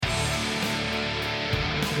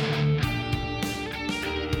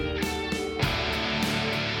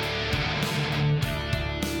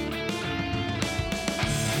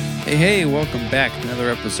Hey, welcome back to another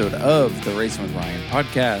episode of the Racing with Ryan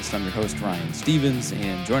podcast. I'm your host, Ryan Stevens,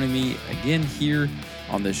 and joining me again here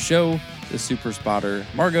on the show, the super spotter,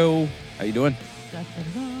 Margot. How you doing?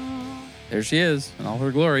 There she is in all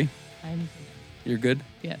her glory. You're good?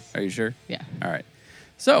 Yes. Are you sure? Yeah. All right.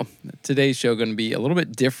 So today's show going to be a little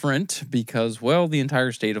bit different because, well, the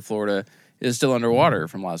entire state of Florida is still underwater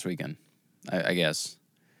from last weekend, I guess.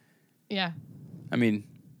 Yeah. I mean,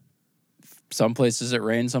 some places it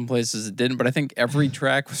rained, some places it didn't, but I think every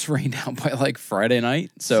track was rained out by like Friday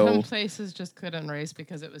night. So some places just couldn't race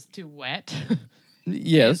because it was too wet.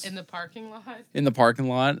 Yes. In the parking lot? In the parking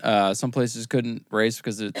lot. Some places couldn't race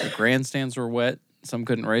because the grandstands were wet. Some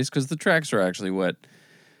couldn't race because the tracks are actually wet.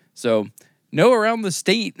 So no around the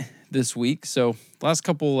state this week. So last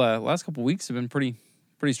couple weeks have been pretty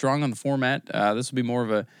strong on the format. This will be more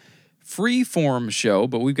of a free form show,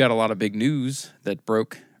 but we've got a lot of big news that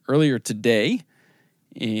broke earlier today,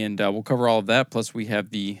 and we'll cover all of that. Plus, we have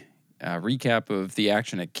the recap of the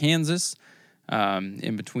action at Kansas.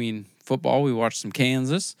 In between football, we watched some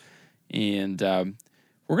Kansas, and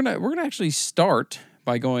we're gonna actually start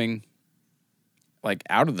by going like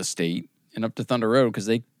out of the state and up to Thunder Road because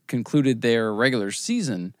they concluded their regular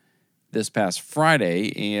season this past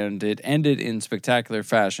Friday, and it ended in spectacular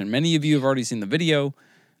fashion. Many of you have already seen the video.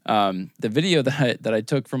 The video that I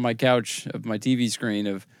took from my couch of my TV screen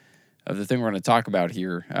of the thing we're going to talk about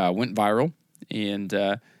here went viral, and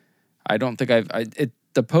I don't think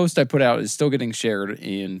the post I put out is still getting shared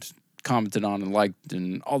and commented on and liked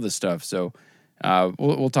and all this stuff. So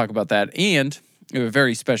we'll talk about that, and we have a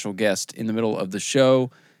very special guest in the middle of the show.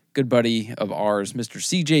 Good buddy of ours, Mr.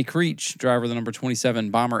 CJ Creech, driver of the number 27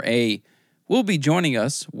 Bomber A, will be joining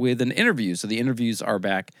us with an interview. So the interviews are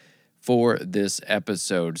back for this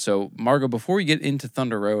episode. So, Margo, before we get into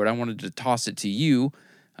Thunder Road, I wanted to toss it to you.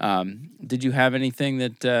 Did you have anything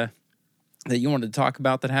that you wanted to talk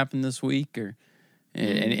about that happened this week, or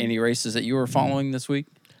any races that you were following this week?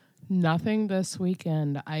 Nothing this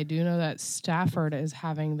weekend. I do know that Stafford is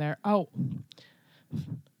having their...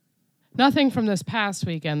 Nothing from this past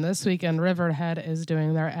weekend. This weekend, Riverhead is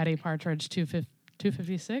doing their Eddie Partridge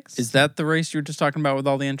 256. Is that the race you were just talking about with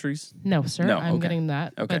all the entries? No, sir. No, I'm okay. getting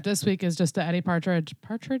that. Okay. But this week is just the Eddie Partridge.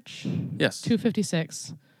 Yes.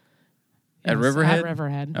 256. At Yes, Riverhead? At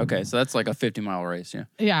Riverhead. Okay, so that's like a 50-mile race, yeah.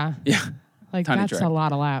 Yeah. Yeah. Like, Tiny that's track. a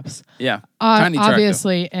lot of laps. Yeah. Tiny track,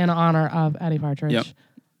 obviously, in honor of Eddie Partridge.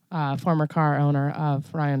 Yep. Former car owner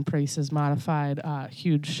of Ryan Preece's modified,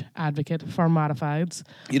 huge advocate for modifieds.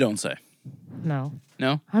 You don't say. No.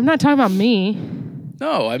 No? I'm not talking about me.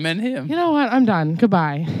 No, I meant him. You know what? I'm done.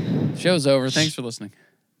 Goodbye. Show's over. Thanks for listening.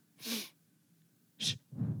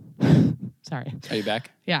 Sorry. Are you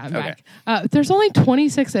back? Yeah, I'm Okay. back. There's only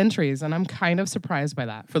 26 entries, and I'm kind of surprised by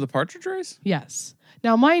that. For the Partridge race? Yes.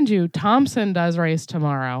 Now, mind you, Thompson does race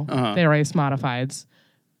tomorrow. Uh-huh. They race modifieds.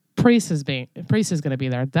 Preece is going to be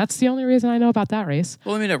there. That's the only reason I know about that race.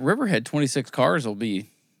 Well, I mean, at Riverhead, 26 cars will be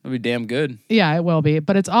damn good. Yeah, it will be.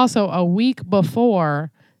 But it's also a week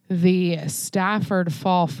before the Stafford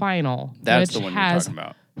Fall Final, That's which the one you're has talking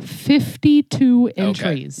about. 52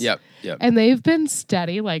 entries. Okay. Yep. And they've been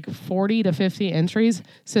steady, like 40 to 50 entries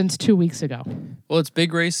since 2 weeks ago. Well, it's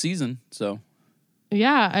big race season, so.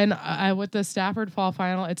 Yeah, and with the Stafford Fall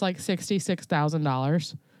Final, it's like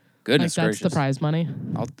 $66,000. Goodness like, gracious. that's the prize money.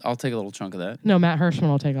 I'll take a little chunk of that. No, Matt Hirschman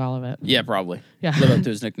will take all of it. Yeah, probably. Yeah. Live up to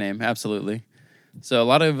his nickname, absolutely. So a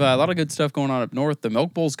lot of good stuff going on up north. The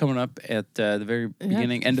Milk Bowl's coming up at the very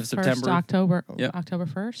beginning, end of September. October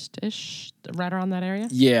 1st-ish, right around that area.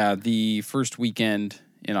 Yeah, the first weekend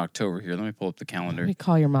in October here. Let me pull up the calendar. Let me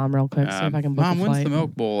call your mom real quick, see if I can book Mom, a flight. when's the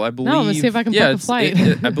Milk Bowl? I believe. No, let's see if I can book a flight.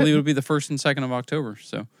 I believe it'll be the 1st and 2nd of October.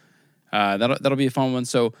 So that'll be a fun one.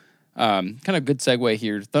 So kind of good segue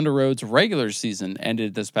here. Thunder Road's regular season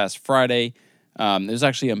ended this past Friday. There's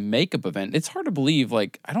actually a makeup event. It's hard to believe.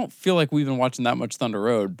 Like, I don't feel like we've been watching that much Thunder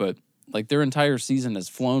Road, but like their entire season has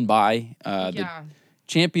flown by. The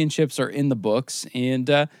championships are in the books, and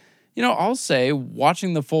I'll say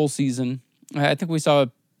watching the full season, I think we saw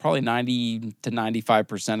probably 90 to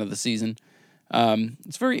 95% of the season.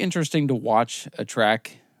 It's very interesting to watch a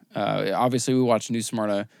track. Obviously, we watch New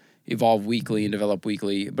Smyrna evolve weekly and develop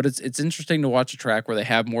weekly, but it's interesting to watch a track where they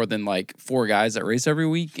have more than like 4 guys that race every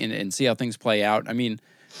week and see how things play out. I mean,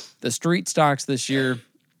 the street stocks this year,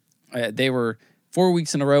 they were 4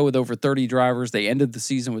 weeks in a row with over 30 drivers. They ended the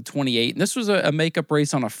season with 28, and this was a makeup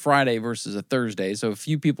race on a Friday versus a Thursday, so a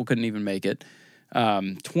few people couldn't even make it.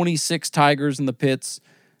 26 Tigers in the pits,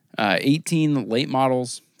 18 late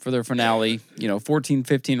models for their finale, 14,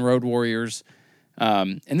 15 Road Warriors,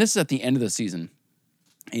 and this is at the end of the season.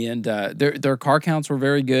 And their car counts were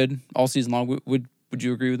very good all season long. Would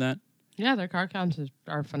you agree with that? Yeah, their car counts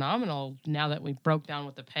are phenomenal now that we broke down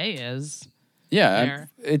what the pay is. Yeah,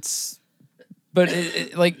 but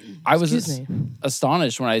like I was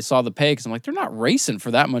astonished when I saw the pay because I'm like, they're not racing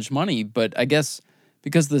for that much money. But I guess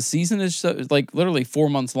because the season is so, like literally 4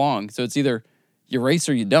 months long, so it's either you race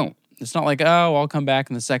or you don't. It's not like, oh, I'll come back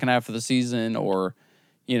in the second half of the season, or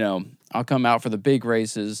I'll come out for the big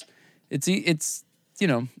races. It's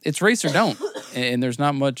it's race or don't, and there's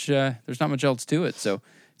not much else to it. So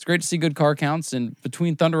it's great to see good car counts. And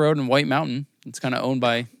between Thunder Road and White Mountain, it's kind of owned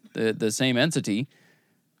by the same entity.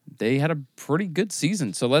 They had a pretty good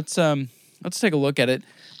season. So let's take a look at it.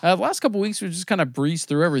 The last couple of weeks we just kind of breezed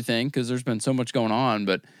through everything because there's been so much going on.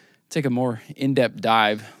 But take a more in-depth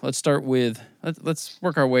dive. Let's start with let's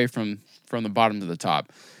work our way from the bottom to the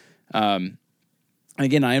top.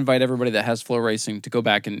 Again, I invite everybody that has Flow Racing to go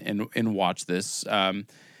back and watch this. And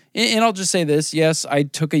I'll just say this: yes, I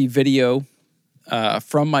took a video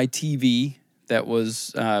from my TV that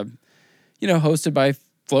was hosted by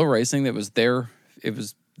Flow Racing. It was their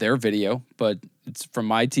video, but it's from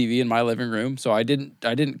my TV in my living room. So I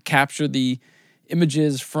didn't capture the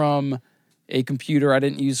images from a computer. I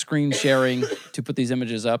didn't use screen sharing to put these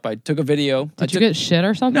images up. I took a video. Did you get shit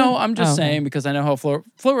or something? No, I'm just saying because I know how Flow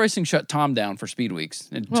Racing shut Tom down for Speed Weeks.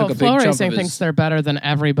 It took a big Flow chunk Racing of thinks they're better than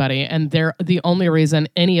everybody, and they're the only reason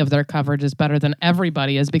any of their coverage is better than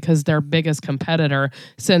everybody is because their biggest competitor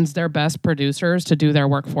sends their best producers to do their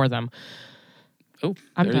work for them. Oh,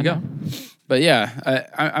 there you go. But yeah,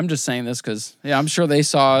 I'm just saying this because I'm sure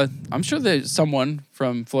that someone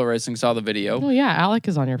from Flow Racing saw the video. Oh yeah, Alec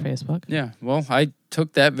is on your Facebook. Yeah, well, I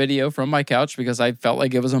took that video from my couch because I felt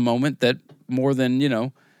like it was a moment that more than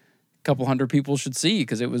a couple hundred people should see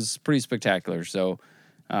because it was pretty spectacular. So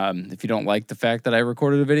if you don't like the fact that I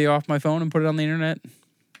recorded a video off my phone and put it on the internet,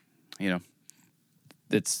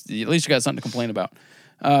 it's at least you got something to complain about.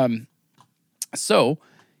 So.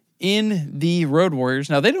 In the Road Warriors,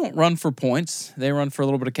 now they don't run for points. They run for a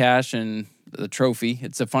little bit of cash and the trophy.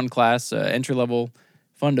 It's a fun class, entry-level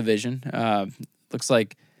fun division. Looks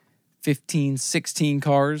like 15, 16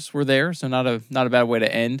 cars were there, so not a bad way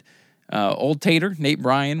to end. Old Tater, Nate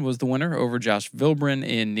Bryan, was the winner over Josh Vilbrin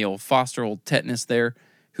and Neil Foster, Old Tetanus there,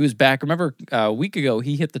 who's back. Remember, a week ago,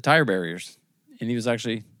 he hit the tire barriers, and he was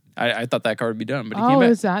actually, I thought that car would be done, but he came back.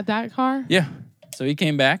 Oh, is that car? Yeah. So he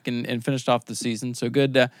came back and finished off the season. So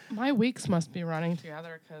good. My weeks must be running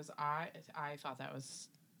together because I thought that was.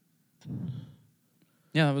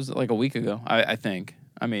 Yeah, that was like a week ago, I think.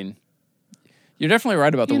 I mean, you're definitely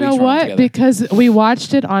right about the weeks running together. You know what? Because we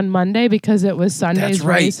watched it on Monday because it was Sunday's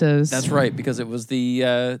races. That's right, because it was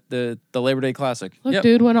the Labor Day Classic. Look,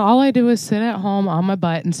 dude, when all I do is sit at home on my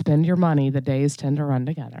butt and spend your money, the days tend to run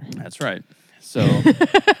together. That's right. So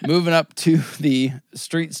moving up to the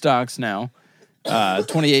street stocks now.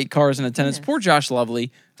 28 cars in attendance. Poor Josh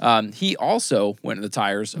Lovely. He also went to the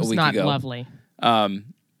tires a week ago. Not lovely.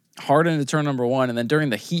 Hard into turn number 1, and then during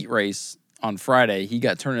the heat race on Friday, he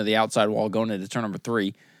got turned to the outside wall going into turn number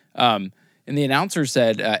 3. And the announcer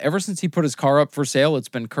said, ever since he put his car up for sale, it's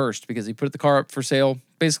been cursed because he put the car up for sale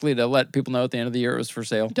basically to let people know at the end of the year it was for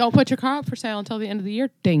sale. Don't put your car up for sale until the end of the year,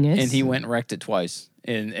 dingus. And he went and wrecked it twice.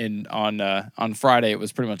 And on Friday, it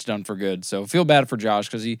was pretty much done for good. So feel bad for Josh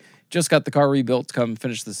because he just got the car rebuilt to come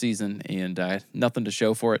finish the season and nothing to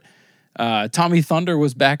show for it. Tommy Thunder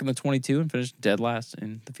was back in the 22 and finished dead last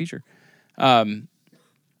in the feature.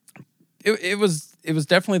 It was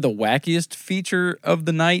definitely the wackiest feature of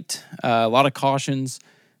the night. A lot of cautions,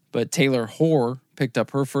 but Taylor Hoare picked up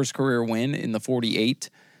her first career win in the 48.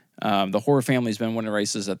 The Hoare family's been winning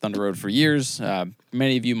races at Thunder Road for years.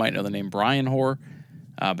 Many of you might know the name Brian Hoare.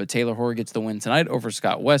 But Taylor Hoare gets the win tonight over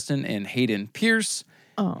Scott Weston and Hayden Pierce.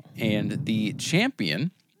 Oh. And the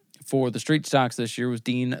champion for the street stocks this year was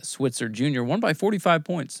Dean Switzer Jr., won by 45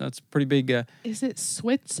 points. That's pretty big. Is it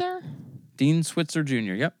Switzer? Dean Switzer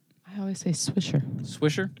Jr., yep. I always say Swisher.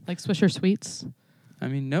 Swisher? Like Swisher Sweets? I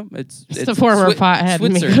mean, no, it's the former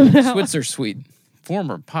pothead. Switzer Sweet.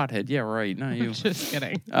 Former pothead, yeah, right. Not you. Just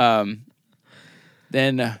kidding.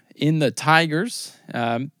 Then in the Tigers,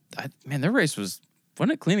 man, their race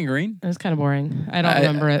wasn't it clean and green? It was kind of boring. I don't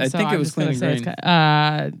remember it. I think it was clean and green.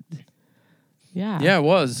 Yeah. Yeah, it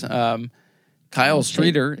was. Kyle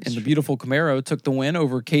Streeter in the beautiful Camaro took the win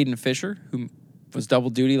over Caden Fisher, who was double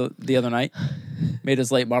duty the other night, made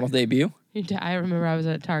his late model debut. I remember I was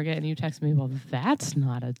at Target and you texted me, well, that's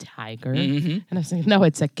not a tiger. Mm-hmm. And I was like, no,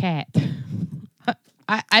 it's a cat.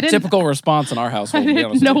 I didn't. Typical response in our household. I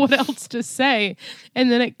didn't know what else to say.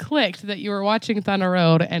 And then it clicked that you were watching Thunder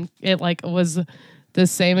Road and it was the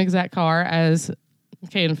same exact car as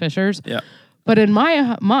Caden Fisher's. Yeah. But in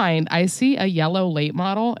my mind, I see a yellow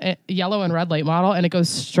and red late model, and it goes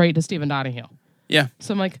straight to Stephen Donahue. Yeah.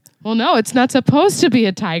 So I'm like, well, no, it's not supposed to be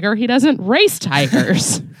a tiger. He doesn't race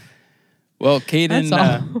tigers. Well,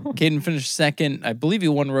 Caden finished second. I believe he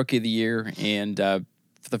won Rookie of the Year, and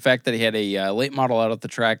for the fact that he had a late model out at the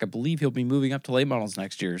track, I believe he'll be moving up to late models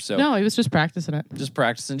next year. So no, he was just practicing it. Just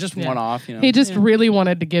practicing, just one off. He just really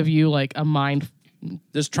wanted to give you like a mind.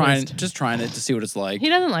 Just trying it to see what it's like. He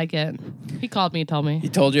doesn't like it. He called me, told me. He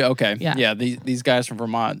told you? Okay. Yeah. These guys from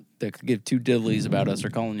Vermont that could give two diddlies about us are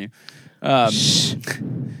calling you.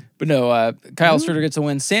 But no, Kyle Streeter gets a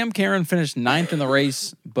win. Sam Caron finished 9th in the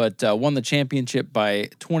race, but won the championship by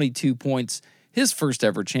 22 points. His first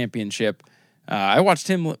ever championship. I watched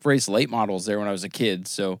him race late models there when I was a kid,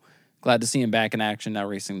 so glad to see him back in action now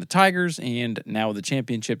racing the Tigers and now with the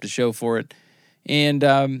championship to show for it.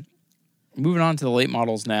 And moving on to the late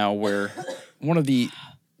models now, where one of the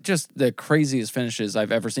craziest finishes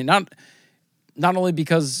I've ever seen. Not only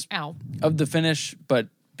because of the finish, but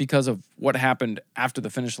because of what happened after the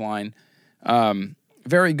finish line.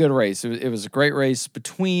 Very good race. It was a great race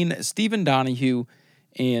between Stephen Donahue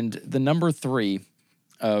and the number 3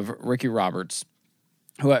 of Ricky Roberts.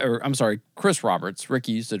 Chris Roberts.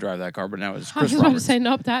 Ricky used to drive that car, but now it's Chris Roberts. I was about to say,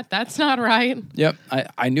 nope, that's not right. Yep,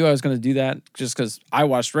 I knew I was going to do that just because I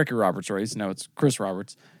watched Ricky Roberts race. Now it's Chris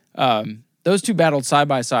Roberts. Those two battled side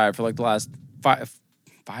by side for like the last 5,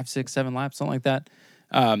 6, 7 laps, something like that.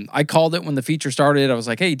 I called it when the feature started. I was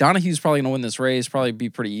like, hey, Donahue's probably going to win this race. Probably be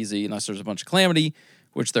pretty easy unless there's a bunch of calamity,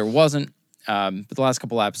 which there wasn't. But the last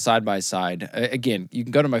couple laps, side by side. Again, you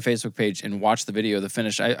can go to my Facebook page and watch the video of the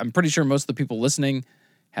finish. I'm pretty sure most of the people listening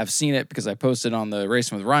have seen it because I posted on the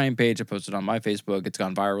Racing with Ryan page. I posted on my Facebook. It's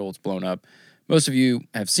gone viral. It's blown up. Most of you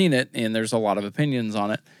have seen it, and there's a lot of opinions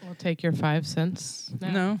on it. We'll take your 5 cents.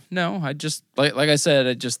 No. I just, like I said,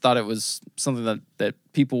 I just thought it was something that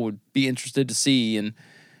people would be interested to see. And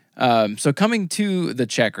so coming to the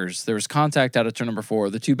checkers, there was contact out of turn number 4.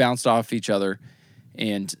 The two bounced off each other,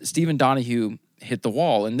 and Stephen Donahue hit the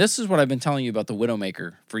wall. And this is what I've been telling you about the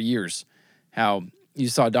Widowmaker for years, how you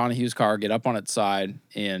saw Donahue's car get up on its side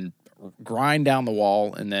and grind down the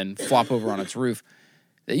wall and then flop over on its roof.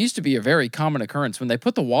 It used to be a very common occurrence. When they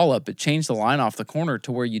put the wall up, it changed the line off the corner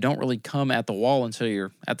to where you don't really come at the wall until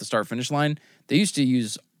you're at the start-finish line. They used to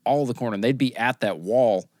use all the corner, and they'd be at that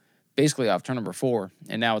wall basically off turn number 4.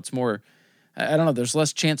 And now it's more, I don't know, there's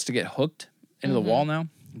less chance to get hooked into the wall now.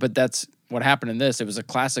 But that's what happened in this. It was a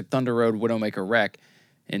classic Thunder Road Widowmaker wreck.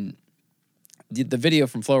 And the video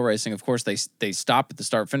from Flow Racing, of course, they stop at the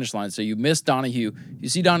start-finish line. So you miss Donahue. You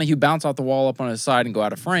see Donahue bounce off the wall up on his side and go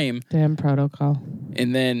out of frame. Damn protocol.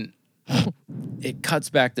 And then it cuts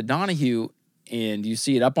back to Donahue, and you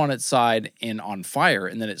see it up on its side and on fire.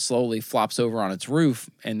 And then it slowly flops over on its roof,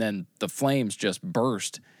 and then the flames just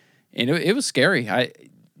burst. And it was scary.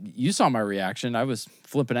 You saw my reaction. I was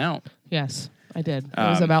flipping out. Yes. I did. It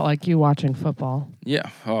was about like you watching football. Yeah.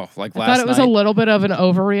 Oh, like last night. I thought it was a little bit of an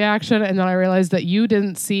overreaction, and then I realized that you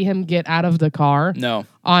didn't see him get out of the car. No.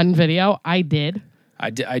 On video. I did. I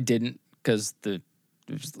didn't because the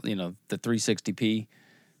 360p.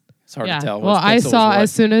 It's hard to tell. Well, I saw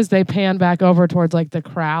as soon as they pan back over towards like the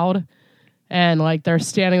crowd, and like they're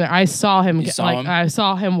standing there. I saw him. I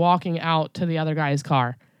saw him walking out to the other guy's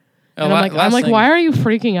car, and I'm like, why are you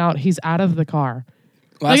freaking out? He's out of the car.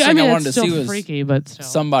 Last thing I wanted to see was freaky, but still.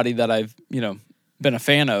 Somebody that I've been a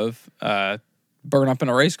fan of burn up in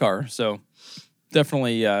a race car. So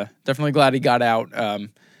definitely glad he got out.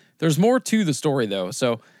 There's more to the story though.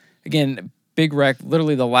 So again, big wreck,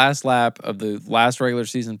 literally the last lap of the last regular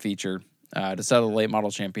season feature to settle the late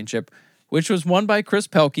model championship, which was won by Chris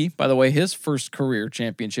Pelkey. By the way, his first career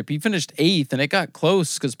championship. He finished 8th, and it got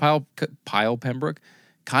close because Kyle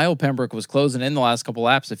Pembroke was closing in the last couple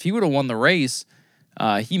laps. If he would have won the race,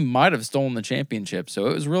 he might have stolen the championship. So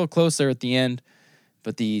it was real close there at the end,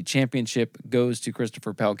 but the championship goes to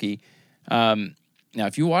Christopher Pelkey. Now,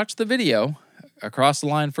 if you watch the video, across the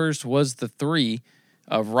line first was the 3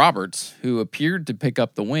 of Roberts, who appeared to pick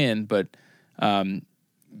up the win. But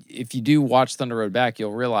if you do watch Thunder Road back,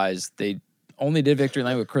 you'll realize they only did victory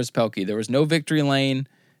lane with Chris Pelkey. There was no victory lane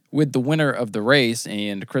with the winner of the race,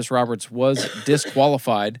 and Chris Roberts was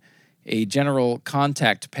disqualified. A general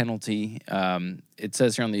contact penalty. It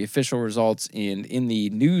says here on the official results, and in the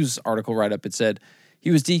news article write-up, it said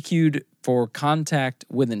he was DQ'd for contact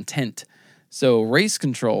with intent. So race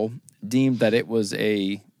control deemed that it was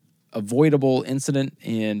a avoidable incident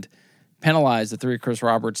and penalized the 3 of Chris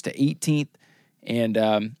Roberts to 18th.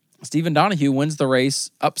 And Stephen Donahue wins the race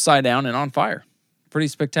upside down and on fire. Pretty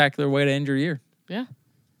spectacular way to end your year. Yeah.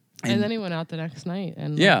 And then he went out the next night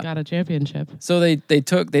and got a championship. So they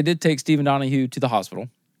did take Stephen Donahue to the hospital,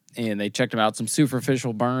 and they checked him out. Some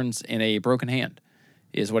superficial burns and a broken hand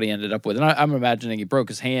is what he ended up with. And I'm imagining he broke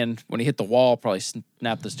his hand when he hit the wall, probably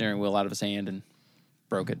snapped the steering wheel out of his hand and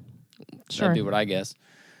broke it. Sure. That'd be what I guess.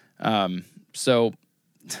 So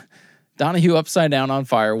Donahue upside down on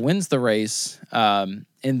fire, wins the race, and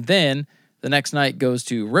then the next night goes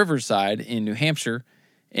to Riverside in New Hampshire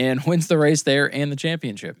and wins the race there and the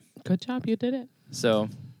championship. Good job, you did it. So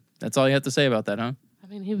that's all you have to say about that, huh? I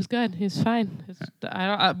mean, he was good. He's fine.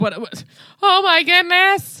 Oh my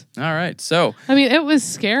goodness! All right, so I mean, it was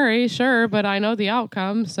scary, sure, but I know the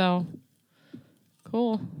outcome. So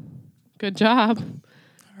cool, good job.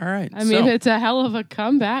 All right. I mean, it's a hell of a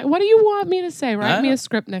comeback. What do you want me to say? Write me a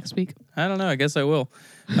script next week. I don't know. I guess I will.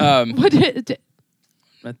 I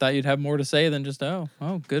thought you'd have more to say than just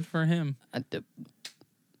good for him.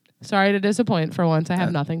 Sorry to disappoint. For once, I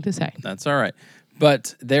have nothing to say. That's all right.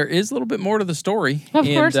 But there is a little bit more to the story. Of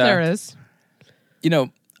course there is. You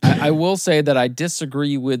know, I will say that I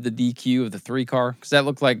disagree with the DQ of the 3-car because that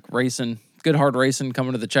looked like racing, good hard racing,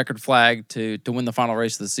 coming to the checkered flag to win the final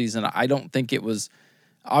race of the season. I don't think it was,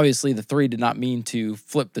 obviously the 3 did not mean to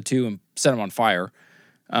flip the 2 and set them on fire.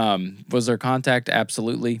 Was there contact?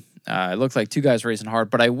 Absolutely. It looked like 2 guys racing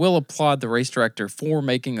hard, but I will applaud the race director for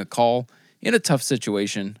making a call in a tough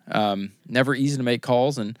situation. Never easy to make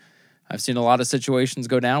calls, and I've seen a lot of situations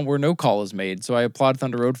go down where no call is made. So I applaud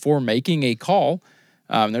Thunder Road for making a call.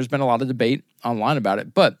 There's been a lot of debate online about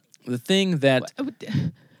it, but the thing that...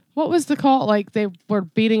 What was the call? Like they were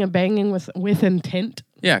beating and banging with intent?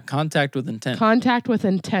 Yeah, contact with intent. Contact with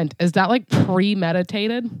intent. Is that like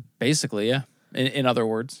premeditated? Basically, yeah. In other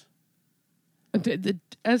words.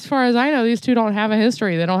 As far as I know, these two don't have a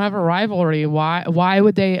history. They don't have a rivalry. Why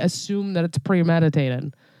would they assume that it's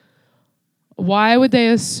premeditated? Why would they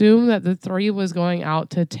assume that the 3 was going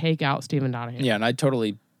out to take out Stephen Donahue? Yeah, and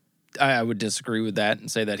I would disagree with that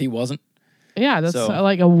and say that he wasn't. Yeah, that's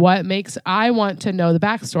what makes... I want to know the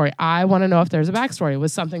backstory. I want to know if there's a backstory.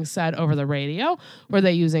 Was something said over the radio? Were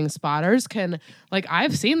they using spotters?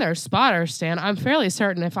 I've seen their spotters stand. I'm fairly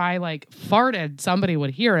certain if I farted, somebody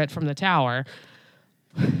would hear it from the tower.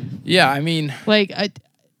 Yeah, I mean...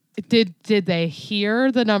 Did they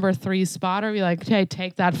hear the number 3 spotter be like, hey,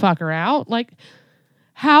 take that fucker out?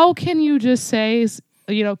 How can you just say,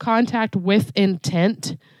 contact with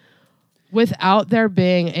intent without there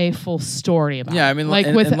being a full story about it? Yeah, I mean,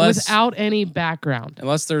 without any background.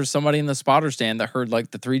 Unless there's somebody in the spotter stand that heard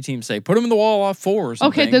the 3 teams say, put him in the wall off 4 or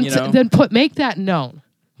something. Okay, then make that known.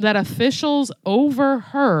 That officials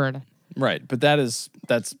overheard. Right, but that's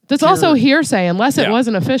also hearsay unless it was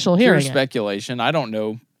an official hearing. Pure speculation. I don't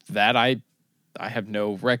know that. I have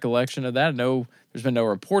no recollection of that. No, there's been no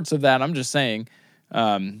reports of that. I'm just saying,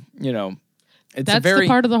 that's the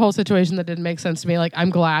part of the whole situation that didn't make sense to me. I'm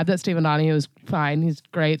glad that Stephen Donahue is fine. He's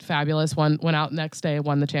great, fabulous. Went out next day,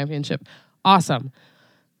 won the championship. Awesome.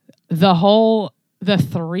 The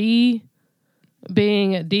 3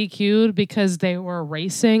 being DQ'd because they were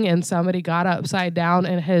racing and somebody got upside down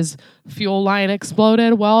and his fuel line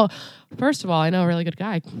exploded. Well, first of all, I know a really good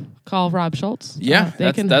guy. Call Rob Schultz. Yeah,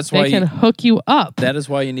 they can hook you up. That is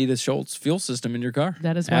why you need a Schultz fuel system in your car.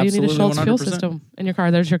 That is why you need a Schultz 100%. Fuel system in your car.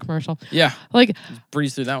 There's your commercial. Yeah.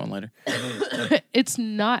 Breeze through that one later. It's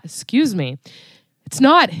not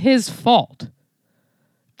his fault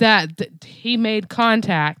that he made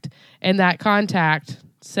contact and that contact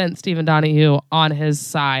sent Stephen Donahue on his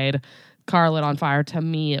side. Car lit on fire. To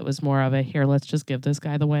me, it was more of a, here, let's just give this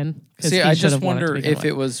guy the win. See, I just wonder if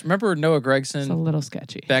it was, remember Noah Gregson? It's a little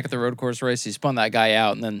sketchy. Back at the road course race, he spun that guy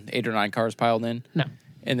out and then 8 or 9 cars piled in. No.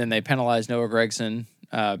 And then they penalized Noah Gregson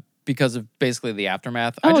because of basically the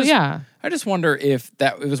aftermath. I just wonder if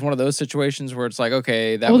it was one of those situations where it's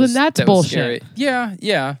okay, then that's bullshit. Yeah.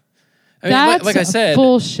 I mean, that's like I said,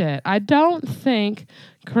 bullshit. I don't think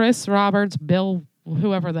Chris Roberts, Bill,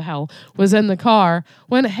 whoever the hell was in the car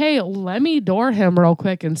went, hey, let me door him real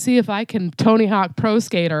quick and see if I can Tony Hawk Pro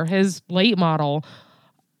Skater his late model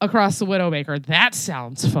across the Widowmaker. That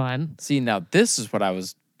sounds fun. See, now this is what I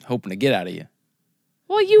was hoping to get out of you.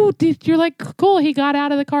 Well, you're like, cool, he got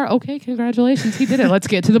out of the car. Okay, congratulations, he did it. Let's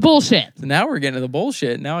get to the bullshit. So now we're getting to the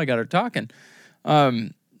bullshit. Now I got her talking.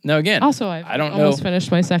 Now again, also I don't almost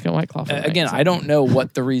finished my second White Claw. Again, I don't know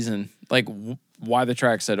what the reason, why the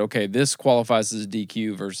track said, okay, this qualifies as a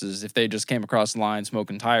DQ versus if they just came across the line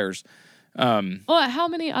smoking tires. Well, how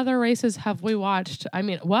many other races have we watched?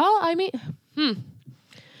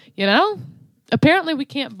 Apparently we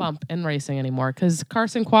can't bump in racing anymore because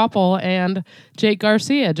Carson Kvapil and Jake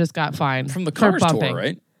Garcia just got fined from the Cars bumping. Tour,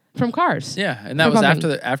 right? from cars. Yeah, and that was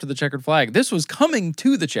after the checkered flag. This was coming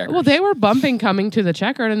to the checkered. Well, they were bumping coming to the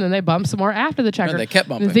checkered, and then they bumped some more after the checkered. No, they kept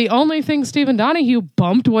bumping. The only thing Stephen Donahue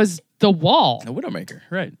bumped was the wall. The Widowmaker,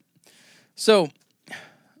 right. So,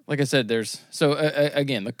 like I said,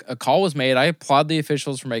 again, a call was made. I applaud the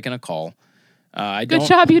officials for making a call. Good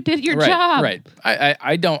job, you did your job. Right.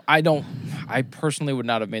 I personally would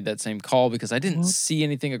not have made that same call because I didn't see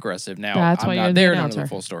anything aggressive. Now, I'm not there to know the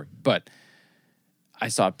full story. But I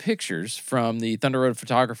saw pictures from the Thunder Road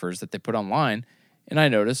photographers that they put online, and I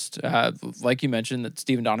noticed, like you mentioned, that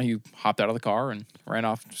Stephen Donahue hopped out of the car and ran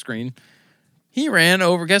off screen. He ran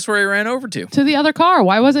over. Guess where he ran over to? To the other car.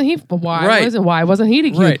 Why wasn't he? Why wasn't he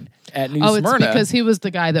DQ'd? Right. At New Smyrna. It's because he was the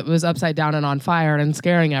guy that was upside down and on fire and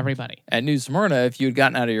scaring everybody. At New Smyrna, if you had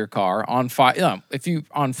gotten out of your car on fire, if you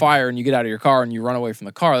on fire and you get out of your car and you run away from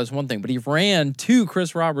the car, that's one thing. But he ran to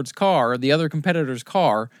Chris Roberts' car, the other competitor's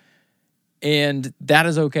car, and that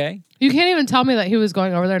is okay. You can't even tell me that he was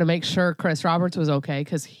going over there to make sure Chris Roberts was okay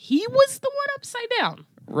because he was the one upside down.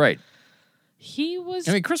 Right. He was.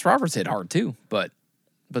 I mean, Chris Roberts hit hard too, but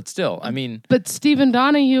still, I mean. But Stephen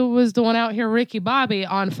Donahue was the one out here, Ricky Bobby,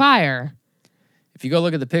 on fire. If you go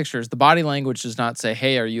look at the pictures, the body language does not say,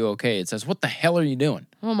 "Hey, are you okay?" It says, "What the hell are you doing?"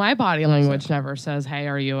 Well, my body language never says, "Hey,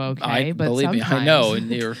 are you okay?" But believe sometimes. me, I know,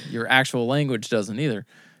 and your actual language doesn't either.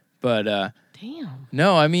 But damn.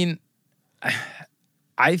 No, I mean,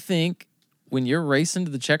 I think when you're racing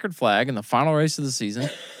to the checkered flag in the final race of the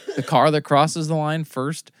season, the car that crosses the line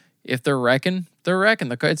first, if they're wrecking, they're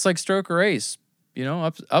wrecking. It's like stroke or ace,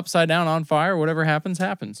 upside down, on fire, whatever happens,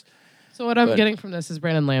 happens. So what I'm getting from this is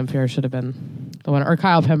Brandon Lamphere should have been the winner, or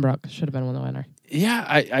Kyle Pembroke should have been the winner. Yeah,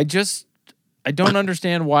 I don't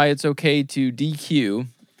understand why it's okay to DQ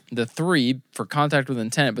the 3 for contact with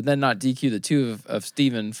intent, but then not DQ the 2 of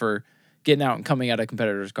Steven for getting out and coming out of a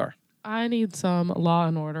competitor's car. I need some Law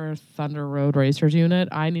and Order Thunder Road Racers unit.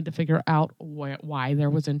 I need to figure out why there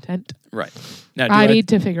was intent. Right. Now, I need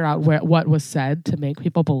to figure out what was said to make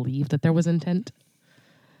people believe that there was intent.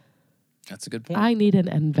 That's a good point. I need an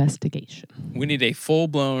investigation. We need a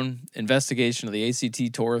full-blown investigation of the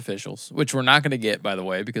ACT Tour officials, which we're not going to get, by the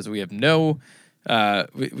way, because we have no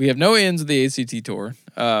ends of the ACT Tour.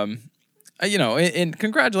 And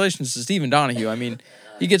congratulations to Stephen Donahue. I mean,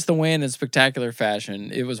 he gets the win in spectacular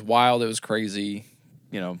fashion. It was wild. It was crazy.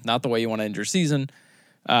 Not the way you want to end your season.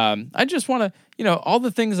 I just want to, all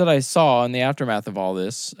the things that I saw in the aftermath of all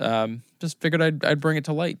this, just figured I'd bring it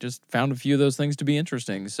to light. Just found a few of those things to be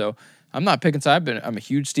interesting. So I'm not picking sides. I'm a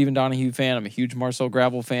huge Stephen Donahue fan. I'm a huge Marcel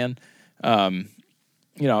Gravel fan.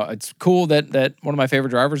 It's cool that one of my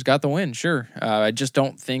favorite drivers got the win. Sure. I just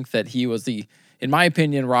don't think that he was in my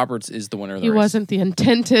opinion, Roberts is the winner of the race. He wasn't the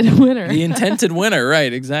intended winner. The intended winner,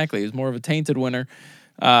 right, exactly. He's more of a tainted winner.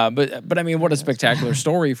 But I mean, what a spectacular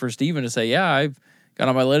story for Stephen to say, yeah, I've got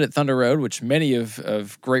on my lid at Thunder Road, which many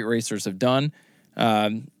of great racers have done,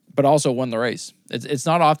 but also won the race. It's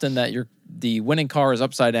not often that the winning car is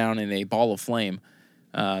upside down in a ball of flame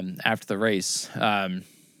after the race.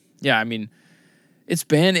 Yeah, I mean, it's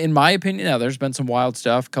been, in my opinion, now there's been some wild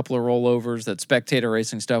stuff, a couple of rollovers. That spectator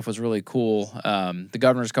racing stuff was really cool. The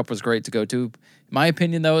Governor's Cup was great to go to. In my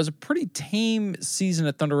opinion, though, it was a pretty tame season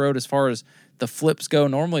at Thunder Road as far as the flips go.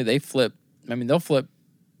 Normally they'll flip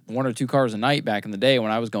 1 or 2 cars a night back in the day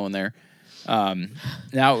when I was going there. Now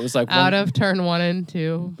it was like out of turn 1 and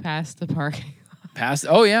 2 past the parking.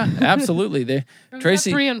 Oh yeah, absolutely.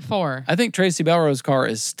 Tracy 3 and 4. I think Tracy Belrose's car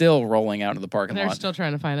is still rolling out of the parking lot. They're still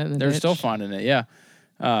trying to find it. They're still finding it. Yeah.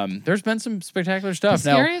 There's been some spectacular stuff.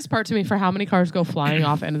 The scariest part to me for how many cars go flying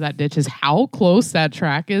off into that ditch is how close that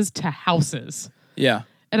track is to houses. Yeah.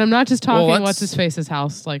 And I'm not just talking what's his face's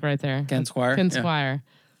house, like right there. Ken Squire. Ken Squire.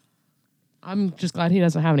 I'm just glad he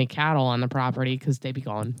doesn't have any cattle on the property because they'd be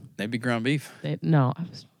gone. They'd be ground beef. No, I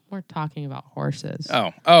was more talking about horses.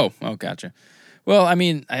 Oh, gotcha. Well, I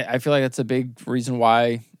mean, I feel like that's a big reason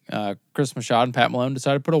why Chris Machado and Pat Malone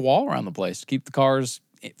decided to put a wall around the place to keep the cars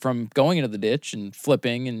from going into the ditch and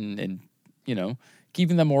flipping and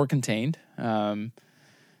keeping them more contained.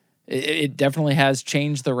 It definitely has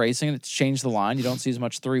changed the racing. It's changed the line. You don't see as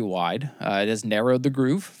much 3 wide. It has narrowed the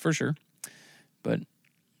groove for sure. But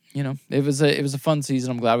it was a fun season.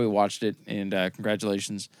 I'm glad we watched it, and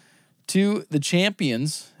congratulations to the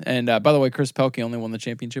champions. And by the way, Chris Pelkey only won the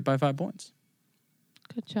championship by 5 points.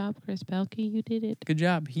 Good job, Chris Pelkey. You did it. Good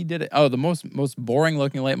job. He did it. Oh, the most boring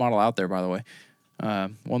looking late model out there, by the way,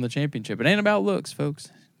 won the championship. It ain't about looks, folks.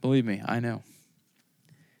 Believe me, I know.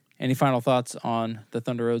 Any final thoughts on the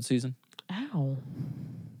Thunder Road season? Ow.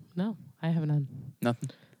 No, I have none. Nothing?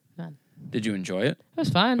 None. Did you enjoy it? It was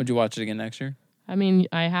fun. Would you watch it again next year? I mean,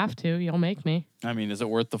 I have to. You'll make me. I mean, is it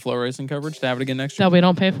worth the Flow Racing coverage to have it again next year? That we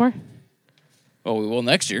don't pay for? Oh, we will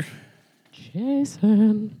next year.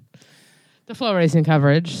 Jason. The Flow Racing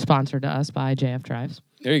coverage sponsored to us by JF Drives.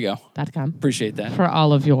 There you go. .com. Appreciate that. For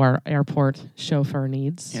all of your airport chauffeur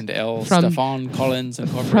needs. And Stefan Collins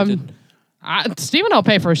Incorporated. Stephen don't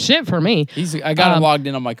pay for shit for me. I got him logged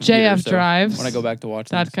in on my computer. JF Drives. When I go back to watch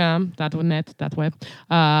 .com, .net, .web.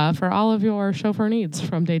 For all of your chauffeur needs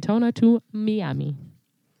from Daytona to Miami.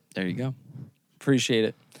 There you go. Appreciate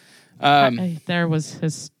it. There was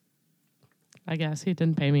his... I guess he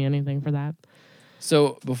didn't pay me anything for that.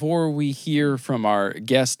 So before we hear from our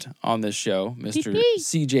guest on this show, Mr.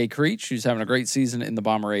 CJ Creech, who's having a great season in the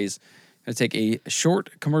Bomber A's, going to take a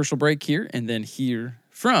short commercial break here and then hear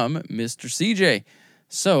from Mr. CJ.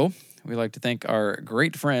 So we'd like to thank our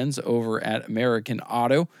great friends over at American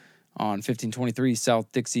Auto on 1523 South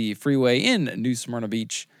Dixie Freeway in New Smyrna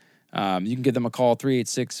Beach. You can give them a call,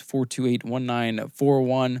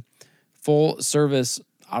 386-428-1941. Full service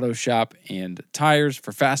auto shop and tires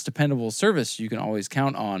for fast, dependable service. You can always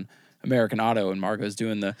count on American Auto, and Margot's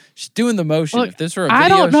doing the motion. Look, if this were a video I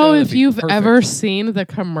don't know show, if you've ever seen the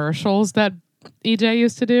commercials that EJ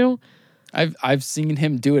used to do. I've seen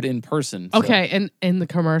him do it in person. So. Okay, and the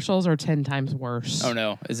commercials are 10 times worse. Oh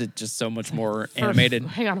no, is it just so much more animated?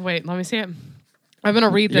 Hang on, wait, let me see it. I'm gonna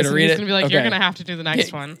read this, and he's gonna be like, "You're gonna have to do the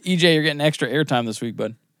next one." EJ, you're getting extra airtime this week,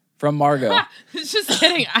 bud. From Margot. Just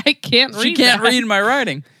kidding. I can't read. She can't read my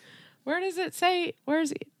writing. Where does it say? Where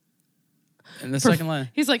is he? In the second line.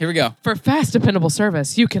 He's like, here we go. For fast, dependable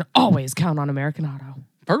service, you can always count on American Auto.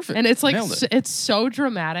 Perfect. And it's like, it's so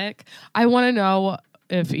dramatic. I want to know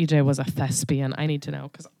if EJ was a thespian. I need to know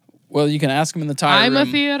because. Well, you can ask him in the tire room. I'm a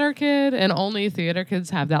theater kid, and only theater kids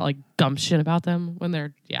have that like gumption about them when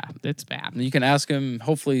they're it's bad. You can ask him.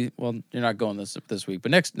 Hopefully, well, you're not going this week,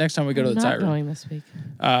 but next time we go to the tire room. Not going this week.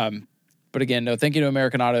 But again, no, thank you to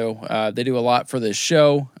American Auto. They do a lot for this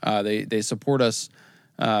show. They support us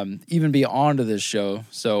even beyond this show.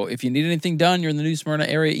 So if you need anything done, you're in the New Smyrna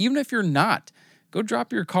area. Even if you're not, go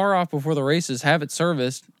drop your car off before the races. Have it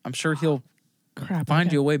serviced. I'm sure he'll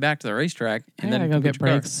find you a way back to the racetrack. And then go get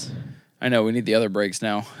brakes. I know, we need the other brakes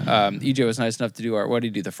now. EJ was nice enough to do what did he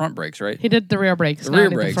do? The front brakes, right? He did the rear brakes. The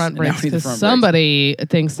rear brakes. The front brakes. Because somebody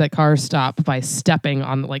thinks that cars stop by stomping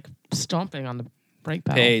on the brake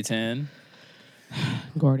pedal. A10.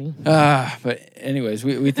 Gordy. But anyways,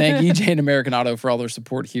 we thank EJ and American Auto for all their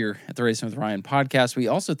support here at the Racing with Ryan podcast. We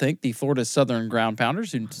also thank the Florida Southern Ground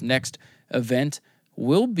Pounders, whose next event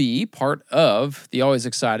will be part of the always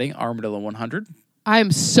exciting Armadillo 100.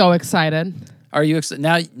 I'm so excited. Are you excited?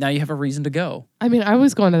 Now you have a reason to go. I mean, I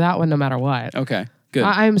was going to that one no matter what. Okay, good.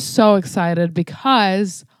 I'm so excited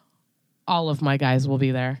because all of my guys will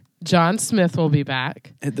be there. John Smith will be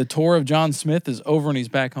back. The tour of John Smith is over and he's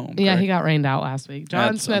back home. Yeah, correct? He got rained out last week.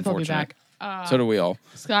 John Smith will be back. So do we all.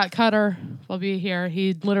 Scott Cutter will be here.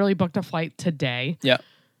 He literally booked a flight today. Yeah.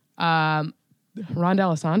 Ron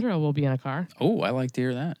D'Alessandro will be in a car. Oh, I like to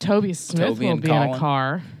hear that. Toby Smith will be in a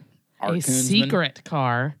car. Art a Koonsman. Secret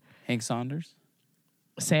car. Hank Sanders.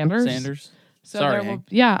 So Sorry,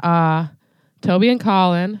 Hank. Toby and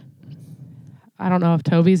Colin. I don't know if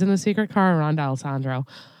Toby's in the secret car or Ron D'Alessandro.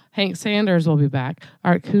 Hank Sanders will be back.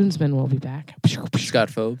 Art Koonsman will be back. Scott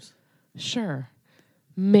Phobes. Sure.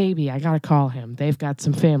 Maybe. I got to call him. They've got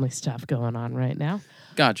some family stuff going on right now.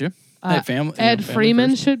 Gotcha. Family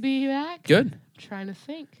Freeman should be back. Good. I'm trying to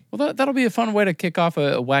think. Well, that'll be a fun way to kick off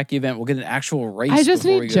a wacky event. We'll get an actual race. I just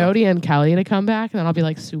need Jody and Kelly to come back, and then I'll be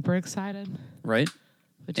like super excited. Right.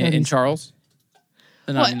 And Charles?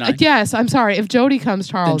 The 99? Yes, I'm sorry. If Jody comes,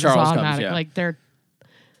 Charles is automatic. Comes, yeah.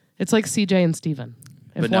 It's like CJ and Steven.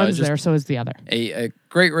 If one's there, so is the other. A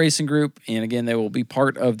great racing group, and again, they will be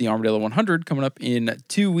part of the Armadillo 100 coming up in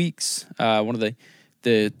 2 weeks. One of the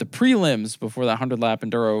prelims before that 100-lap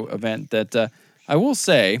enduro event that I will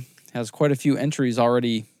say has quite a few entries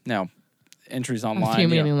already now. Entries online. A few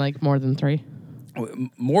meaning like more than 3?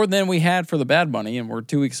 More than we had for the Bad Bunny, and we're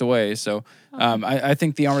 2 weeks away. So I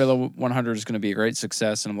think the Armadillo 100 is going to be a great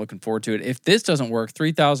success, and I'm looking forward to it. If this doesn't work,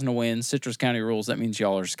 3,000 to win, Citrus County rules, that means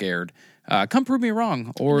y'all are scared. Come prove me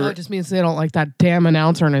wrong. Or it just means they don't like that damn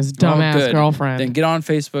announcer and his dumbass girlfriend. Then get on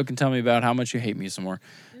Facebook and tell me about how much you hate me some more.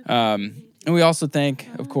 And we also thank,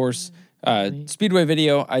 of course, Speedway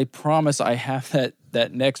Video. I promise I have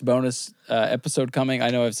that next bonus episode coming. I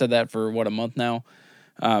know I've said that for, a month now.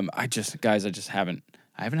 I just haven't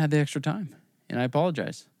had the extra time, and I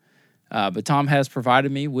apologize. But Tom has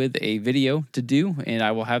provided me with a video to do, and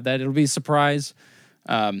I will have that. It'll be a surprise.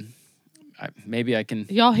 Maybe I can.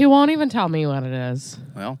 Y'all, he won't even tell me what it is.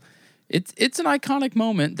 Well, it's an iconic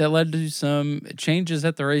moment that led to some changes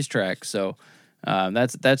at the racetrack. So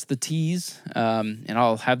that's the tease, and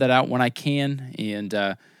I'll have that out when I can, and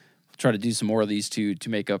try to do some more of these to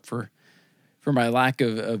make up for my lack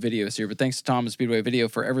of videos here. But thanks to Tom at Speedway Video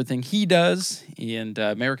for everything he does, and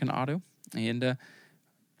American Auto, and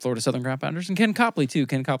Florida Southern Groundpounders, and Ken Copley too.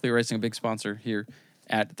 Ken Copley Racing, a big sponsor here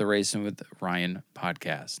at the Racing with Ryan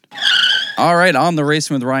podcast. All right, on the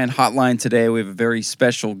Racing with Ryan hotline today, we have a very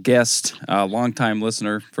special guest, longtime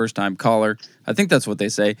listener, first-time caller. I think that's what they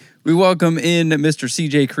say. We welcome in Mr.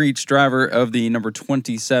 CJ Creech, driver of the number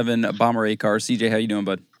 27 Bomber A car. CJ, how you doing,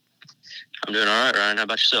 bud? I'm doing all right, Ryan. How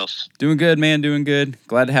about yourself? Doing good, man. Doing good.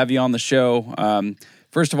 Glad to have you on the show.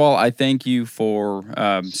 First of all, I thank you for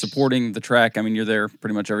supporting the track. I mean, you're there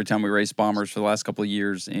pretty much every time we race Bombers for the last couple of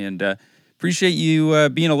years, and appreciate you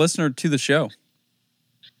being a listener to the show.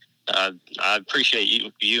 I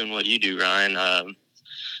appreciate you and what you do, Ryan.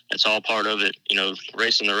 It's all part of it. You know,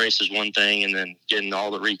 racing the race is one thing, and then getting all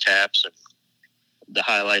the recaps and the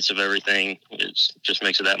highlights of everything just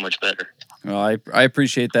makes it that much better. Well, I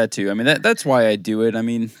appreciate that too. I mean, that's why I do it. I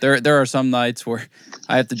mean, there are some nights where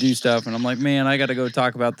I have to do stuff, and I'm like, man, I got to go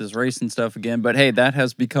talk about this racing stuff again. But hey, that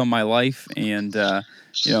has become my life, and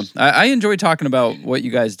you know, I enjoy talking about what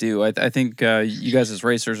you guys do. I think you guys as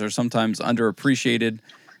racers are sometimes underappreciated.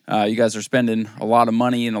 You guys are spending a lot of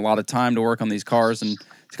money and a lot of time to work on these cars and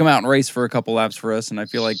to come out and race for a couple laps for us. And I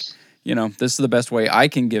feel like, you know, this is the best way I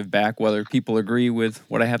can give back, whether people agree with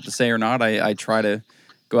what I have to say or not. I try to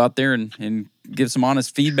go out there and give some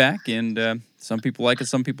honest feedback, and some people like it,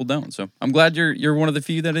 some people don't. So I'm glad you're one of the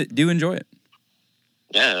few that do enjoy it.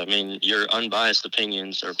 Yeah, I mean, your unbiased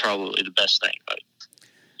opinions are probably the best thing. Like,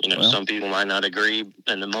 you know, some people might not agree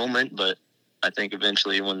in the moment, but I think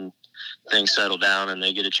eventually when things settle down and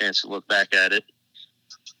they get a chance to look back at it,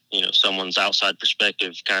 you know, someone's outside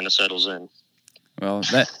perspective kind of settles in. Well,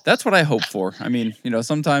 that's what I hope for. I mean, you know,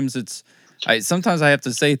 sometimes I have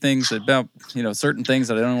to say things about, you know, certain things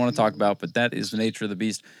that I don't want to talk about, but that is the nature of the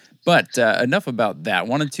beast. But enough about that.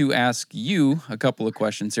 Wanted to ask you a couple of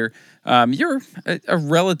questions here. You're a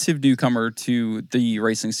relative newcomer to the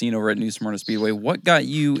racing scene over at New Smyrna Speedway. What got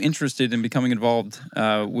you interested in becoming involved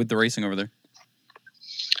with the racing over there?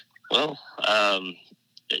 Well,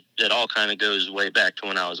 it all kind of goes way back to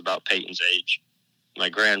when I was about Peyton's age. My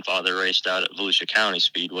grandfather raced out at Volusia County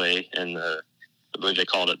Speedway, and I believe they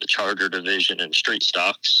called it the Charger Division in street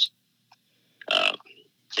stocks.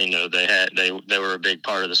 You know, they were a big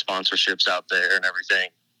part of the sponsorships out there and everything.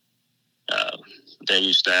 They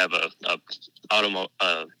used to have a auto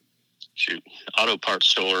parts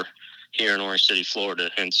store here in Orange City, Florida,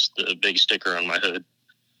 hence the big sticker on my hood,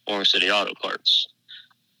 Orange City Auto Parts.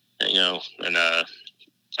 You know, and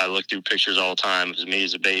I look through pictures all the time of me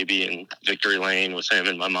as a baby in Victory Lane with him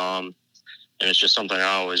and my mom, and it's just something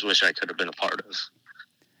I always wish I could have been a part of.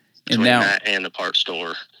 Between that and the parts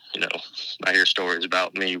store, you know, I hear stories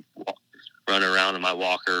about me running around in my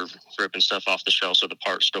walker, ripping stuff off the shelves of the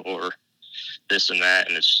parts store, this and that,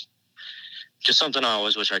 and it's just something I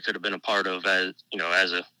always wish I could have been a part of as, you know,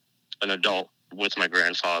 as an adult with my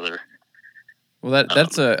grandfather. Well,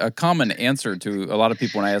 that's a common answer to a lot of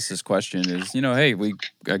people when I ask this question is, you know, hey,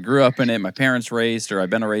 I grew up in it, my parents raced, or I've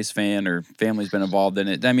been a race fan, or family's been involved in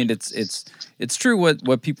it. I mean, it's true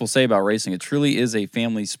what people say about racing. It truly is a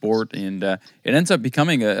family sport, and it ends up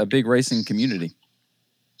becoming a big racing community.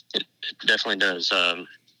 It definitely does.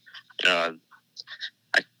 You know,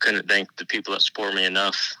 I couldn't thank the people that support me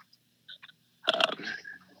enough.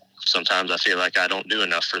 Sometimes I feel like I don't do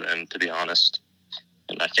enough for them, to be honest.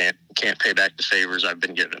 And I can't pay back the favors I've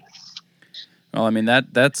been given. Well, I mean,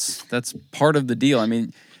 that's part of the deal. I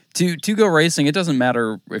mean, to go racing, it doesn't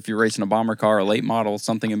matter if you're racing a bomber car, a late model,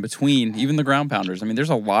 something in between, even the ground pounders. I mean, there's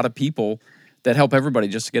a lot of people that help everybody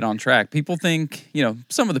just to get on track. People think, you know,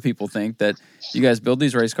 some of the people think that you guys build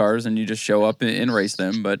these race cars and you just show up and race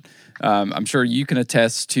them. But I'm sure you can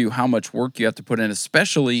attest to how much work you have to put in,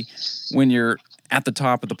 especially when you're at the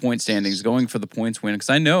top of the point standings, going for the points win. Because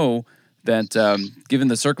I know that given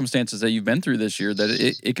the circumstances that you've been through this year, that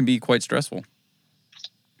it can be quite stressful.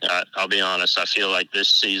 I'll be honest. I feel like this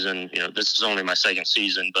season, you know, this is only my second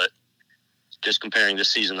season, but just comparing this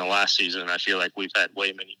season to last season, I feel like we've had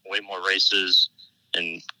way more races,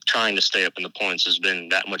 and trying to stay up in the points has been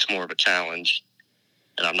that much more of a challenge.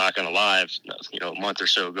 And I'm not going to lie, you know, a month or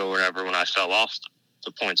so ago or whatever, when I fell off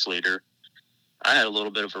the points leader, I had a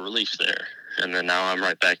little bit of a relief there. And then now I'm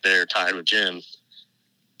right back there tied with Jim.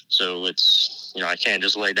 So it's, you know, I can't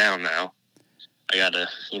just lay down now. I got to,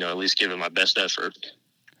 you know, at least give it my best effort.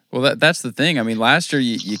 Well, that's the thing. I mean, last year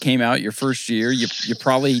you came out your first year. You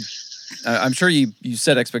probably I'm sure you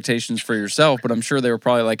set expectations for yourself, but I'm sure they were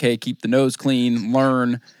probably like, hey, keep the nose clean,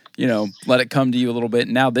 learn, let it come to you a little bit.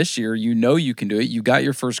 Now this year, you can do it. You got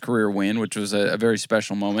your first career win, which was a very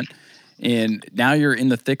special moment. And now you're in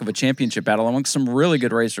the thick of a championship battle amongst some really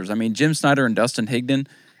good racers. I mean, Jim Snyder and Dustin Higdon,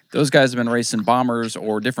 those guys have been racing bombers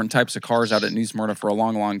or different types of cars out at New Smyrna for a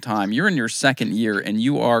long, long time. You're in your second year, and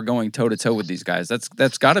you are going toe-to-toe with these guys.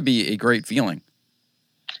 That's got to be a great feeling.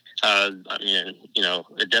 I mean,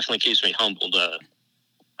 it definitely keeps me humbled.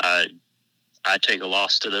 I take a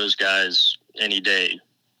loss to those guys any day.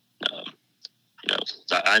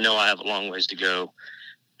 I know I have a long ways to go.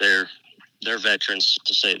 They're veterans,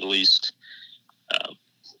 to say the least.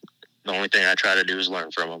 The only thing I try to do is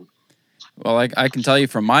learn from them. Well, I can tell you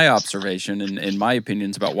from my observation and my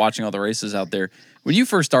opinions about watching all the races out there, when you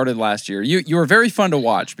first started last year, you were very fun to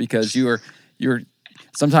watch because you were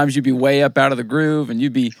sometimes you'd be way up out of the groove and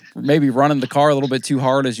you'd be maybe running the car a little bit too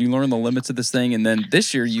hard as you learn the limits of this thing. And then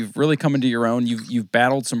this year, you've really come into your own. You've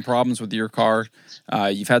battled some problems with your car.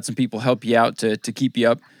 You've had some people help you out to keep you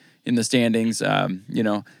up in the standings.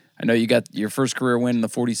 I know you got your first career win in the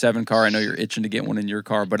 47 car. I know you're itching to get one in your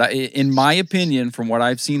car. But in my opinion, from what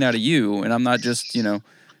I've seen out of you, and I'm not just,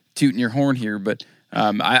 tooting your horn here, but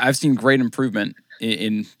I've seen great improvement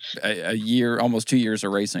in a year, almost 2 years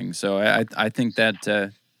of racing. So I think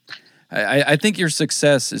that I think your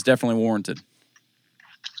success is definitely warranted.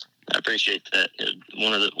 I appreciate that.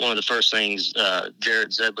 One of the first things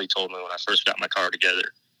Jared Zedley told me when I first got my car together,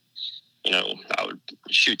 I would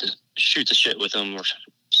shoot the shit with him, or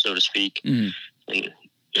so to speak. Mm-hmm. And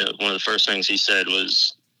one of the first things he said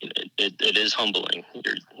was, it is humbling.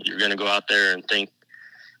 You're going to go out there and think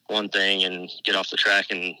one thing and get off the track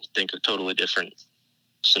and think a totally different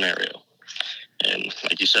scenario. And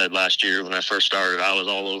like you said, last year when I first started, I was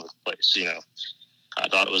all over the place. I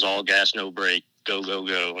thought it was all gas, no brake, go, go,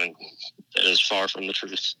 go. And that is far from the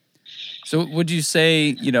truth. So would you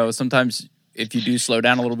say, sometimes if you do slow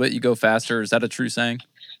down a little bit, you go faster? Is that a true saying?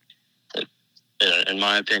 In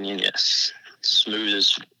my opinion, yes. Smooth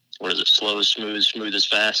as, slow as smooth as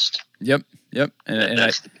fast. Yep. And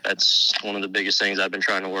that's one of the biggest things I've been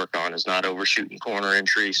trying to work on, is not overshooting corner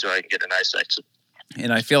entry so I can get a nice exit.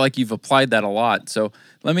 And I feel like you've applied that a lot. So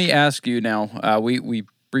let me ask you now, we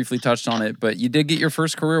briefly touched on it, but you did get your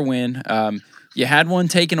first career win. You had one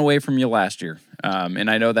taken away from you last year. And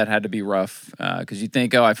I know that had to be rough because you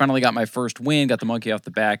think, I finally got my first win, got the monkey off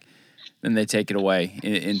the back. Then they take it away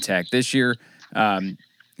in tech. This year,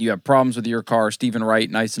 you have problems with your car. Stephen Wright,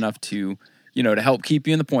 nice enough to help keep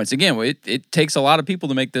you in the points. Again, it takes a lot of people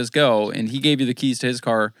to make this go, and he gave you the keys to his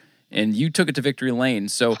car, and you took it to victory lane.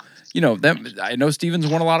 So, I know Stephen's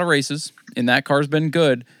won a lot of races, and that car's been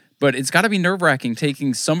good, but it's got to be nerve-wracking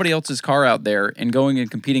taking somebody else's car out there and going and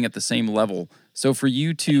competing at the same level. So for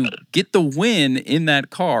you to get the win in that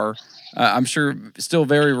car, I'm sure still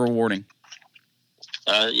very rewarding.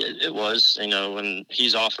 It was, when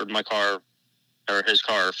he's offered my car or his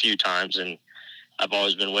car a few times, and I've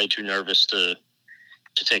always been way too nervous to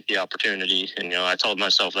take the opportunity. And, I told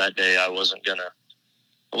myself that day I wasn't gonna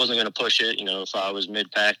push it. If I was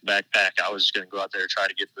mid-pack, back-pack, I was just going to go out there and try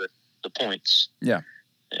to get the points. Yeah.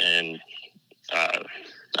 And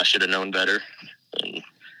I should have known better. And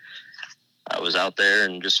I was out there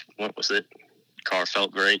and just went with it. Car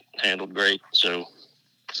felt great, handled great. So.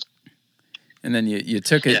 And then you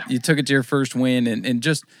took it. Yeah. You took it to your first win, and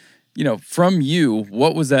just from you,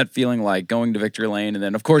 what was that feeling like going to victory lane, and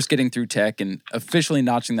then of course getting through tech and officially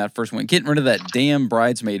notching that first win, getting rid of that damn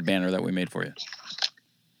bridesmaid banner that we made for you?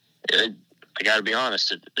 I got to be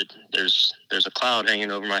honest. There's a cloud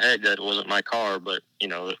hanging over my head that it wasn't my car, but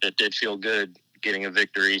it did feel good getting a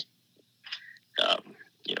victory.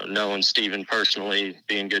 Knowing Stephen personally,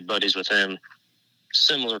 being good buddies with him,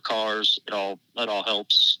 similar cars, it all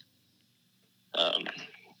helps.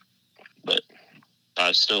 But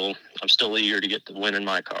I'm still eager to get the win in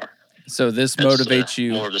my car. So this motivates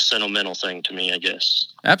you. More of a sentimental thing to me, I guess.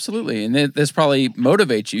 Absolutely, and this probably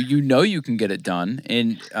motivates you. You can get it done,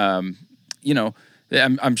 and I'm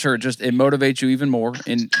sure it motivates you even more.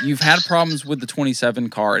 And you've had problems with the 27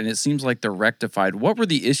 car, and it seems like they're rectified. What were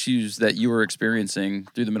the issues that you were experiencing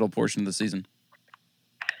through the middle portion of the season?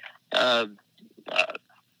 I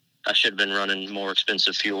should have been running more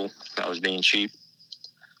expensive fuel. I was being cheap,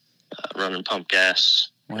 running pump gas.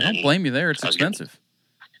 Well, I don't blame you there. It's expensive.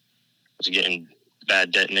 I was getting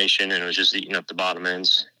bad detonation, and it was just eating up the bottom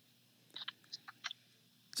ends.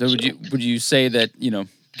 So would you say that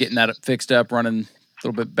getting that fixed up, running a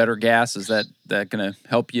little bit better gas, is that going to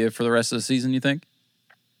help you for the rest of the season, you think?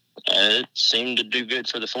 It seemed to do good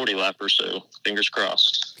for the 40 lapper, so fingers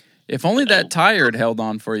crossed. If only that tire had held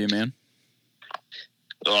on for you, man.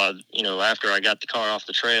 After I got the car off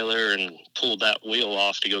the trailer and pulled that wheel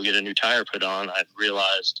off to go get a new tire put on, I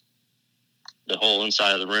realized the whole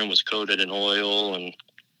inside of the rim was coated in oil, and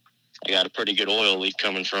I got a pretty good oil leak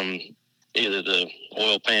coming from either the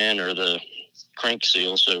oil pan or the crank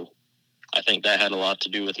seal. So I think that had a lot to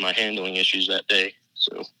do with my handling issues that day.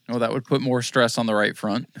 So, well, that would put more stress on the right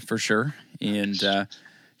front for sure. And,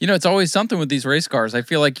 it's always something with these race cars. I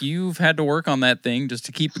feel like you've had to work on that thing just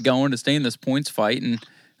to keep it going, to stay in this points fight. And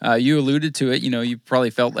you alluded to it. You probably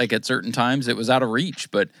felt like at certain times it was out of reach,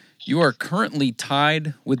 but you are currently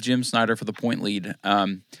tied with Jim Snyder for the point lead.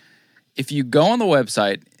 If you go on the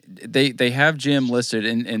website, they have Jim listed,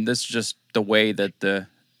 and this is just the way that the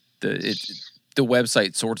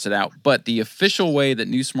website sorts it out. But the official way that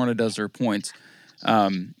New Smyrna does their points,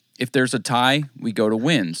 if there's a tie, we go to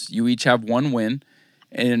wins. You each have one win,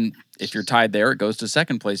 and if you're tied there, it goes to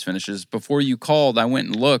second place finishes. Before you called, I went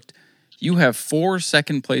and looked. You have 4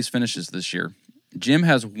 second place finishes this year. Jim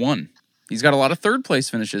has 1. He's got a lot of third place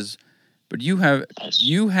finishes, but you have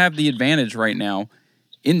the advantage right now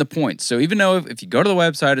in the points. So even though if you go to the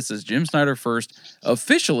website, it says Jim Snyder first,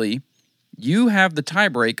 officially, you have the tie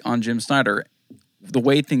break on Jim Snyder the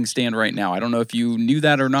way things stand right now. I don't know if you knew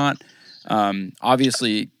that or not.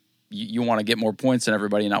 Obviously, you want to get more points than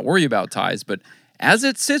everybody and not worry about ties. But as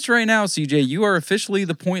it sits right now, CJ, you are officially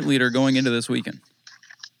the point leader going into this weekend.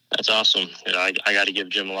 That's awesome. I got to give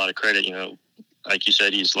Jim a lot of credit. Like you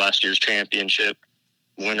said, he's last year's championship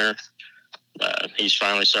winner. He's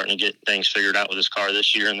finally starting to get things figured out with his car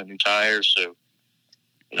this year and the new tires. So,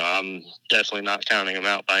 I'm definitely not counting him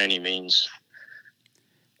out by any means.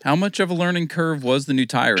 How much of a learning curve was the new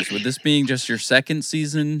tires? With this being just your second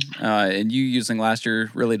season and you using last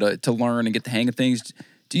year really to learn and get the hang of things,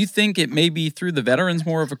 do you think it may be through the veterans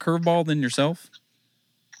more of a curveball than yourself?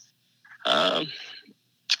 I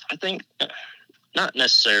think not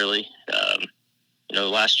necessarily.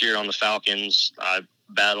 Last year on the Falcons, I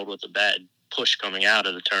battled with a bad push coming out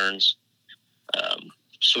of the turns.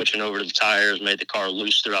 Switching over to the tires made the car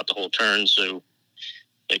loose throughout the whole turn, so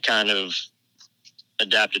it kind of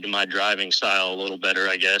adapted to my driving style a little better,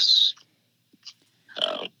 I guess.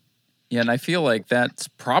 Yeah, and I feel like that's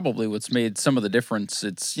probably what's made some of the difference.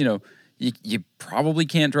 It's, you probably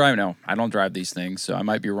can't drive. Now, I don't drive these things, so I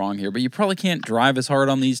might be wrong here, but you probably can't drive as hard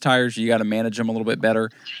on these tires. You got to manage them a little bit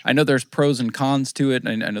better. I know there's pros and cons to it.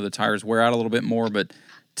 I know the tires wear out a little bit more, but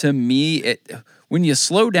to me, when you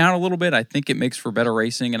slow down a little bit, I think it makes for better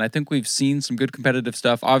racing, and I think we've seen some good competitive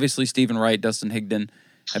stuff. Obviously, Stephen Wright, Dustin Higdon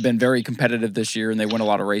have been very competitive this year, and they win a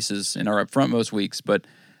lot of races and are up front most weeks, but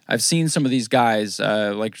I've seen some of these guys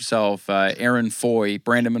like yourself, Aaron Foy,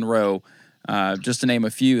 Brandon Monroe, just to name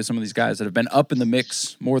a few, some of these guys that have been up in the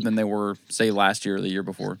mix more than they were, say, last year or the year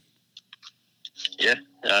before. Yeah,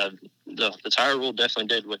 the tire rule definitely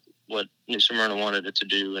did what New Smyrna wanted it to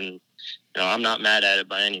do, and I'm not mad at it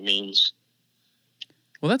by any means.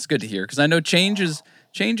 Well, that's good to hear, because I know change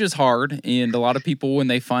is hard, and a lot of people, when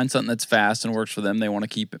they find something that's fast and works for them, they want to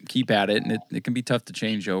keep at it, and it can be tough to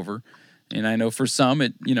change over. And I know for some,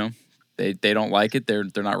 they don't like it. They're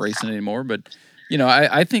not racing anymore. But,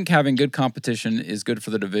 I think having good competition is good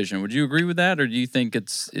for the division. Would you agree with that? Or do you think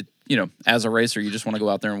it's as a racer, you just want to go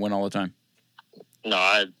out there and win all the time? No,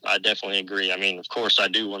 I definitely agree. I mean, of course I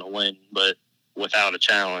do want to win, but without a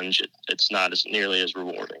challenge, it's not as nearly as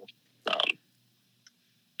rewarding.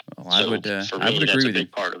 I would agree that's a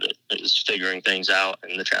big part of it, is figuring things out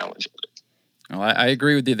and the challenge of it. Well, I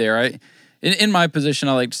agree with you there. In my position,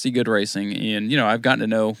 I like to see good racing, and I've gotten to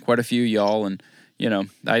know quite a few of y'all, and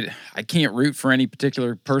I can't root for any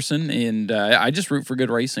particular person, and I just root for good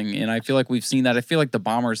racing, and I feel like we've seen that. I feel like the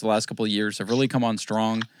Bombers the last couple of years have really come on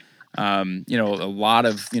strong. A lot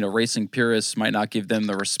of racing purists might not give them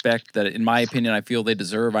the respect that, in my opinion, I feel they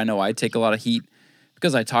deserve. I know I take a lot of heat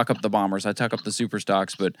because I talk up the Bombers, I talk up the super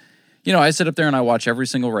stocks, but I sit up there and I watch every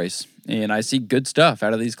single race, and I see good stuff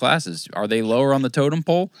out of these classes. Are they lower on the totem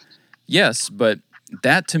pole? Yes, but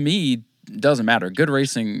that to me doesn't matter. Good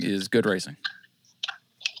racing is good racing.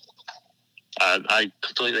 I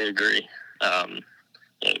completely agree. I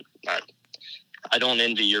don't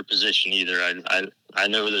envy your position either. I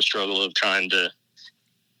know the struggle of trying to,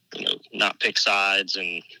 not pick sides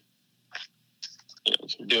and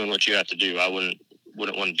doing what you have to do. I wouldn't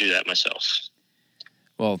want to do that myself.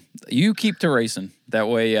 Well, you keep to racing. That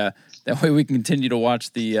way we can continue to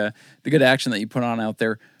watch the good action that you put on out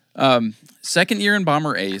there. Second year in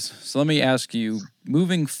Bomber A's. So let me ask you,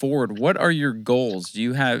 moving forward, what are your goals?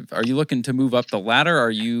 Are you looking to move up the ladder?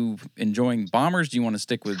 Are you enjoying Bombers? Do you want to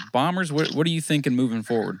stick with Bombers? What are you thinking moving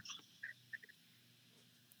forward?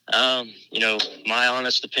 My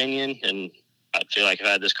honest opinion, and I feel like I've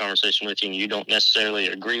had this conversation with you and you don't necessarily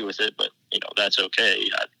agree with it, but, that's okay.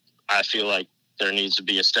 I feel like there needs to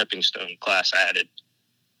be a stepping stone class added.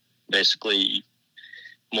 Basically,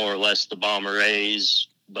 more or less the Bomber A's,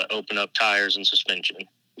 but open up tires and suspension.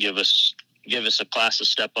 Give us a class to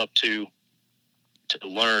step up to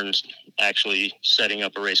learn actually setting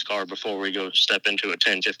up a race car before we go step into a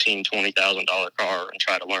 $10,000, $15,000, $20,000 car and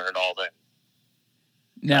try to learn it all then.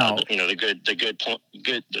 Now,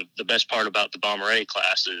 the best part about the Bomber A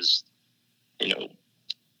class is,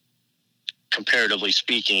 comparatively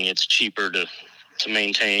speaking, it's cheaper to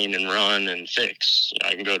maintain and run and fix.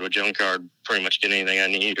 I can go to a junkyard, pretty much get anything I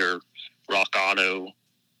need, or Rock Auto,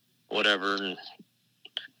 whatever, and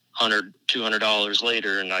 $100, $200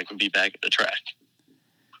 later, and I can be back at the track.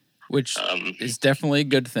 Which is definitely a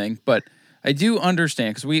good thing, but I do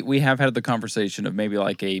understand, because we have had the conversation of maybe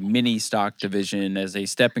like a mini stock division as a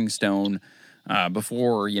stepping stone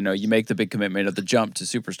before, you make the big commitment of the jump to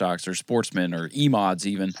super stocks or sportsmen or E-mods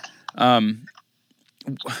even.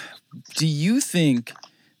 Do you think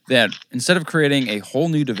that instead of creating a whole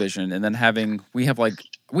new division and then we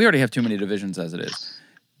already have too many divisions as it is,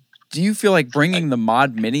 do you feel like bringing the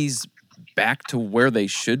mod minis back to where they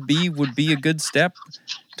should be would be a good step,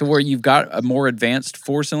 to where you've got a more advanced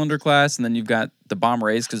 4-cylinder class and then you've got the Bomber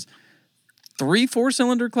A's? Because 3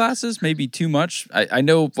 4-cylinder classes may be too much. I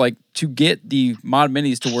know, like, to get the mod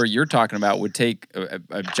minis to where you're talking about would take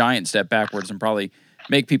a giant step backwards and probably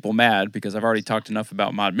make people mad, because I've already talked enough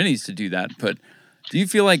about mod minis to do that. But do you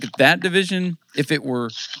feel like that division, if it were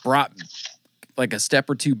brought like a step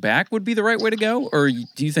or two back, would be the right way to go? Or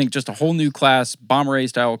do you think just a whole new class, Bomber A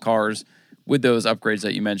style cars with those upgrades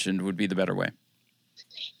that you mentioned would be the better way?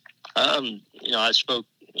 I spoke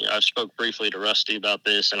briefly to Rusty about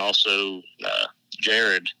this, and also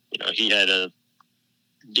Jared. He had a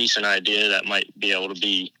decent idea that might be able to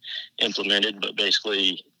be implemented, but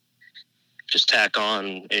basically just tack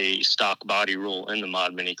on a stock body rule in the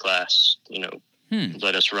mod mini class.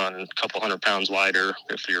 Let us run a couple 100 pounds lighter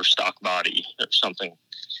if you're stock body, or something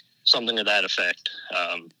to that effect.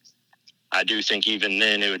 I do think even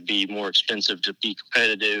then it would be more expensive to be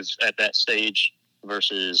competitive at that stage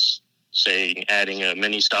versus, say, adding a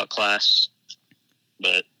mini stock class.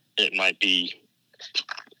 But it might be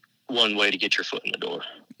one way to get your foot in the door.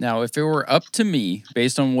 Now, if it were up to me,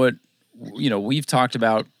 based on what we've talked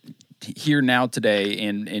about here now today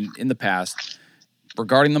and in the past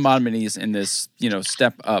regarding the mod minis and this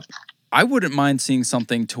step up, I wouldn't mind seeing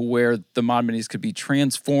something to where the mod minis could be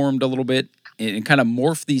transformed a little bit and kind of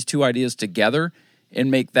morph these two ideas together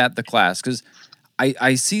and make that the class. Because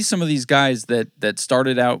I see some of these guys that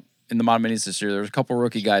started out in the mod minis this year. There was a couple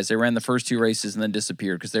rookie guys. They ran the first 2 races and then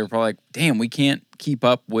disappeared because they were probably like, damn, we can't keep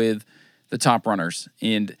up with the top runners.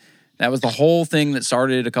 And that was the whole thing that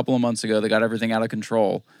started a couple of months ago that got everything out of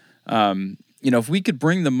control. If we could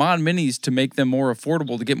bring the mod minis to make them more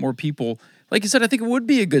affordable, to get more people, like you said, I think it would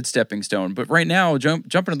be a good stepping stone. But right now,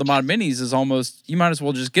 jumping to the mod minis is almost, you might as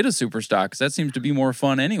well just get a super stock, because that seems to be more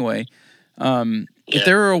fun anyway. If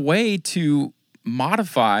there were a way to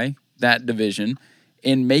modify that division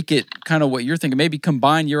and make it kind of what you're thinking, maybe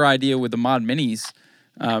combine your idea with the mod minis,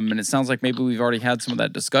 and it sounds like maybe we've already had some of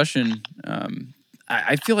that discussion.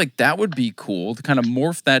 I feel like that would be cool to kind of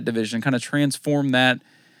morph that division, kind of transform that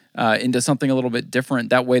into something a little bit different.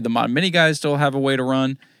 That way the mod mini guys still have a way to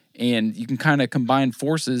run, and you can kind of combine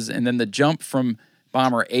forces, and then the jump from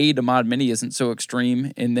Bomber A to mod mini isn't so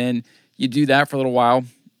extreme, and then you do that for a little while,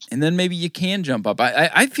 and then maybe you can jump up.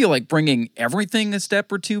 I feel like bringing everything a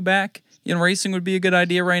step or two back in racing would be a good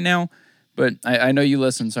idea right now, but I know you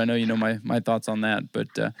listen, so I know you know my thoughts on that. But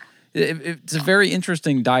it's a very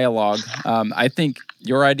interesting dialogue. I think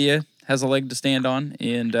your idea has a leg to stand on,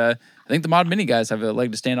 and I think the mod mini guys have a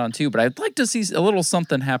leg to stand on too. But I'd like to see a little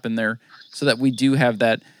something happen there so that we do have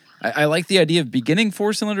that. I like the idea of beginning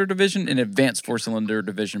 4-cylinder division and advanced 4-cylinder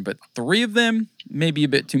division, but 3 of them may be a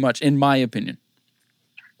bit too much, in my opinion.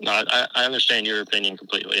 No, I understand your opinion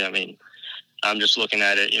completely. I mean, I'm just looking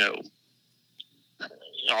at it,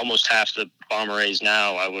 almost half the Bomber A's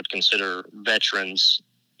now I would consider veterans.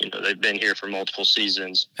 They've been here for multiple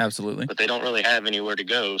seasons. Absolutely. But they don't really have anywhere to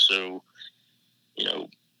go. So,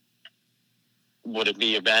 would it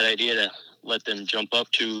be a bad idea to let them jump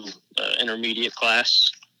up to intermediate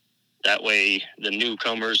class? That way the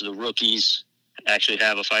newcomers, the rookies, actually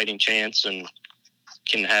have a fighting chance and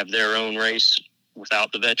can have their own race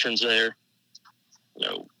without the veterans there.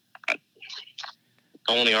 The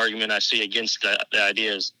only argument I see against the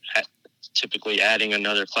idea is typically adding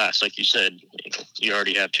another class. Like you said, you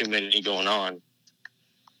already have too many going on.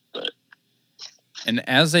 And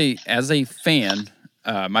as a fan,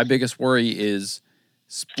 my biggest worry is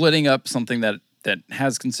splitting up something that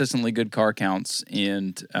has consistently good car counts.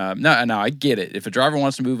 And no, I get it. If a driver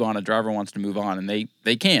wants to move on, a driver wants to move on, and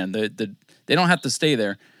they can. They don't have to stay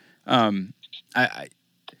there. I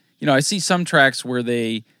see some tracks where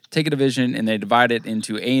they take a division and they divide it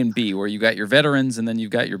into A and B, where you got your veterans and then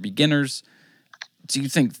you've got your beginners. Do you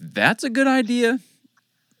think that's a good idea?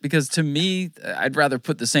 Because to me, I'd rather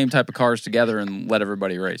put the same type of cars together and let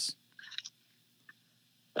everybody race.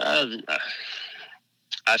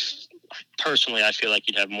 Personally, I feel like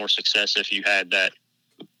you'd have more success if you had that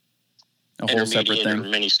a whole separate thing, or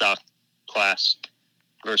mini stock class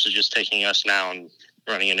versus just taking us now and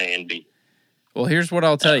running an A and B. Well, here's what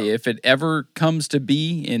I'll tell you. If it ever comes to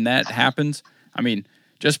be and that happens, I mean,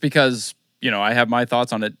 just because, I have my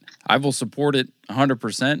thoughts on it, I will support it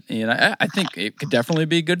 100%. And I think it could definitely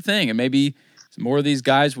be a good thing. And maybe more of these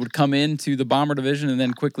guys would come into the bomber division and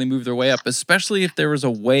then quickly move their way up, especially if there was a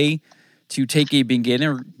way to take a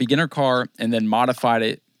beginner car and then modify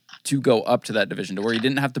it to go up to that division, to where you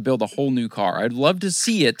didn't have to build a whole new car. I'd love to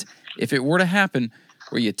see it, if it were to happen,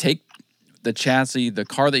 where you take the chassis, the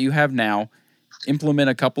car that you have now, implement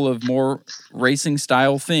a couple of more racing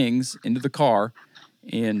style things into the car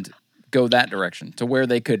and go that direction, to where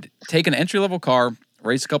they could take an entry-level car,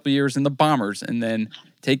 race a couple of years in the bombers, and then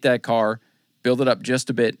take that car, build it up just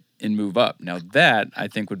a bit, and move up. Now that, I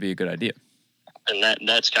think, would be a good idea. And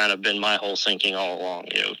that's kind of been my whole thinking all along,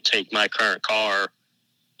 take my current car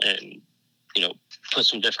and, put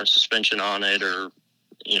some different suspension on it, or,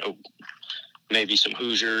 maybe some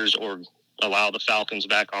Hoosiers, or allow the Falcons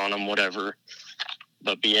back on them, whatever,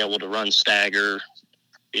 but be able to run stagger,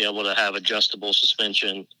 be able to have adjustable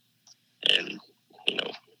suspension, and,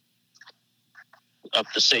 up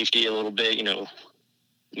the safety a little bit,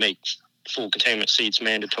 make full containment seats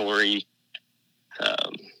mandatory,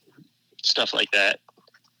 stuff like that.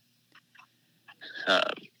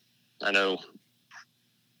 I know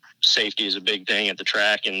safety is a big thing at the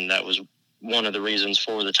track, and that was one of the reasons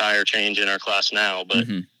for the tire change in our class now, but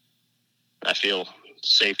I feel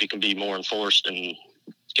safety can be more enforced and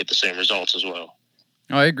get the same results as well.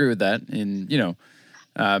 Oh, I agree with that. And,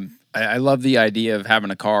 I love the idea of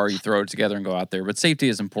having a car, you throw it together and go out there, but safety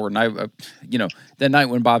is important. That night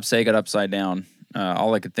when Bob Say got upside down,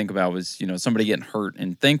 all I could think about was, somebody getting hurt.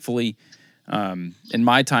 And thankfully, in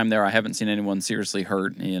my time there, I haven't seen anyone seriously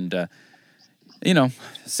hurt. And,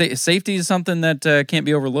 safety is something that can't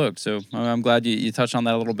be overlooked. So I'm glad you touched on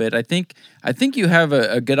that a little bit. I think you have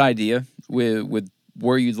a good idea with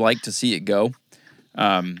where you'd like to see it go.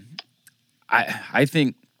 I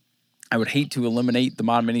think I would hate to eliminate the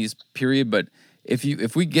mod minis, period, but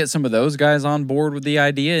if we get some of those guys on board with the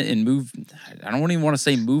idea and move, I don't even want to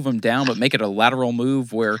say move them down, but make it a lateral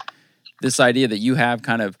move where this idea that you have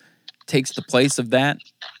kind of takes the place of that,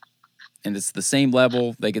 and it's the same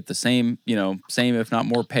level, they get the same if not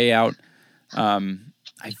more payout.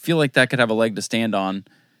 I feel like that could have a leg to stand on,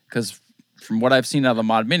 because from what I've seen out of the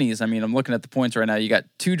mod minis, I mean, I'm looking at the points right now. You got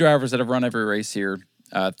 2 drivers that have run every race here,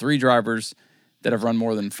 3 drivers that have run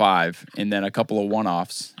more than 5, and then a couple of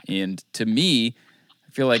one-offs. And to me,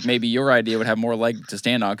 I feel like maybe your idea would have more leg to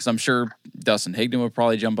stand on, because I'm sure Dustin Higdon would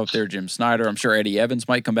probably jump up there, Jim Snyder. I'm sure Eddie Evans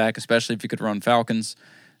might come back, especially if he could run Falcons.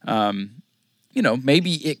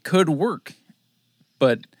 Maybe it could work,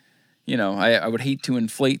 but, I would hate to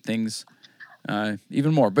inflate things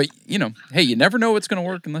even more. But, hey, you never know what's going to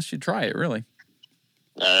work unless you try it, really.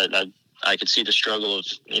 I could see the struggle of,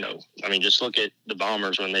 just look at the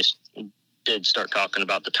Bombers when they did start talking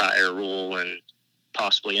about the tire rule and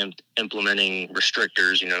possibly implementing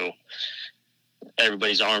restrictors.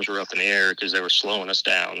 Everybody's arms were up in the air because they were slowing us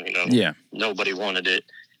down. Yeah. Nobody wanted it.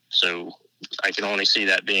 So I can only see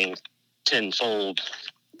that being tenfold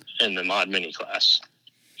in the mod mini class.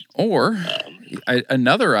 Or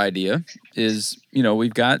another idea is,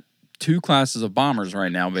 we've got 2 classes of bombers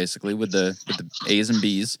right now, basically, with the A's and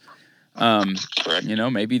B's. Correct.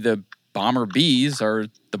 Maybe the bomber B's are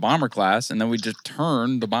the bomber class, and then we just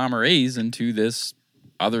turn the bomber A's into this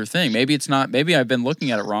other thing. Maybe it's not. Maybe I've been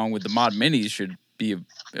looking at it wrong. With the mod minis should be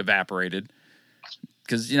evaporated,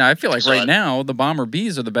 because I feel like right now the bomber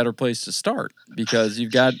B's are the better place to start, because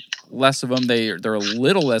you've got less of them. They're a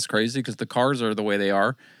little less crazy because the cars are the way they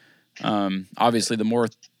are. Obviously, the more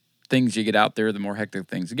things you get out there, the more hectic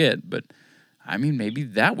things get. But I mean, maybe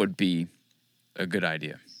that would be a good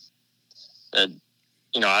idea.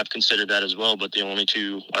 I've considered that as well, but the only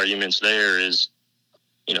 2 arguments there is,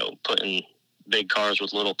 putting big cars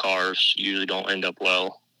with little cars usually don't end up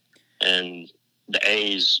well. And the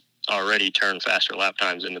A's already turn faster lap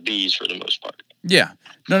times than the B's for the most part. Yeah.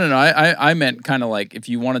 No. I meant kind of like if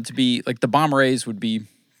you wanted to be like the Bomber A's would be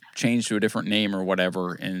changed to a different name or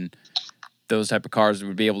whatever, and those type of cars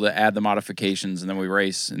would be able to add the modifications, and then we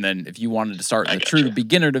race. And then if you wanted to start in the true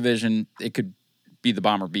beginner division, it could be the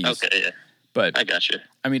Bomber B's. Okay, yeah. But I got you.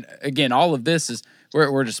 I mean, again, all of this is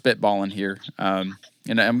we're just spitballing here,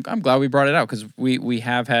 and I'm glad we brought it out because we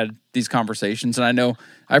have had these conversations, and I know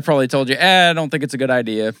I probably told you, I don't think it's a good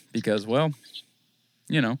idea because, well,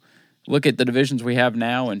 look at the divisions we have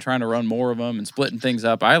now and trying to run more of them and splitting things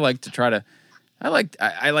up. I like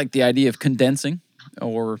the idea of condensing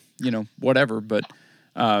or whatever, but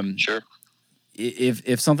sure.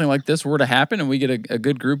 If something like this were to happen and we get a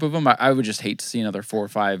good group of them, I would just hate to see another 4,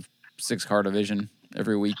 5, 6 car division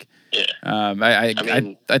every week. Yeah.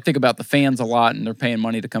 I think about the fans a lot, and they're paying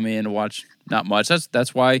money to come in to watch. Not much.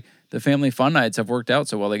 That's why the family fun nights have worked out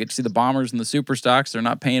so well. They get to see the Bombers and the Super Stocks. They're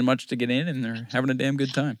not paying much to get in, and they're having a damn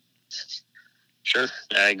good time. Sure,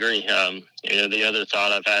 I agree. The other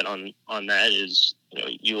thought I've had on that is,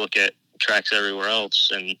 you look at tracks everywhere else,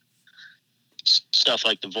 and stuff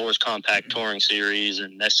like the Vors Compact Touring Series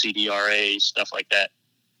and SCDRA, stuff like that.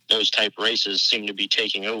 Those type races seem to be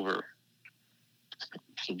taking over,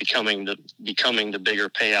 becoming the bigger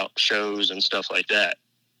payout shows and stuff like that.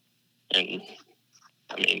 And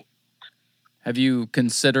I mean, have you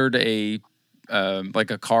considered a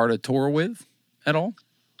car to tour with at all?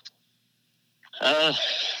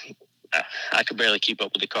 I could barely keep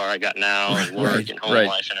up with the car I got now and work and home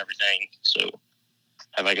life and everything. So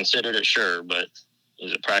have I considered it? Sure. But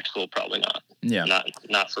is it practical? Probably not. Yeah.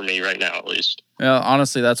 Not for me right now, at least. Well,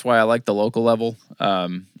 honestly, that's why I like the local level.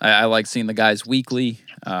 I like seeing the guys weekly.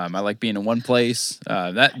 I like being in one place.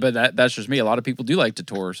 That's just me. A lot of people do like to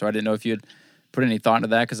tour. So I didn't know if you had put any thought into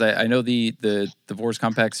that, because I know the Vors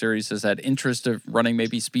Compact Series has had interest of running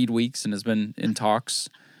maybe speed weeks and has been in talks.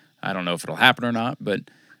 I don't know if it'll happen or not, but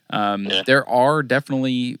there are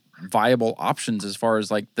definitely viable options as far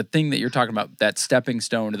as like the thing that you're talking about, that stepping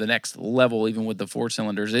stone to the next level, even with the 4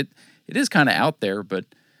 cylinders. It is kind of out there, but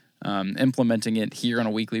implementing it here on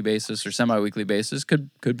a weekly basis or semi-weekly basis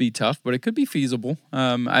could be tough, but it could be feasible.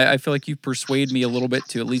 I feel like you persuade me a little bit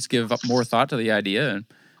to at least give more thought to the idea, and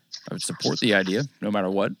I would support the idea no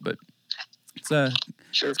matter what, but it's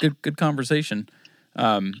good conversation.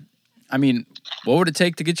 I mean, what would it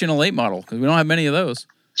take to get you in a late model? Because we don't have many of those.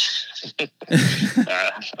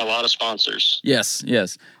 A lot of sponsors. Yes.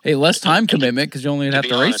 Hey, less time commitment because you only have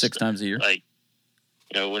to race 6 times a year. Like,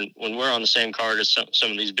 when we're on the same card as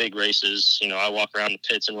some of these big races, I walk around the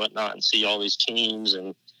pits and whatnot and see all these teams,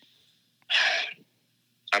 and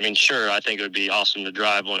I mean, sure, I think it would be awesome to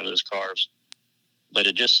drive one of those cars, but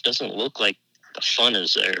it just doesn't look like the fun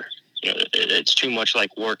is there. It's too much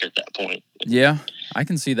like work at that point. Yeah, I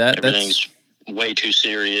can see that. Everything's way too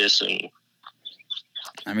serious, and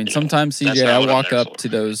I mean, sometimes CJ, I walk up to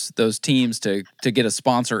those teams to get a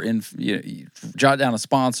sponsor in, jot down a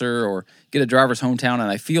sponsor or get a driver's hometown, and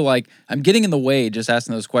I feel like I'm getting in the way just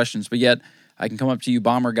asking those questions. But yet, I can come up to you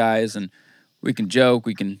Bomber guys, and we can joke,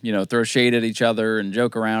 we can throw shade at each other and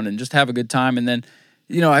joke around and just have a good time. And then,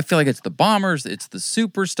 I feel like it's the Bombers, it's the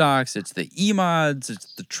Super Stocks, it's the E-Mods,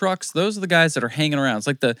 it's the trucks. Those are the guys that are hanging around. It's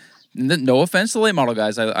like no offense to late model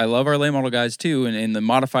guys. I love our late model guys too, and the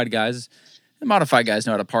modified guys. The modified guys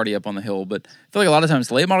know how to party up on the hill, but I feel like a lot of times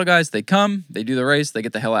the late model guys, they come, they do the race, they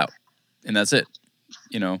get the hell out, and that's it.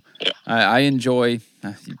 I enjoy,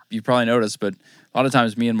 you probably noticed, but a lot of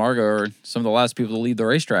times me and Margo are some of the last people to leave the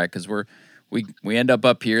racetrack because we end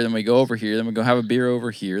up here, then we go over here, then we go have a beer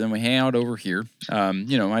over here, then we hang out over here.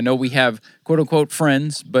 I know we have quote unquote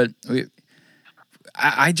friends, but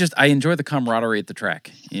I enjoy the camaraderie at the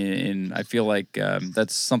track, and I feel like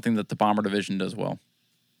that's something that the Bomber division does well.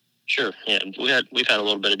 Sure, yeah, we've had a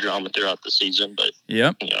little bit of drama throughout the season, but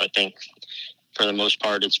I think for the most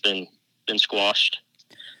part it's been squashed.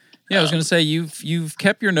 Yeah, I was going to say you've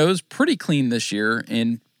kept your nose pretty clean this year,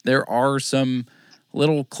 and there are some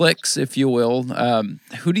little cliques, if you will.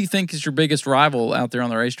 Who do you think is your biggest rival out there on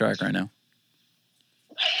the racetrack right now?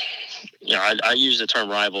 I use the term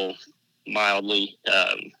rival mildly,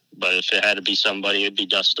 but if it had to be somebody, it'd be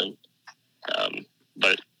Dustin.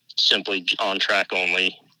 But simply on track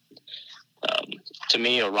only. To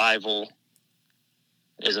me, a rival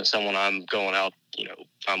isn't someone I'm going out,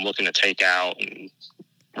 I'm looking to take out and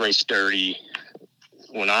race dirty.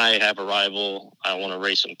 When I have a rival, I want to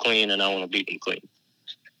race them clean and I want to beat them clean.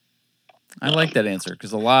 I like that answer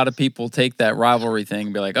because a lot of people take that rivalry thing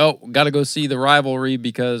and be like, oh, got to go see the rivalry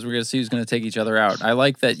because we're going to see who's going to take each other out. I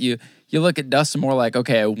like that you look at Dustin more like,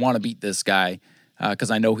 okay, I want to beat this guy because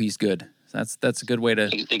I know he's good. That's a good way to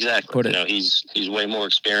exactly put it. He's way more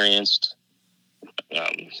experienced.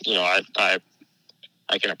 You know,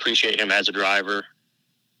 I can appreciate him as a driver.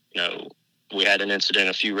 You know, we had an incident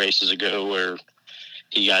a few races ago where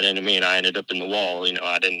he got into me and I ended up in the wall. You know,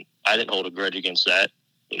 I didn't hold a grudge against that.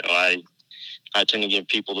 You know, I tend to give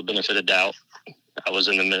people the benefit of doubt. I was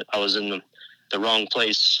in the wrong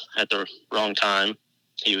place at the wrong time.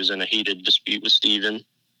 He was in a heated dispute with Stephen,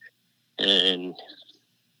 and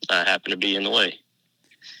I happened to be in the way.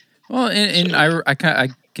 Well, and I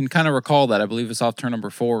can kind of recall that. I believe it's off turn number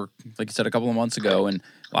 4, like you said, a couple of months ago, and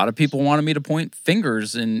a lot of people wanted me to point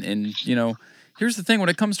fingers. And you know, here's the thing: when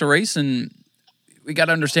it comes to racing, we got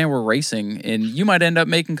to understand we're racing, and you might end up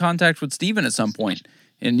making contact with Steven at some point,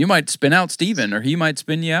 and you might spin out Steven, or he might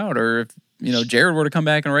spin you out, or if you know Jared were to come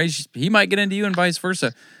back and race, he might get into you, and vice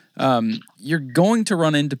versa. You're going to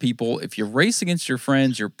run into people. If you race against your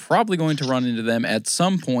friends, you're probably going to run into them at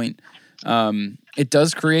some point. It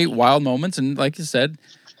does create wild moments, and like you said,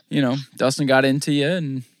 you know, Dustin got into you,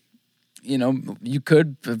 and you know, you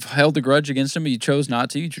could have held a grudge against him, but you chose not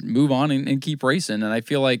to. You move on and keep racing. And I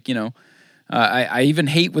feel like, you know, I even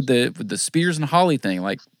hate with the Spears and Holly thing.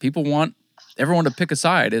 Like, people want everyone to pick a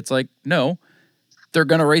side. It's like, no, they're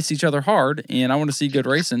going to race each other hard, and I want to see good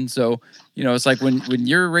racing. So, you know, it's like when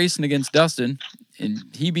you're racing against Dustin and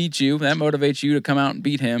he beats you, that motivates you to come out and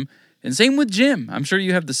beat him. And same with Jim. I'm sure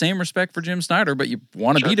you have the same respect for Jim Snyder, but you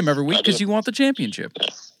want to beat him every week because you want the championship. Yeah.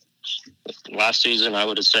 Last season, I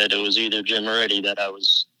would have said it was either Jim or Eddie that I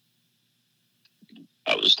was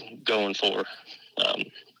going for.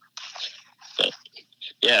 But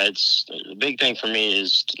yeah, it's the big thing for me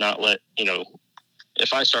is to not let, you know,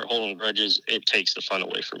 if I start holding grudges, it takes the fun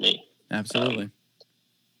away from me. Absolutely.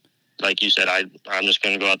 Like you said, I'm just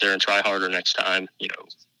going to go out there and try harder next time. You know,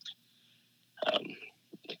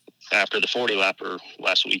 after the 40 lapper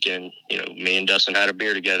last weekend, you know, me and Dustin had a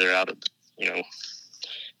beer together out of, you know,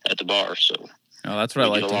 at the bar. So that's what I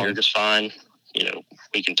like to hear. Just fine. You know,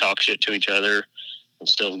 we can talk shit to each other and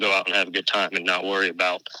still go out and have a good time and not worry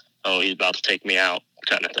about, oh, he's about to take me out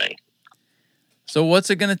kind of thing. So what's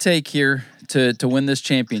it going to take here to win this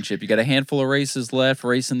championship? You got a handful of races left,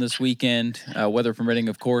 racing this weekend, weather permitting,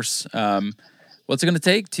 of course. What's it going to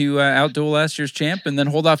take to outduel last year's champ and then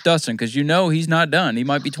hold off Dustin? Because you know he's not done. He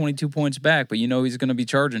might be 22 points back, but you know he's going to be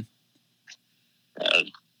charging.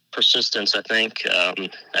 Persistence, I think,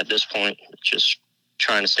 at this point, just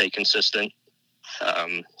trying to stay consistent.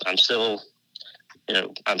 I'm still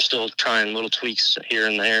trying little tweaks here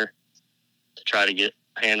and there to try to get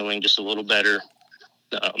handling just a little better.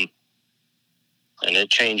 And it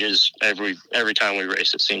changes every time we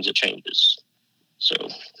race. It seems it changes. So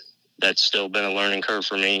that's still been a learning curve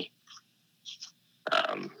for me.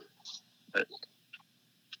 But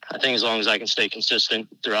I think as long as I can stay consistent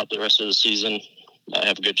throughout the rest of the season, I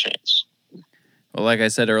have a good chance. Well, like I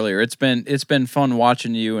said earlier, it's been fun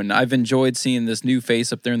watching you, and I've enjoyed seeing this new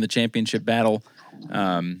face up there in the championship battle.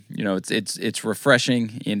 You know, it's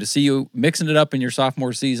refreshing, and to see you mixing it up in your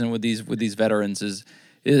sophomore season with these veterans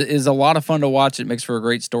is a lot of fun to watch. It makes for a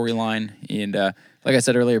great storyline, and like I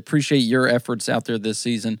said earlier, appreciate your efforts out there this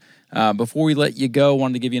season. Before we let you go,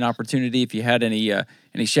 wanted to give you an opportunity if you had any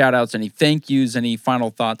shout outs, any thank yous, any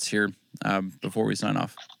final thoughts here before we sign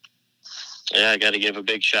off. Yeah, I got to give a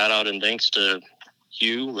big shout out and thanks to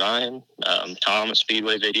you, Ryan, Tom at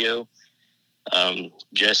Speedway Video,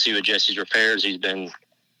 Jesse with Jesse's Repairs. He's been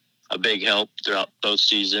a big help throughout both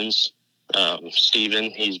seasons.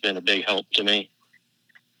 Stephen, he's been a big help to me.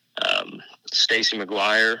 Stacy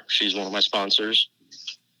McGuire, she's one of my sponsors.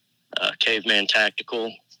 Caveman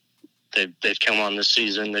Tactical, they've come on this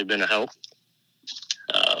season. They've been a help.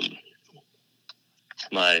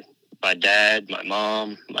 My dad, my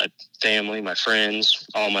mom, my family, my friends,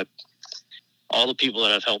 all the people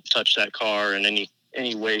that have helped touch that car in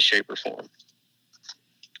any way, shape, or form.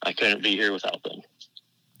 I couldn't be here without them.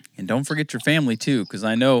 And don't forget your family too, because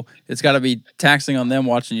I know it's got to be taxing on them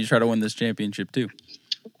watching you try to win this championship too.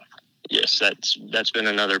 Yes, that's been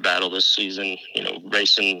another battle this season. You know,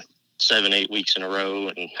 racing 7-8 weeks in a row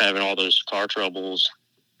and having all those car troubles.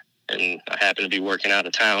 And I happened to be working out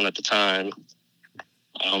of town at the time.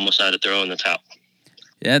 I almost had to throw in the towel.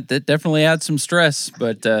 Yeah, that definitely adds some stress.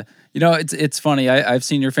 But, you know, it's funny. I've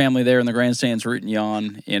seen your family there in the grandstands rooting you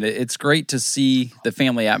on, and it's great to see the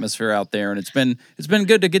family atmosphere out there. And it's been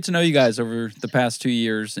good to get to know you guys over the past 2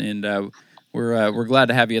 years. And we're glad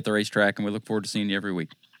to have you at the racetrack, and we look forward to seeing you every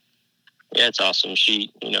week. Yeah, it's awesome.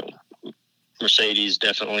 Mercedes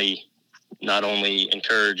definitely not only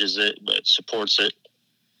encourages it, but supports it.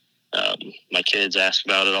 My kids ask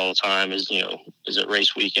about it all the time. Is it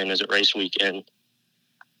race weekend? Is it race weekend?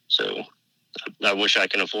 So I wish I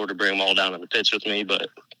could afford to bring them all down to the pits with me, but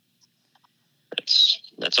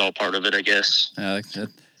that's all part of it, I guess.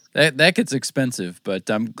 That gets expensive, but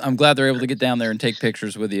I'm glad they're able to get down there and take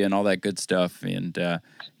pictures with you and all that good stuff. And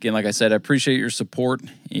again, like I said, I appreciate your support.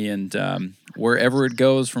 And wherever it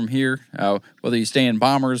goes from here, whether you stay in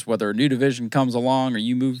Bombers, whether a new division comes along, or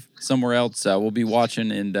you move somewhere else, we'll be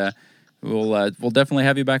watching, and we'll definitely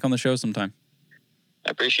have you back on the show sometime. I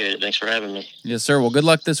appreciate it. Thanks for having me. Yes, sir. Well, good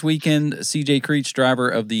luck this weekend. CJ Creech, driver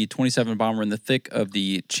of the 27 Bomber, in the thick of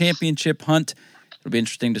the championship hunt. It'll be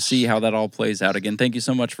interesting to see how that all plays out. Again, thank you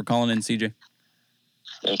so much for calling in, CJ.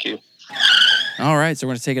 Thank you. All right, so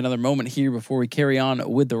we're going to take another moment here before we carry on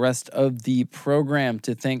with the rest of the program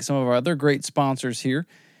to thank some of our other great sponsors here,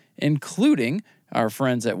 including our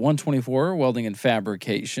friends at 124 Welding and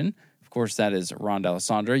Fabrication. Of course, that is Ron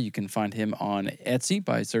D'Alessandro. You can find him on Etsy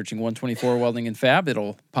by searching 124 Welding and Fab.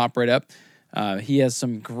 It'll pop right up. He has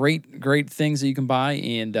some great things that you can buy,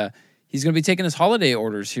 and he's going to be taking his holiday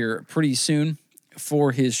orders here pretty soon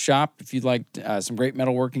for his shop. If you'd like some great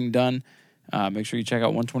metalworking done, make sure you check out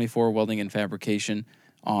 124 Welding and Fabrication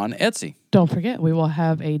on Etsy. Don't forget, we will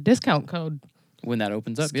have a discount code when that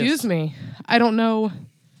opens up. Excuse me. I don't know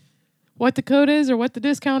what the code is or what the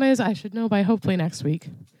discount is. I should know by hopefully next week.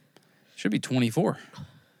 Should be 24%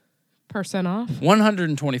 off.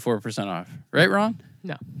 124% off. Right, Ron?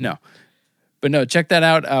 No. But no, check that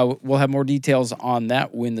out. We'll have more details on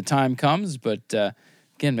that when the time comes. But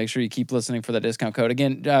again, make sure you keep listening for that discount code.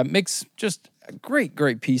 Again, makes just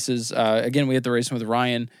great pieces. Again, we had the Racing with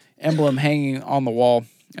Ryan emblem hanging on the wall.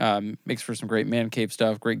 Makes for some great man cave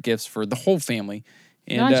stuff, great gifts for the whole family.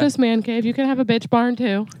 And, not just man cave. You can have a bitch barn,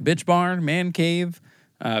 too. Bitch barn, man cave,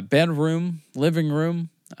 bedroom, living room.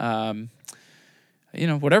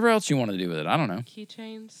 Whatever else you want to do with it. I don't know.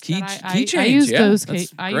 Keychains. Keychains. I use those.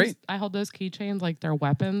 Great. I hold those keychains like they're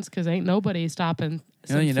weapons because ain't nobody stopping.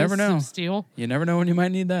 You never know. Steel. You never know when you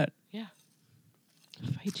might need that. Yeah.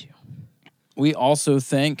 I'll fight you. We also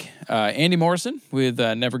thank Andy Morrison with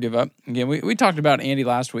Never Give Up. Again, we talked about Andy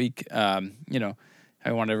last week. I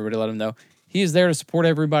want everybody to let him know he is there to support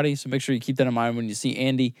everybody. So make sure you keep that in mind when you see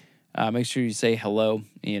Andy. Make sure you say hello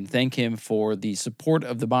and thank him for the support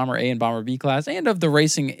of the Bomber A and Bomber B class and of the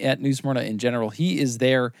racing at New Smyrna in general. He is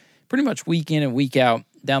there pretty much week in and week out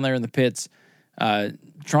down there in the pits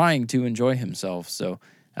trying to enjoy himself. So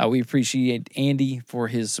we appreciate Andy for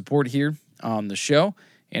his support here on the show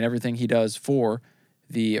and everything he does for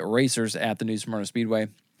the racers at the New Smyrna Speedway.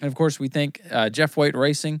 And, of course, we thank Jeff White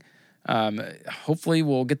Racing. Hopefully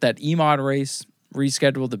we'll get that E-Mod race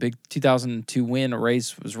rescheduled. The big 2002 win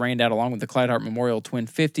race was rained out along with the Clyde Hart Memorial Twin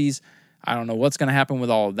 50s. I don't know what's going to happen with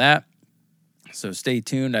all of that, so stay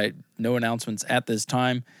tuned. No announcements at this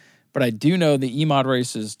time, but I do know the E-Mod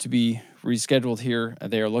race is to be rescheduled here.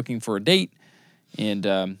 They are looking for a date, and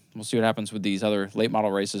we'll see what happens with these other late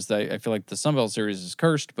model races. I feel like the Sunbelt Series is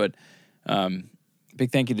cursed, but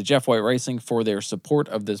big thank you to Jeff White Racing for their support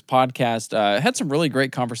of this podcast. Had some really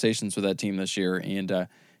great conversations with that team this year, and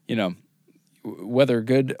whether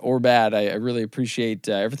good or bad, I really appreciate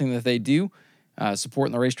everything that they do,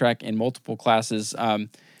 supporting the racetrack in multiple classes.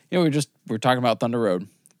 We're talking about Thunder Road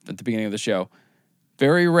at the beginning of the show.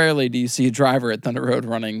 Very rarely do you see a driver at Thunder Road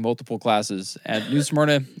running multiple classes. At New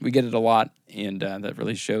Smyrna, we get it a lot, and that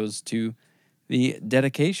really shows to the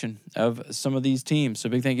dedication of some of these teams. So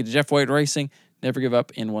big thank you to Jeff White Racing, Never Give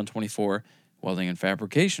Up, in 124 Welding and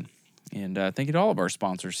Fabrication. And thank you to all of our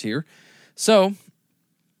sponsors here. So,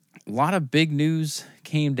 a lot of big news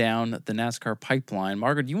came down the NASCAR pipeline.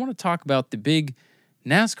 Margaret, do you want to talk about the big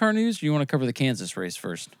NASCAR news, or do you want to cover the Kansas race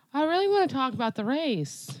first? I really want to talk about the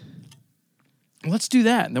race. Let's do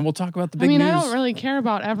that, and then we'll talk about the big news. I don't really care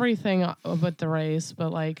about everything but the race,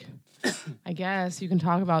 but, I guess you can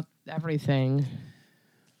talk about everything.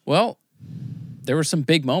 Well, there were some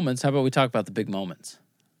big moments. How about we talk about the big moments?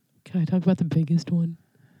 Can I talk about the biggest one?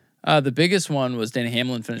 The biggest one was Denny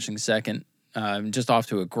Hamlin finishing second. Just off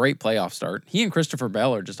to a great playoff start. He and Christopher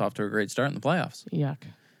Bell are just off to a great start in the playoffs. Yuck.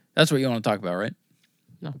 That's what you want to talk about, right?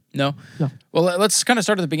 No. Well, let's kind of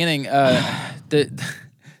start at the beginning.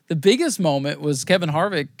 The biggest moment was Kevin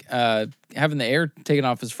Harvick having the air taken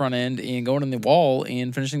off his front end and going in the wall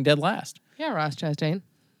and finishing dead last. Yeah, Ross Chastain.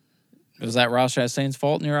 Was that Ross Chastain's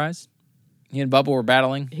fault in your eyes? He and Bubba were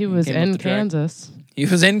battling. He was in Kansas. He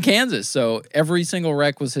was in Kansas, so every single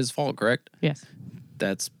wreck was his fault, correct? Yes.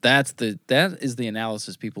 That is the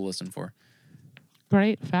analysis people listen for.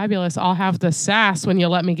 Great, fabulous. I'll have the sass when you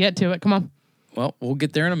let me get to it. Come on. Well, we'll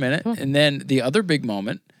get there in a minute. Oh. And then the other big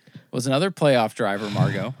moment was another playoff driver,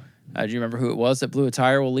 Margot. Do you remember who it was that blew a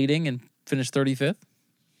tire while leading and finished 35th?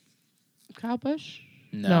 Kyle Busch?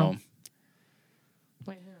 No.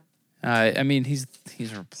 Wait, I mean, he's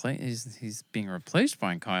being replaced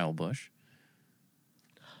by Kyle Busch.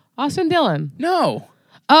 Austin Dillon. No.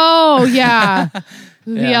 Oh, yeah.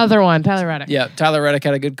 The other one, Tyler Reddick. Yeah, Tyler Reddick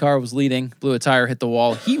had a good car, was leading, blew a tire, hit the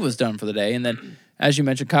wall. He was done for the day. And then, as you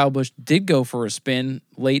mentioned, Kyle Busch did go for a spin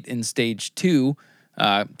late in stage 2.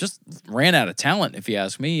 Just ran out of talent, if you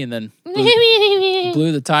ask me, and then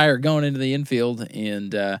blew the tire going into the infield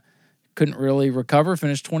and couldn't really recover,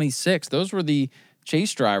 finished 26th. Those were the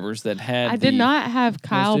chase drivers that had I did not have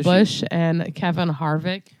Kyle Busch and Kevin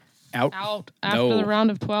Harvick out after the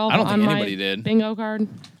round of 12 I don't think on anybody my did. bingo card.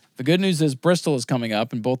 The good news is Bristol is coming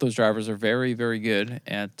up, and both those drivers are very, very good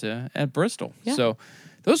at Bristol. Yeah. So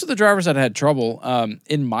those are the drivers that had trouble.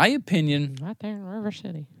 In my opinion, right there in River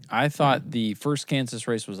City, I thought the first Kansas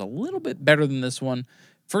race was a little bit better than this one.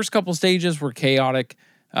 First couple stages were chaotic.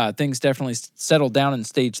 Things definitely settled down in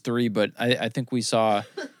stage 3, but I think we saw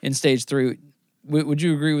in stage 3. Would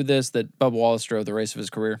you agree with this, that Bubba Wallace drove the race of his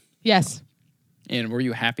career? Yes. And were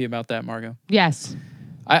you happy about that, Margo? Yes.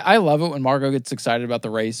 I love it when Margo gets excited about the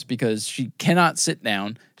race because she cannot sit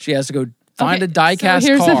down. She has to go find a die-cast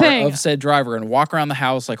car of said driver and walk around the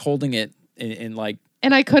house like holding it in like...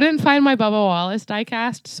 And I couldn't find my Bubba Wallace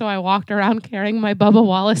die-cast, so I walked around carrying my Bubba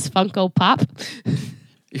Wallace Funko Pop.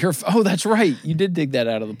 Oh, that's right. You did dig that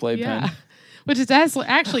out of the playpen. Which is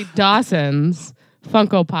actually Dawson's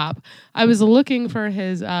Funko Pop. I was looking for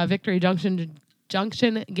his Victory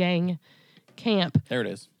Junction Gang camp. There it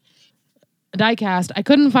is. Diecast. I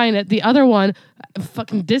couldn't find it. The other one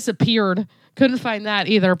fucking disappeared. Couldn't find that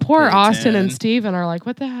either. Poor Austin and Stephen are like,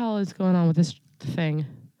 what the hell is going on with this thing?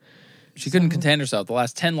 She couldn't contain herself. The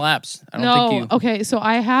last 10 laps. I don't think you... Okay, so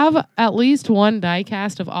I have at least one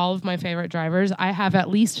diecast of all of my favorite drivers. I have at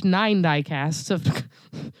least 9 diecasts of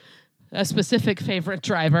a specific favorite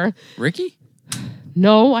driver. Ricky?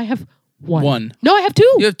 No, I have one. No, I have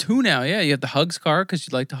 2. You have 2 now, yeah. You have the Hugs car because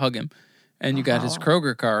you'd like to hug him. And you got his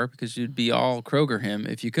Kroger car because you'd be all Kroger him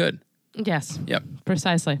if you could. Yes. Yep.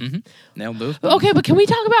 Precisely. Mm-hmm. Nailed both. Okay, but can we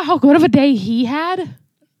talk about how good of a day he had?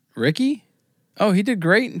 Ricky? Oh, he did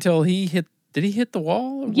great until he hit... Did he hit the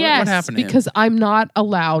wall? Yes, what happened to him? Because I'm not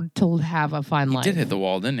allowed to have a fun life. He did hit the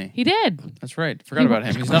wall, didn't he? He did. That's right. Forgot about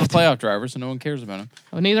him. He's not a playoff driver, so no one cares about him.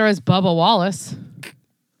 Well, neither is Bubba Wallace.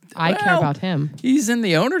 I care about him. He's in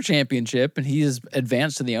the owner championship, and he's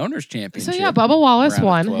advanced to the owners championship. So yeah, Bubba Wallace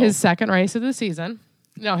won his second race of the season.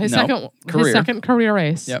 No, his second career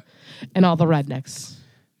race. Yep. And all the rednecks.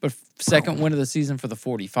 But second win of the season for the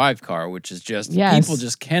 45 car, which is just people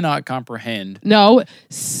just cannot comprehend. No,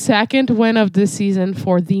 second win of the season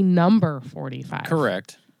for the number 45.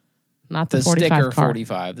 Correct. Not the 45 sticker car.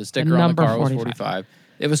 45. The sticker on the car was 45.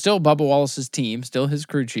 It was still Bubba Wallace's team, still his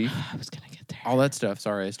crew chief. I was going to get there. All that stuff.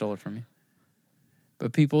 Sorry, I stole it from you.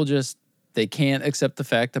 But people they can't accept the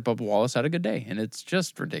fact that Bubba Wallace had a good day, and it's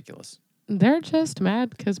just ridiculous. They're just mad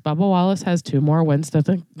because Bubba Wallace has 2 more wins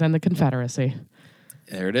than the Confederacy.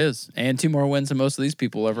 There it is. And 2 more wins than most of these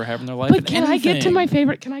people ever have in their life. But can I get to my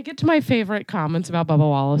favorite comments about Bubba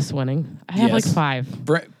Wallace winning? I have like 5.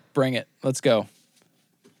 Bring it. Let's go.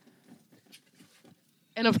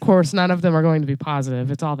 And of course, none of them are going to be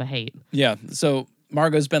positive. It's all the hate. Yeah. So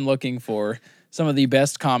Margo's been looking for some of the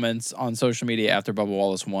best comments on social media after Bubba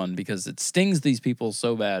Wallace won because it stings these people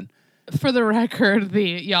so bad. For the record,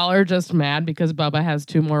 y'all are just mad because Bubba has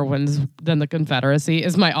 2 more wins than the Confederacy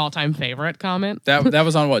is my all-time favorite comment. That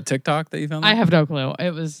was on what, TikTok that you found that? I have no clue.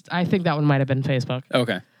 I think that one might have been Facebook.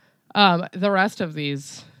 Okay. The rest of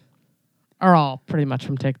these are all pretty much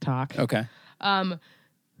from TikTok. Okay.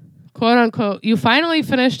 Quote unquote, you finally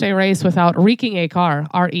finished a race without wreaking a car,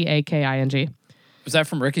 REAKING. Was that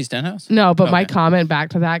from Ricky Stenhouse? No, but my comment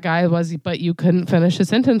back to that guy was, but you couldn't finish a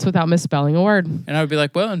sentence without misspelling a word. And I would be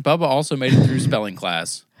like, well, and Bubba also made it through spelling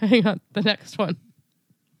class. Hang on, the next one.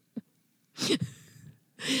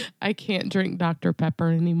 I can't drink Dr.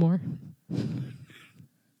 Pepper anymore.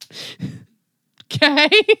 Okay.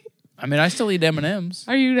 I mean, I still eat M&Ms.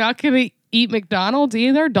 Are you not going to eat McDonald's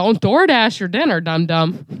either? Don't DoorDash your dinner,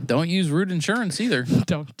 dum-dum. Don't use Root Insurance either.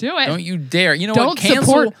 Don't do it. Don't you dare. You know don't what?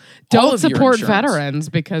 Cancel Don't support veterans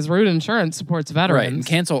because Root Insurance supports veterans. Right, and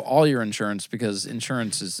cancel all your insurance because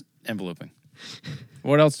insurance is enveloping.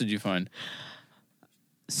 What else did you find?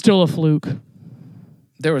 Still a fluke.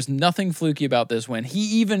 There was nothing fluky about this win. He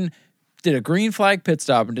even did a green flag pit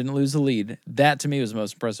stop and didn't lose the lead. That, to me, was the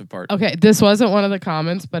most impressive part. Okay, this wasn't one of the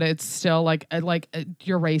comments, but it's still like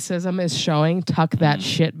your racism is showing. Tuck that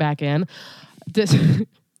shit back in.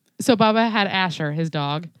 So Bubba had Asher, his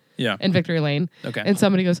dog, in Victory Lane. Okay. And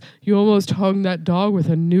somebody goes, you almost hung that dog with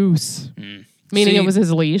a noose. Meaning it was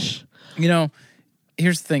his leash. You know,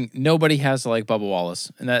 here's the thing. Nobody has to like Bubba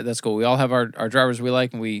Wallace, and that's cool. We all have our drivers we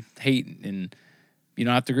like and we hate, and you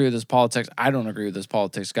don't have to agree with his politics. I don't agree with his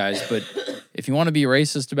politics, guys, but if you want to be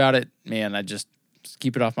racist about it, man, I just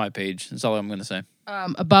keep it off my page. That's all I'm going to say.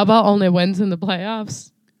 Bubba only wins in the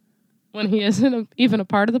playoffs when he isn't even a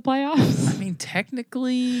part of the playoffs. I mean,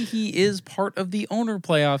 technically, he is part of the owner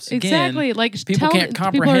playoffs again. Exactly. Like, people can't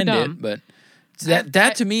comprehend it, but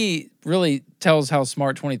that to me really tells how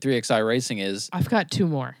smart 23XI Racing is. I've got 2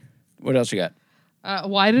 more. What else you got?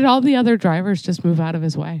 Why did all the other drivers just move out of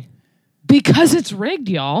his way? Because it's rigged,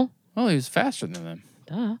 y'all. Well, he was faster than them.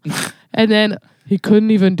 Duh. And then he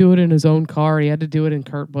couldn't even do it in his own car. He had to do it in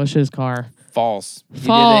Kurt Busch's car. False. He did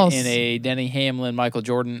it in a Denny Hamlin, Michael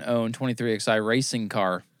Jordan-owned 23XI Racing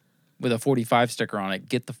car with a 45 sticker on it.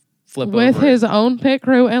 Get the flip over with his own pit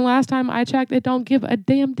crew. And last time I checked, it don't give a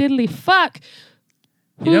damn diddly fuck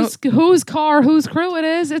whose car, whose crew it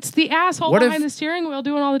is. It's the asshole behind the steering wheel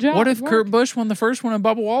doing all the jobs. What if Kurt Busch won the first one in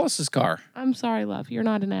Bubba Wallace's car? I'm sorry, love. You're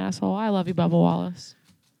not an asshole. I love you, Bubba Wallace.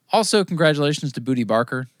 Also, congratulations to Booty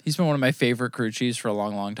Barker. He's been one of my favorite crew chiefs for a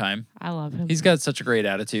long, long time. I love him. He's got such a great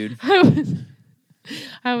attitude.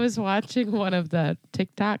 I was watching one of the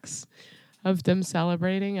TikToks of them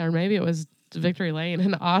celebrating, or maybe it was Victory Lane,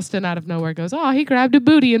 and Austin out of nowhere goes, "Oh, he grabbed a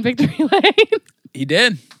booty in Victory Lane." He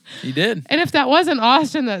did. And if that wasn't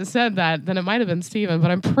Austin that said that, then it might have been Stephen.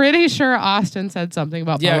 But I'm pretty sure Austin said something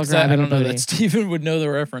about Bubba grabbing I don't know booty. that Stephen would know the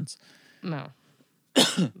reference. No.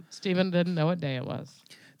 Stephen didn't know what day it was.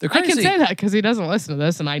 I can say that because he doesn't listen to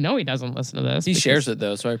this, and I know he doesn't listen to this. He shares it,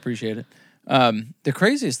 though, so I appreciate it. The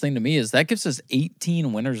craziest thing to me is that gives us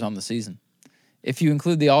 18 winners on the season. If you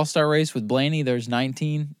include the All-Star race with Blaney, there's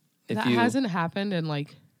 19. Hasn't happened in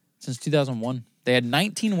since 2001. They had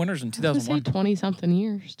 19 winners in 2001. 20-something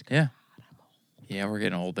years. Yeah. Yeah, we're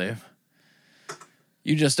getting old, Dave.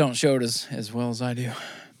 You just don't show it as well as I do.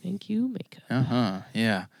 Thank you, makeup.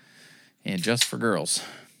 Yeah. And just for girls.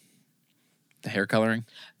 The hair coloring.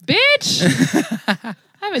 Bitch! I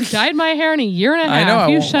haven't dyed my hair in a year and a half. I know.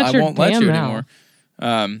 I won't let you anymore.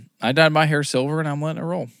 I dyed my hair silver, and I'm letting it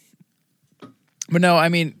roll. But no, I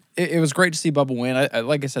mean, it was great to see Bubba win. I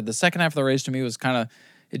like I said, the second half of the race to me was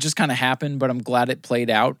it just kind of happened, but I'm glad it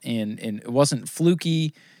played out, and it wasn't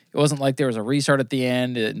fluky. It wasn't like there was a restart at the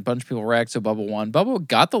end, and a bunch of people wrecked, so Bubba won. Bubba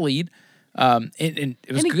got the lead. And it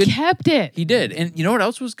was good. He kept it. He did. And you know what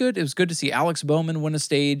else was good? It was good to see Alex Bowman win a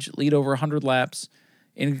stage, lead over 100 laps.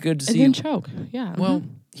 And good to see him choke. Yeah. Well,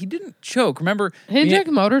 he didn't choke. Remember, Hendrick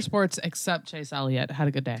Motorsports, except Chase Elliott, had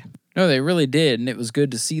a good day. No, they really did. And it was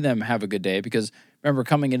good to see them have a good day because remember,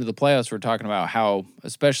 coming into the playoffs, we were talking about how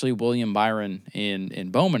especially William Byron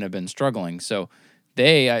and Bowman have been struggling. So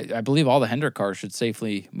I believe all the Hendrick cars should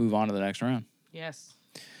safely move on to the next round. Yes.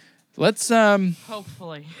 Let's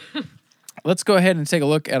hopefully. Let's go ahead and take a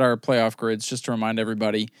look at our playoff grids just to remind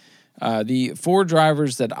everybody. The 4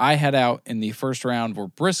 drivers that I had out in the first round were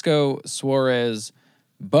Briscoe, Suarez,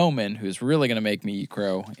 Bowman, who's really going to make me eat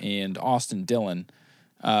crow, and Austin Dillon.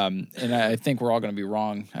 And I think we're all going to be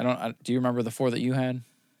wrong. Do you remember the 4 that you had?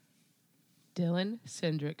 Dillon,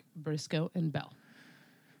 Cindric, Briscoe, and Bell.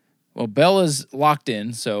 Well, Bell is locked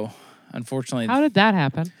in, so unfortunately... How did that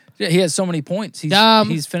happen? He has so many points.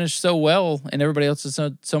 He's finished so well, and everybody else is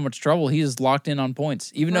so much trouble. He is locked in on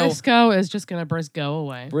points. Briscoe is just going to Briscoe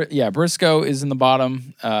away. Briscoe is in the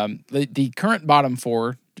bottom. The current bottom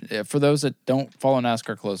 4, for those that don't follow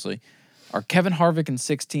NASCAR closely, are Kevin Harvick in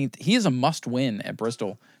 16th. He is a must-win at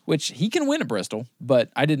Bristol, which he can win at Bristol, but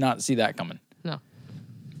I did not see that coming. No.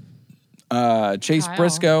 Chase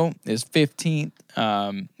Briscoe is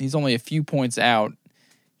 15th. He's only a few points out.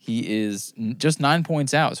 He is just 9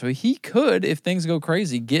 points out. So he could, if things go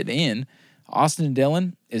crazy, get in. Austin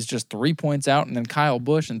Dillon is just 3 points out. And then Kyle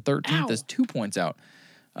Busch in 13th is 2 points out.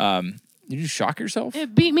 Did you shock yourself?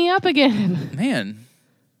 It beat me up again. Man,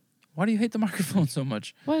 why do you hate the microphone so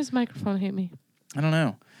much? Why does microphone hate me? I don't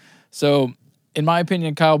know. So, in my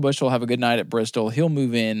opinion, Kyle Busch will have a good night at Bristol. He'll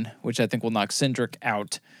move in, which I think will knock Cindric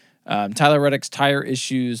out. Tyler Reddick's tire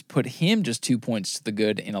issues put him just 2 points to the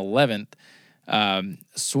good in 11th.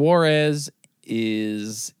 Suarez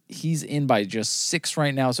he's in by just 6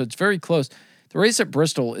 right now, so it's very close. The race at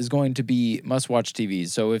Bristol is going to be must-watch TV.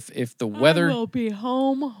 So if the weather, I will be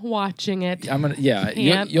home watching it.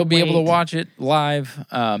 You'll be able to watch it live.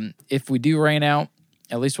 If we do rain out,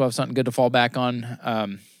 at least we'll have something good to fall back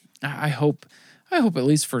on. I hope at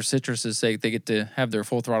least for Citrus's sake they get to have their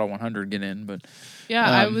full throttle 100 get in. But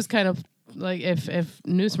I was kind of. Like, if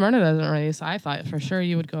New Smyrna doesn't race, I thought for sure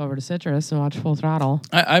you would go over to Citrus and watch Full Throttle.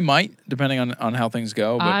 I might, depending on how things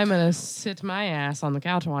go. But I'm going to sit my ass on the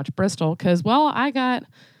couch and watch Bristol because, well, I got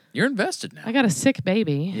You're invested now. I got a sick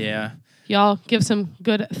baby. Yeah. Y'all give some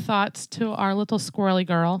good thoughts to our little squirrely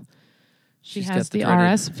girl. She has the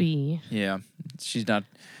RSV. Yeah. She's not.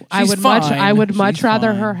 I would much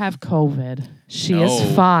rather her have COVID. She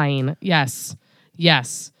is fine. Yes.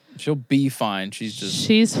 She'll be fine.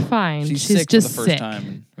 She's fine. She's sick just for the first time,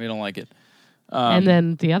 and we don't like it. And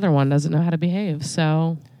then the other one doesn't know how to behave.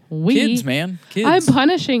 So kids, man, kids. I'm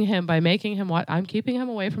punishing him by making him I'm keeping him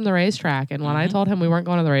away from the racetrack. And when I told him we weren't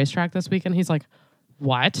going to the racetrack this weekend, he's like,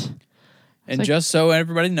 "What?" And just so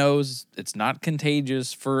everybody knows, it's not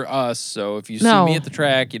contagious for us. So if you see me at the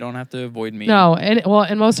track, you don't have to avoid me. No,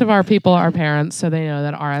 and most of our people are parents, so they know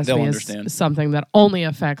that RSV is something that only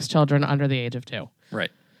affects children under the age of 2.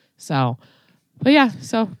 Right. So, but yeah,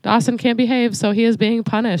 so Dawson can't behave, so he is being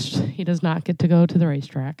punished. He does not get to go to the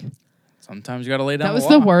racetrack. Sometimes you got to lay down That was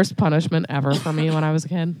the worst punishment ever for me when I was a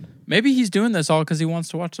kid. Maybe he's doing this all because he wants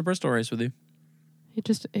to watch the Bristol race with you.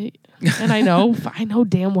 And I know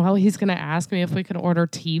damn well he's going to ask me if we could order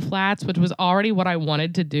T-flats, which was already what I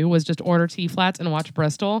wanted to do, was just order T-flats and watch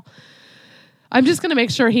Bristol. I'm just going to make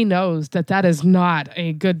sure he knows that is not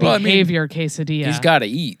a good behavior quesadilla. He's got to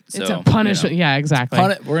eat. So, it's a punishment. Yeah, exactly.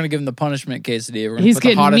 We're going to give him the punishment quesadilla. We're going to put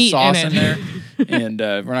the hottest sauce in there, and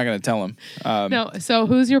we're not going to tell him. No. So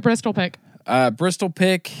who's your Bristol pick? Bristol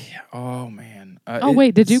pick. Oh man.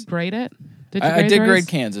 Wait, did you grade it? I did grade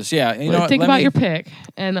Kansas. Yeah. Think about your pick,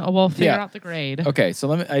 and we'll figure out the grade. Okay,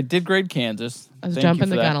 so I did grade Kansas. I was jumping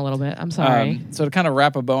the gun a little bit. I'm sorry. So to kind of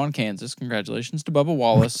wrap a bow on Kansas, congratulations to Bubba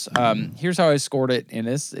Wallace. Here's how I scored it in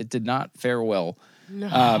this. It did not fare well.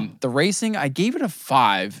 No. The racing, I gave it a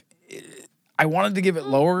 5. I wanted to give it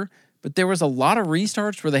lower, but there was a lot of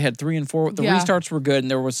restarts where they had 3 and 4. The restarts were good,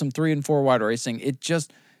 and there was some 3 and 4 wide racing.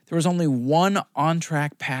 There was only one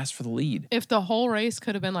on-track pass for the lead. If the whole race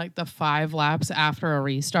could have been like the 5 laps after a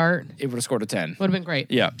restart, it would have scored a 10. Would have been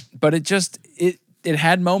great. Yeah, but it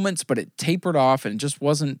had moments, but it tapered off and just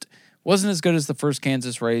wasn't as good as the first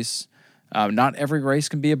Kansas race. Not every race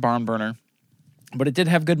can be a barn burner, but it did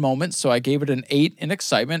have good moments. So I gave it an 8 in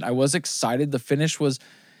excitement. I was excited. The finish was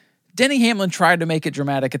Denny Hamlin tried to make it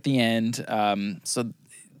dramatic at the end. So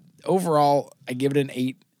overall, I give it an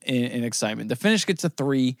 8. In excitement. The finish gets a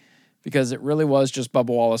 3 because it really was just Bubba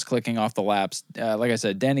Wallace clicking off the laps. Like I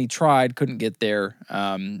said, Denny tried, couldn't get there.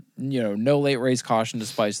 No late race caution to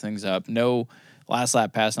spice things up. No last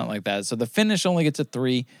lap pass, not like that. So the finish only gets a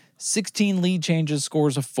 3. 16 lead changes,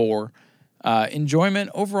 scores a 4. Enjoyment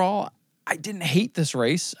overall, I didn't hate this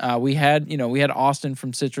race. We had Austin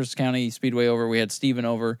from Citrus County Speedway over. We had Stephen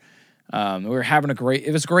over. We were having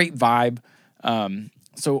it was a great vibe.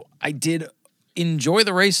 So I did enjoy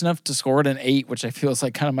the race enough to score it an 8, which I feel is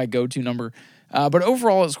like kind of my go-to number. But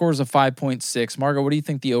overall, it scores a 5.6. Margo, what do you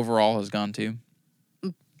think the overall has gone to?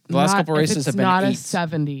 The last couple races have been 8. It's not a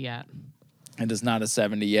 70 yet. It is not a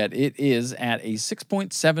 70 yet. It is at a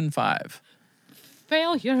 6.75.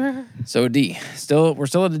 Failure. So a D. We're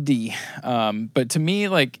still at a D. But to me,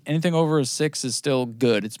 like anything over a 6 is still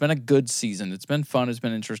good. It's been a good season. It's been fun. It's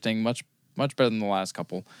been interesting. Much better than the last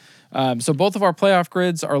couple. So both of our playoff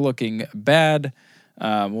grids are looking bad.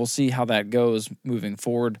 We'll see how that goes moving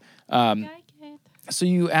forward. So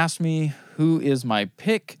you asked me who is my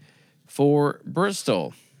pick for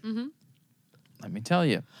Bristol. Mm-hmm. Let me tell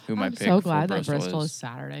you who my pick for Bristol is. I'm so glad that Bristol is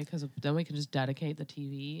Saturday because then we can just dedicate the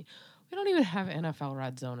TV. We don't even have NFL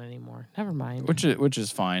Red Zone anymore. Never mind. Which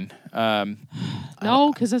is fine.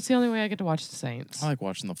 No, because that's the only way I get to watch the Saints. I like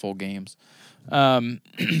watching the full games.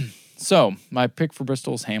 So, my pick for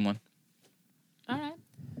Bristol is Hamlin. All right.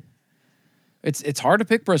 It's hard to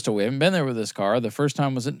pick Bristol. We haven't been there with this car. The first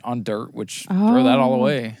time was on dirt, which threw that all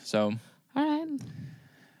away. So, all right.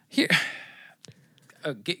 Here,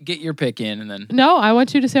 get your pick in, and then. No, I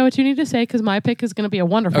want you to say what you need to say because my pick is going to be a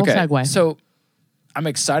wonderful segue. So, I'm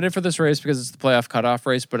excited for this race because it's the playoff cutoff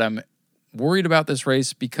race, but I'm worried about this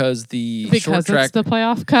race because short track. It's the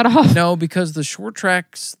playoff cutoff. No, because the short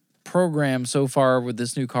tracks program so far with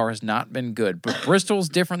this new car has not been good. But Bristol's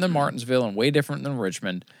different than Martinsville and way different than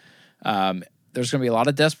Richmond. There's going to be a lot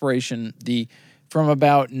of desperation. From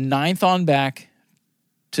about 9th on back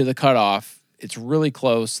to the cutoff, it's really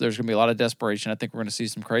close. There's going to be a lot of desperation. I think we're going to see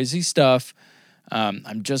some crazy stuff.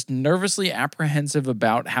 I'm just nervously apprehensive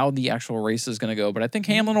about how the actual race is going to go. But I think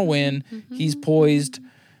Hamlin will win. He's poised.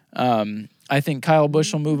 I think Kyle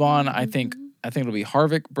Busch will move on. I think it'll be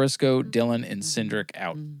Harvick, Briscoe, Dillon, and Cindric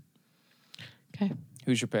out. Okay.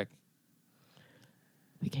 Who's your pick?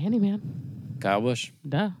 The Candyman. Kyle Busch.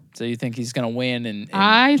 Duh. So you think he's going to win? And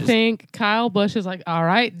I think Kyle Busch is like, all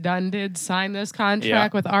right, done did sign this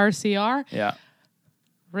contract with RCR. Yeah.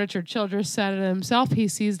 Richard Childress said it himself. He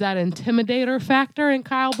sees that intimidator factor in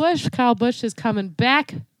Kyle Busch. Kyle Busch is coming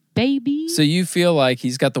back, baby. So you feel like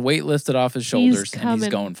he's got the weight lifted off his shoulders and he's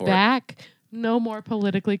going for back. No more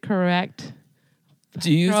politically correct. Do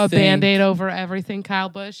you throw a Band-Aid over everything, Kyle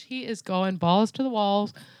Busch? He is going balls to the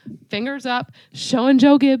walls, fingers up, showing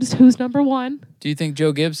Joe Gibbs who's number one. Do you think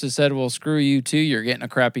Joe Gibbs has said, well, screw you too, you're getting a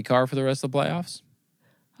crappy car for the rest of the playoffs?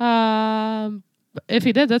 If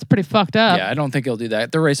he did, that's pretty fucked up. Yeah, I don't think he'll do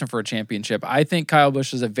that. They're racing for a championship. I think Kyle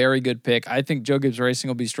Busch is a very good pick. I think Joe Gibbs Racing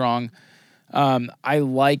will be strong. I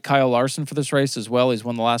like Kyle Larson for this race as well. He's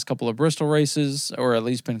won the last couple of Bristol races, or at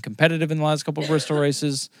least been competitive in the last couple of Bristol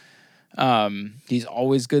races. He's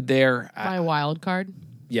always good there. My wild card?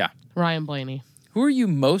 Yeah. Ryan Blaney. Who are you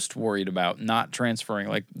most worried about not transferring?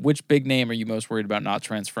 Like, which big name are you most worried about not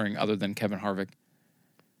transferring other than Kevin Harvick?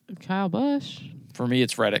 Kyle Busch. For me,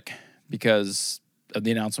 it's Reddick because of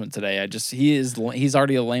the announcement today. He's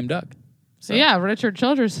already a lame duck. So yeah, Richard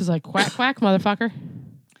Childress is like, quack, quack, motherfucker.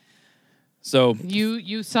 So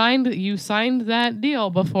you signed that deal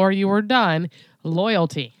before you were done.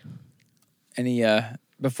 Loyalty.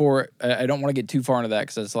 Before I don't want to get too far into that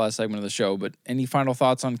because that's the last segment of the show, but any final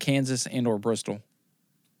thoughts on Kansas and or Bristol?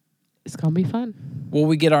 It's gonna be fun. Will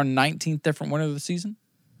we get our 19th different winner of the season?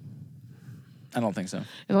 I don't think so.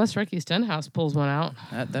 Unless Ricky Stenhouse pulls one out.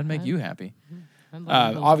 That'd make you happy.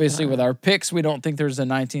 Obviously, with our picks, we don't think there's a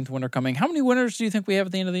 19th winner coming. How many winners do you think we have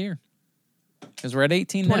at the end of the year? Because we're at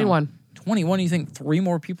 18 21. now. 21. You think 3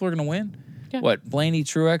 more people are going to win? Yeah. What, Blaney,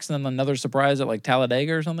 Truex, and then another surprise at like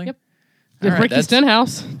Talladega or something? Yep. Ricky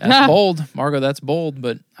Stenhouse. That's bold. Margo, that's bold,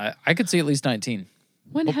 but I could see at least 19.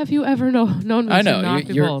 When have you ever known me I know. to not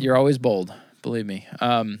be bold? You're always bold. Believe me.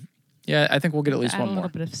 Yeah, I think we'll get at least one more. A little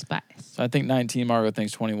bit of spice. So I think 19. Margo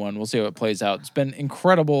thinks 21. We'll see how it plays out. It's been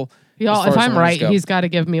incredible. Y'all, if I'm right, he's got to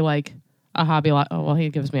give me like a Hobby Lobby. Oh, well, he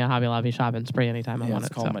gives me a Hobby Lobby shopping spree anytime I want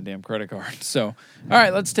it. Call my damn credit card. So, all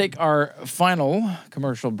right, let's take our final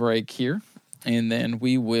commercial break here, and then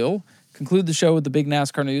we will conclude the show with the big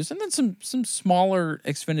NASCAR news, and then some smaller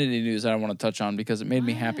Xfinity news that I want to touch on because it made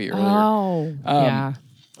me happy earlier. Oh, yeah.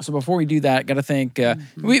 So before we do that, got to thank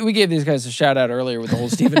we gave these guys a shout out earlier with the whole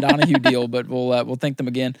Stephen Donahue deal, but we'll thank them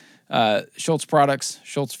again. Schultz Products,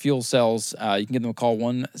 Schultz Fuel Cells. You can give them a call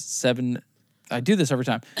I do this every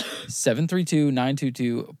time.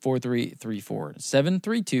 732-922-4334.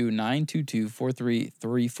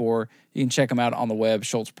 732-922-4334. You can check them out on the web,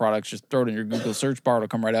 Schultz Products. Just throw it in your Google search bar. It'll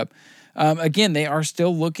come right up. Again, they are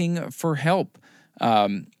still looking for help.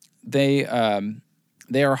 They are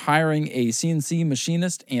hiring a CNC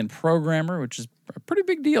machinist and programmer, which is a pretty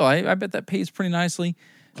big deal. I bet that pays pretty nicely.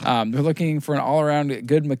 They're looking for an all-around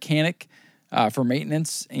good mechanic for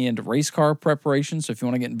maintenance and race car preparation. So if you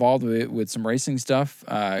want to get involved with some racing stuff,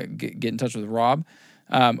 get in touch with Rob.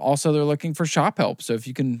 Also, they're looking for shop help. So if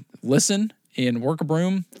you can listen and work a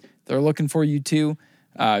broom, they're looking for you too.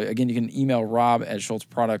 Again, you can email Rob at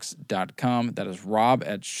schultzproducts.com. That is Rob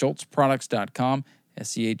at schultzproducts.com.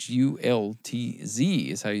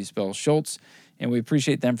 SCHULTZ is how you spell Schultz. And we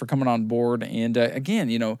appreciate them for coming on board. And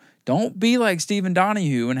again, don't be like Stephen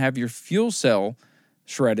Donahue and have your fuel cell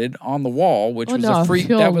shredded on the wall, which was a freak.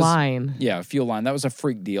 Fuel line. Yeah, fuel line. That was a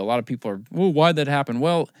freak deal. A lot of people are, well, why'd that happen?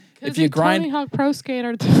 Well, if you grind Tony Hawk Pro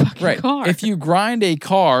Skater the fucking car. If you grind a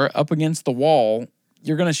car up against the wall,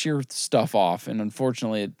 you're going to shear stuff off. And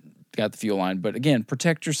unfortunately, it got the fuel line. But again,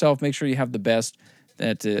 protect yourself. Make sure you have the best.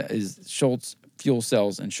 That is Schultz Fuel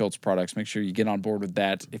Cells and Schultz Products. Make sure you get on board with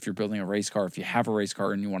that. If you're building a race car, if you have a race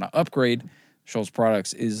car and you want to upgrade, Schultz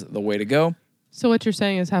Products is the way to go. So what you're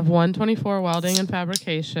saying is have 124 welding and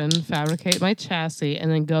fabrication, fabricate my chassis, and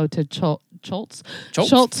then go to Schultz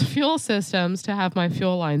Fuel Systems to have my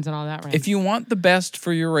fuel lines and all that right. If you want the best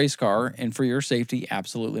for your race car and for your safety,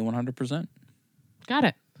 absolutely 100%. Got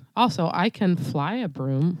it. Also, I can fly a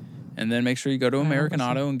broom. And then make sure you go to American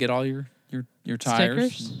Auto and get all your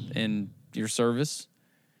tires stickers and your service.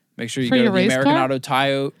 Make sure you for go to the American car? Auto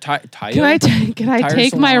Tayo. Can I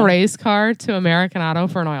take my race car to American Auto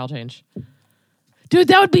for an oil change? Dude,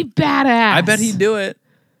 that would be badass. I bet he'd do it.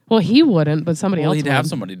 Well, he wouldn't, but somebody else would. He'd have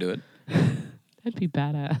somebody do it. That'd be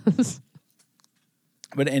badass.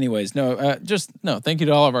 But anyways, thank you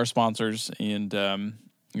to all of our sponsors. And,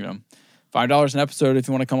 $5 an episode if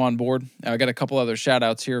you want to come on board. I got a couple other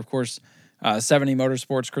shout-outs here. Of course, 70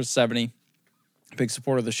 Motorsports, Chris 70. Big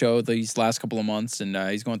supporter of the show these last couple of months, and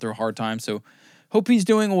he's going through a hard time. So hope he's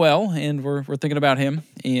doing well, and we're thinking about him.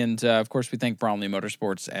 And, of course, we thank Bromley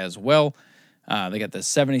Motorsports as well. They got the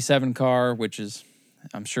 77 car, which is,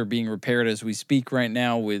 I'm sure, being repaired as we speak right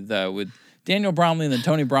now with Daniel Bromley and then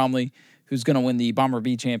Tony Bromley, who's going to win the Bomber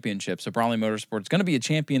B Championship. So Brawley Motorsports going to be a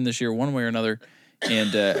champion this year, one way or another.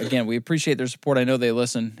 And again, we appreciate their support. I know they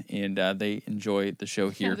listen and they enjoy the show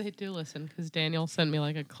here. Yeah, they do listen because Daniel sent me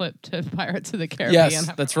like a clip to Pirates of the Caribbean.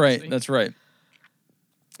 Yes, that's right. That's right.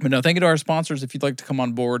 But no, thank you to our sponsors. If you'd like to come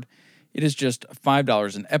on board, it is just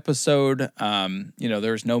 $5 an episode.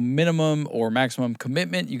 There's no minimum or maximum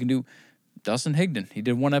commitment. You can do Dustin Higdon. He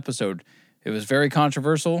did one episode. It was very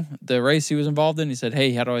controversial, the race he was involved in. He said,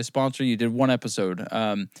 hey, how do I sponsor you? Did one episode.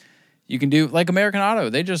 You can do like American Auto.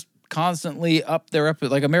 They just constantly up their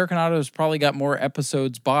episode. Like American Auto's probably got more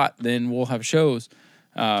episodes bought than we'll have shows.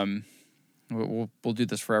 We'll do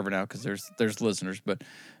this forever now because there's listeners. But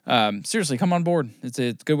seriously, come on board. It's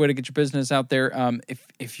a good way to get your business out there.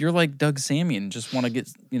 If you're like Doug Samian, just want to get,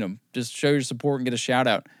 just show your support and get a shout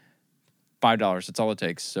out, $5. That's all it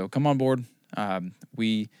takes. So come on board.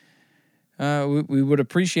 We would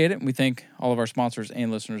appreciate it. And we thank all of our sponsors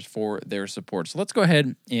and listeners for their support. So let's go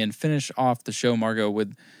ahead and finish off the show, Margo,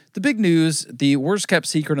 with the big news, the worst kept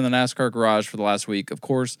secret in the NASCAR garage for the last week. Of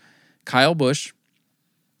course, Kyle Busch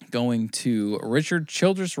going to Richard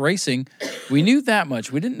Childress Racing. We knew that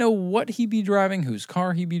much. We didn't know what he'd be driving, whose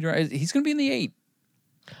car he'd be driving. He's going to be in the 8.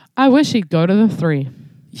 I wish he'd go to the 3.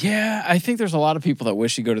 Yeah, I think there's a lot of people that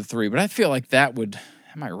wish he'd go to 3, but I feel like that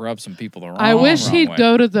might rub some people the wrong way. I wish he'd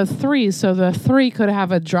go to the 3 so the 3 could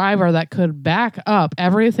have a driver that could back up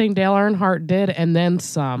everything Dale Earnhardt did and then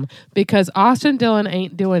some. Because Austin Dillon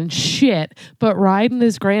ain't doing shit but riding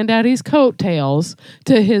his granddaddy's coattails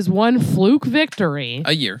to his one fluke victory.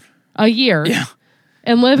 A year. Yeah.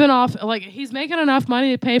 And living off, like, he's making enough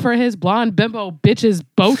money to pay for his blonde bimbo bitch's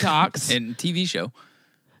Botox. And TV show.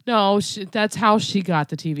 No, that's how she got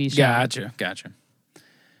the TV show. Gotcha.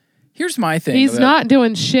 Here's my thing. He's not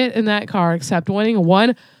doing shit in that car except winning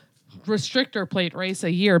one restrictor plate race a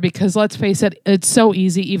year because, let's face it, it's so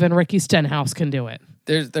easy. Even Ricky Stenhouse can do it.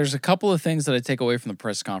 There's a couple of things that I take away from the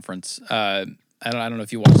press conference. I don't know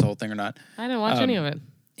if you watched the whole thing or not. I didn't watch any of it.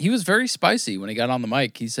 He was very spicy when he got on the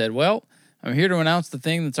mic. He said, well, I'm here to announce the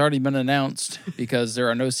thing that's already been announced because there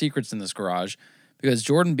are no secrets in this garage. Because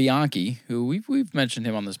Jordan Bianchi, who we've mentioned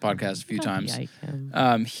him on this podcast a few times,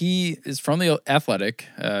 he is from The Athletic,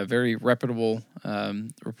 a very reputable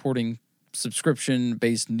reporting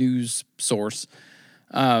subscription-based news source.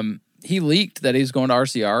 He leaked that he's going to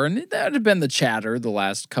RCR, and that had been the chatter the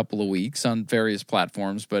last couple of weeks on various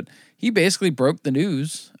platforms, but he basically broke the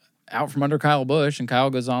news out from under Kyle Busch, and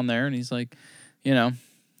Kyle goes on there, and he's like, I'm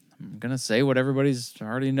going to say what everybody's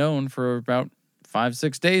already known for about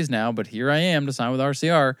 5-6 days now, but here I am to sign with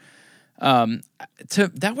RCR.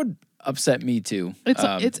 That would upset me too.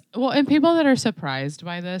 And people that are surprised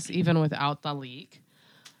by this, even without the leak,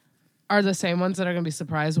 are the same ones that are going to be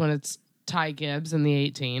surprised when it's Ty Gibbs in the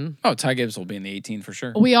 18. Oh, Ty Gibbs will be in the 18 for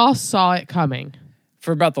sure. We all saw it coming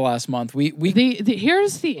for about the last month.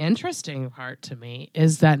 Here's the interesting part to me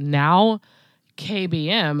is that now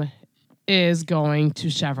KBM is going to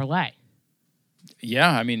Chevrolet.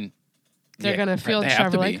 Yeah, I mean. They're going to field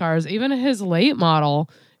Chevrolet cars. Even his late model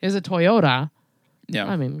is a Toyota. Yeah.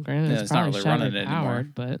 I mean, granted, it's probably Chevrolet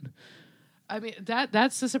powered, but I mean,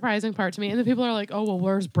 that's the surprising part to me. And the people are like, oh, well,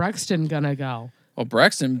 where's Brexton going to go? Well,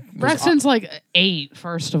 Brexton's like 8,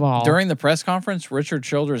 first of all. During the press conference, Richard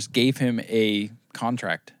Childress gave him a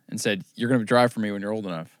contract and said, you're going to drive for me when you're old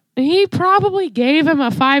enough. He probably gave him a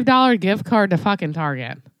 $5 gift card to fucking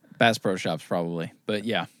Target. Bass Pro Shops probably, but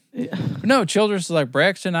yeah. No, Childress is like,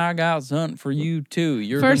 Braxton, I got something for you too.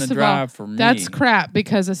 You're going to drive for me. That's crap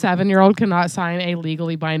because a 7-year-old cannot sign a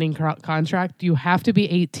legally binding contract. You have to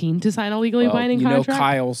be 18 to sign a legally binding contract.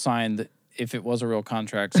 Kyle signed, if it was a real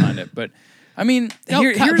contract, signed it. But, I mean,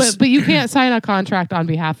 but you can't sign a contract on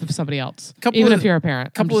behalf of somebody else, even if you're a parent.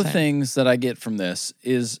 A couple of things that I get from this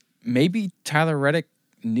is maybe Tyler Reddick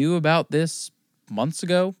knew about this months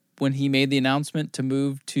ago when he made the announcement to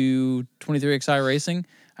move to 23XI Racing.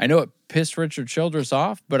 I know it pissed Richard Childress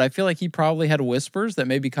off, but I feel like he probably had whispers that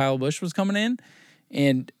maybe Kyle Busch was coming in.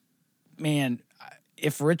 And, man,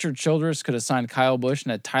 if Richard Childress could have signed Kyle Busch and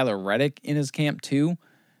had Tyler Reddick in his camp too,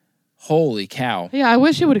 holy cow. Yeah, I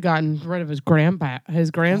wish he would have gotten rid of his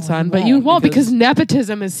grandson, but you won't because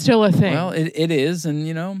nepotism is still a thing. Well, it is,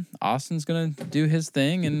 and, Austin's going to do his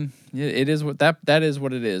thing, and it is what that is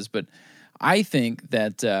what it is, but I think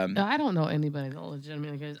that... I don't know anybody that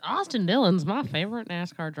legitimately goes, Austin Dillon's my favorite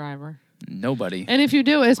NASCAR driver. Nobody. And if you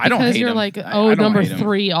do, it's because you're like, number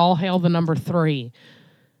 3, all hail the number 3.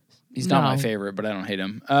 He's not my favorite, but I don't hate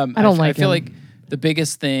him. I feel like the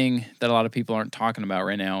biggest thing that a lot of people aren't talking about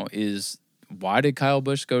right now is why did Kyle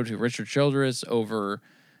Busch go to Richard Childress over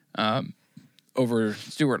over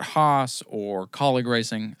Stuart Haas or Colleague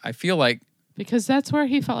Racing. I feel like because that's where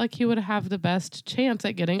he felt like he would have the best chance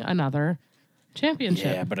at getting another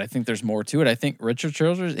championship. Yeah, but I think there's more to it. I think Richard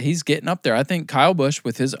Childress, he's getting up there. I think Kyle Busch,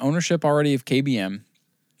 with his ownership already of KBM,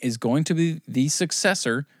 is going to be the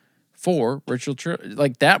successor for Richard Childress.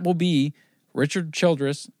 Like, that will be Richard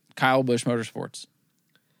Childress, Kyle Busch Motorsports.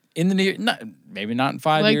 In the near, maybe not in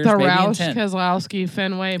 5 years, like the maybe Roush, in 10. Keselowski,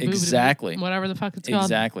 Fenway, exactly, whatever the fuck it's called.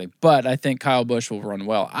 Exactly. But I think Kyle Busch will run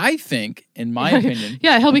well. I think, in my opinion,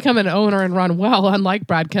 yeah, he'll become an owner and run well, unlike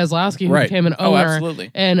Brad Keselowski, who became an owner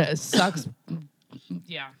absolutely. And sucks.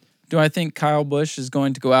 Yeah. Do I think Kyle Busch is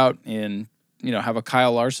going to go out and have a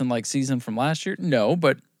Kyle Larson like season from last year? No,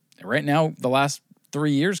 but right now, the last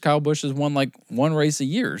 3 years, Kyle Busch has won like one race a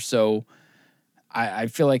year, so. I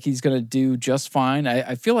feel like he's going to do just fine.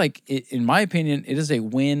 I feel like, in my opinion, it is a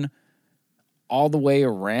win all the way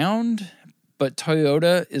around, but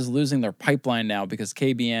Toyota is losing their pipeline now because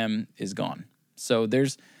KBM is gone. So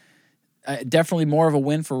there's definitely more of a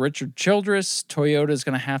win for Richard Childress. Toyota is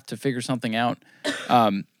going to have to figure something out.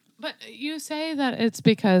 But you say that it's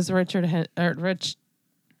because Richard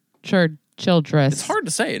Childress. It's hard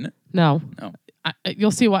to say, isn't it? No.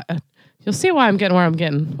 You'll see why. You'll see why I'm getting where I'm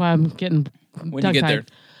getting. Why I'm getting. When you get there.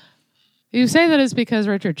 You say that it's because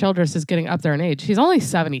Richard Childress is getting up there in age. He's only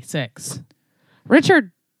 76. Rick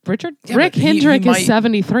Hendrick is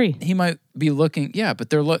 73. He might be looking,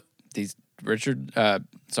 but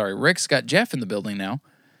Rick's got Jeff in the building now.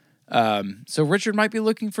 So Richard might be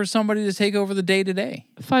looking for somebody to take over the day-to-day.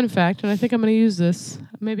 Fun fact, and I think I'm going to use this.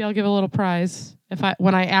 Maybe I'll give a little prize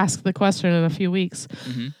when I ask the question in a few weeks.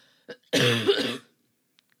 Mm-hmm.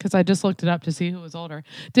 Because I just looked it up to see who was older.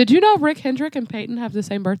 Did you know Rick Hendrick and Peyton have the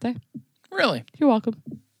same birthday? Really? You're welcome.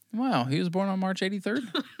 Wow, he was born on March 83rd?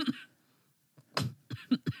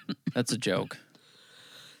 That's a joke.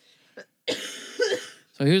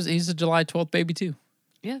 So he's a July 12th baby too?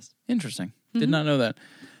 Yes. Interesting. Mm-hmm. Did not know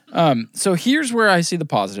that. So here's where I see the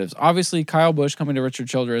positives. Obviously, Kyle Busch coming to Richard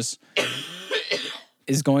Childress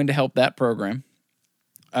is going to help that program.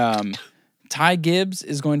 Ty Gibbs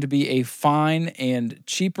is going to be a fine and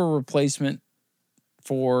cheaper replacement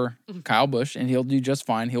for Kyle Busch, and he'll do just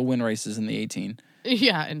fine. He'll win races in the 18.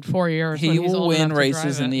 Yeah, in 4 years. He will win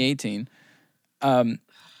races in the 18. And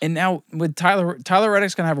now with Tyler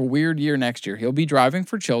Reddick's going to have a weird year next year. He'll be driving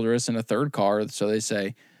for Childress in a third car, so they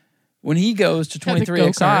say. When he goes to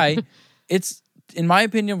 23XI, it's, in my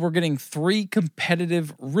opinion, we're getting three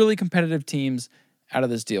really competitive teams out of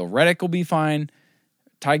this deal. Reddick will be fine.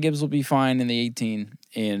 Ty Gibbs will be fine in the 18,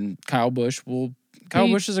 and Kyle Busch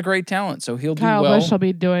is a great talent, so he'll do well. Kyle Busch will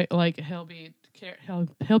be doing he'll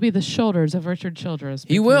be the shoulders of Richard Childress.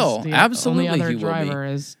 He will, absolutely. Only other driver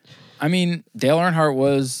is. I mean, Dale Earnhardt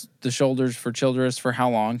was the shoulders for Childress for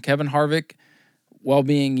how long? Kevin Harvick, while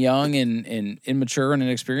being young and immature and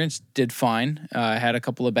inexperienced, did fine. Had a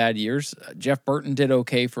couple of bad years. Jeff Burton did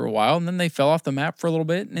okay for a while, and then they fell off the map for a little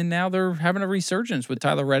bit, and now they're having a resurgence with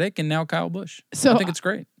Tyler Reddick and now Kyle Busch. So I think it's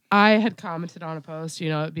great. I had commented on a post,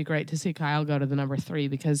 it'd be great to see Kyle go to the number 3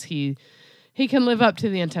 because he can live up to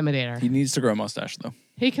the Intimidator. He needs to grow a mustache, though.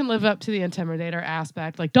 He can live up to the Intimidator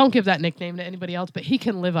aspect. Like, don't give that nickname to anybody else, but he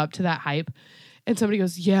can live up to that hype. And somebody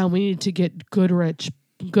goes, yeah, we need to get Goodwrench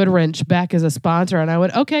back as a sponsor, and I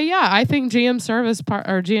would, okay, yeah, I think GM service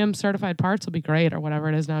or GM certified parts will be great, or whatever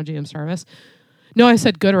it is now, GM service. No, I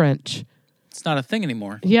said Goodwrench. It's not a thing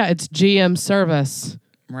anymore. Yeah, it's GM service.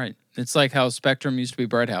 Right. It's like how Spectrum used to be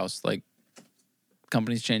Bright House. Like,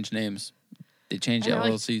 companies change names. They change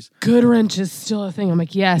LLCs. Like, Goodwrench is still a thing. I'm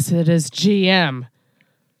like, yes, it is GM.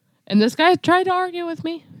 And this guy tried to argue with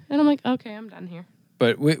me, and I'm like, okay, I'm done here.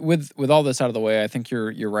 But with all this out of the way, I think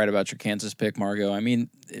you're right about your Kansas pick, Margo. I mean,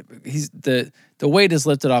 the weight is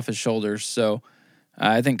lifted off his shoulders, so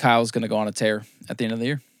I think Kyle's going to go on a tear at the end of the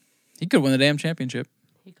year. He could win the damn championship.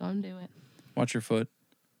 He gonna do it. Watch your foot.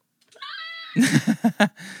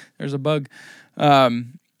 There's a bug.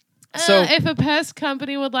 So if a pest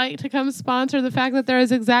company would like to come sponsor the fact that there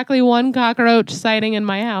is exactly one cockroach sighting in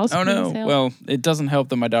my house. Oh, no. Well, it doesn't help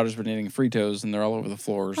that my daughter's been eating Fritos and they're all over the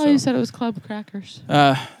floor. Oh, you said it was club crackers.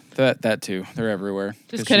 That too. They're everywhere.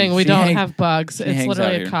 Just kidding. We don't have bugs. It's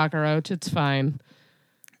literally a cockroach. It's fine.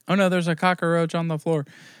 Oh, no. There's a cockroach on the floor.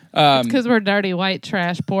 It's because we're dirty, white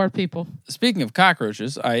trash, poor people. Speaking of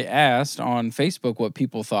cockroaches, I asked on Facebook what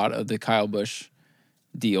people thought of the Kyle Busch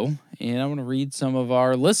deal, and I want to read some of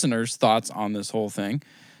our listeners' thoughts on this whole thing.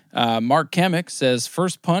 Mark Kemick says,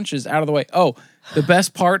 first punch is out of the way. Oh, the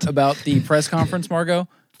best part about the press conference, Margo?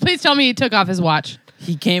 Please tell me he took off his watch.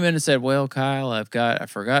 He came in and said, well, Kyle, I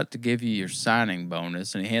forgot to give you your signing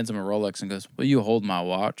bonus. And he hands him a Rolex and goes, will you hold my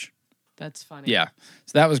watch? That's funny. Yeah.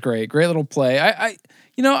 So that was great. Great little play.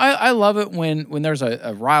 I love it when there's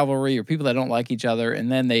a rivalry or people that don't like each other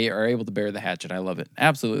and then they are able to bear the hatchet. I love it.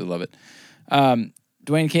 Absolutely love it.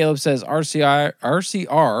 Dwayne Caleb says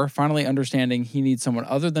RCR finally understanding he needs someone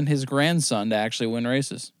other than his grandson to actually win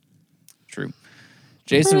races. True.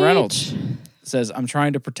 Jason Creech. Reynolds says, I'm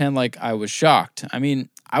trying to pretend like I was shocked. I mean,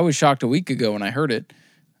 I was shocked a week ago when I heard it.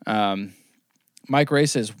 Mike Ray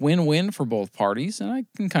says, win-win for both parties, and I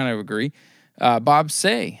can kind of agree. Bob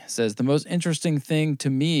Say says, the most interesting thing to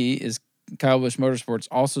me is Kyle Busch Motorsports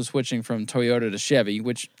also switching from Toyota to Chevy,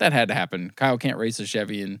 which that had to happen. Kyle can't race a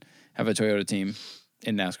Chevy and have a Toyota team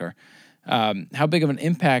in NASCAR. How big of an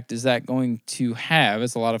impact is that going to have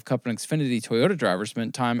as a lot of Cup and Xfinity Toyota drivers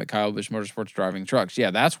spent time at Kyle Busch Motorsports driving trucks?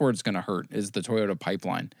 Yeah, that's where it's going to hurt, is the Toyota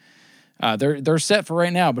pipeline. They're set for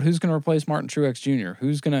right now, but who's going to replace Martin Truex Jr.?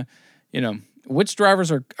 Who's going to, which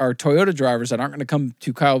drivers are Toyota drivers that aren't going to come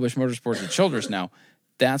to Kyle Busch Motorsports at Childress now?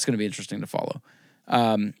 That's going to be interesting to follow.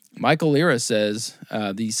 Michael Lira says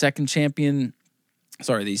the second champion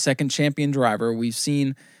driver we've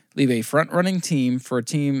seen leave a front-running team for a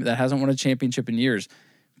team that hasn't won a championship in years.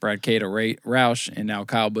 Brad Cato, Ray Roush, and now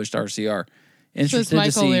Kyle Busch to RCR. So is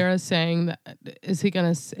Michael Lira saying that is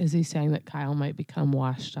he saying that Kyle might become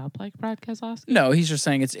washed up like Brad Keselowski? No, he's just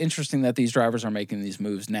saying it's interesting that these drivers are making these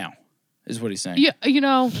moves now, is what he's saying. Yeah,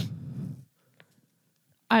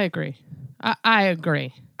 I agree. I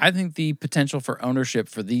agree. I think the potential for ownership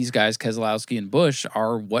for these guys, Keselowski and Busch,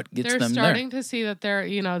 are what gets them there. They're starting to see that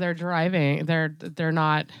they're driving. They're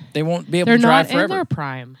not. They won't be able to drive forever. They're not in their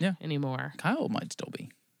prime anymore. Kyle might still be.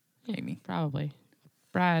 Maybe. Probably.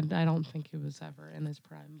 Brad, I don't think he was ever in his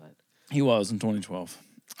prime, but he was in 2012.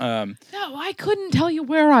 No, I couldn't tell you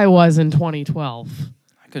where I was in 2012.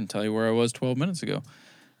 I couldn't tell you where I was 12 minutes ago.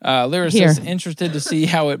 Lyra says, interested to see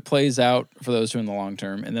how it plays out for those two in the long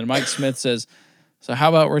term. And then Mike Smith says, so how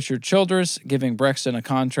about Richard Childress giving Brexton a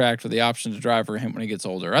contract with the option to drive for him when he gets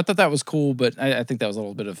older? I thought that was cool, but I think that was a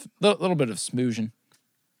little bit of smoozing,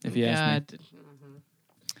 if you ask me.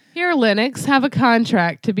 Here, Lennox, have a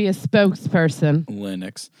contract to be a spokesperson.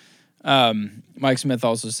 Lennox. Mike Smith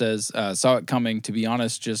also says, saw it coming. To be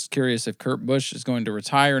honest, just curious if Kurt Busch is going to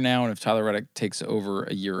retire now and if Tyler Reddick takes over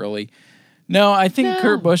a year early. No, I think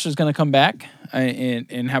Kurt Busch is going to come back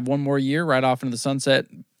and have one more year right off into the sunset.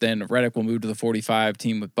 Then Reddick will move to the 45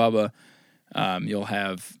 team with Bubba. You'll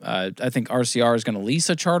have, I think RCR is going to lease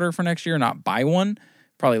a charter for next year, not buy one.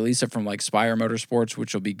 Probably lease it from like Spire Motorsports,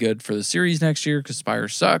 which will be good for the series next year because Spire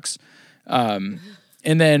sucks. And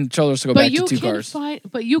then Childress will go back to two cars.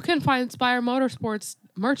 But you can find Spire Motorsports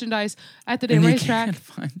merchandise at the day racetrack. You can't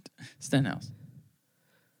find Stenhouse.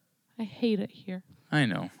 I hate it here. I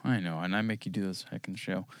know, and I make you do this heckin'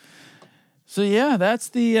 show. So yeah, that's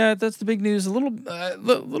the big news. A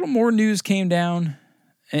little more news came down.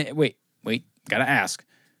 Wait, gotta ask.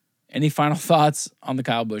 Any final thoughts on the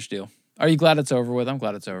Kyle Busch deal? Are you glad it's over with? I'm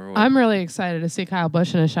glad it's over with. I'm really excited to see Kyle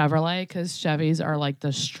Busch in a Chevrolet because Chevys are like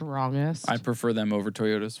the strongest. I prefer them over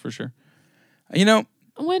Toyotas for sure.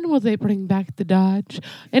 When will they bring back the Dodge?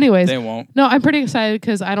 Anyways. They won't. No, I'm pretty excited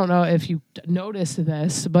because I don't know if you noticed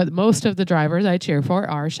this, but most of the drivers I cheer for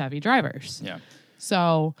are Chevy drivers. Yeah.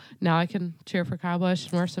 So now I can cheer for Kyle Busch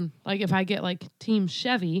and wear some, like if I get like Team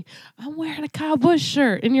Chevy, I'm wearing a Kyle Busch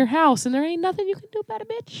shirt in your house and there ain't nothing you can do about it,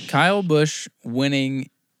 bitch. Kyle Busch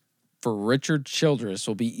winning for Richard Childress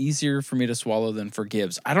will be easier for me to swallow than for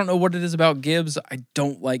Gibbs. I don't know what it is about Gibbs. I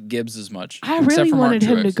don't like Gibbs as much. I really wanted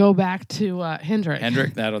him to go back to Hendrick.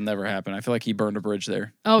 Hendrick, that'll never happen. I feel like he burned a bridge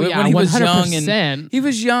there. Oh, yeah, when he 100%.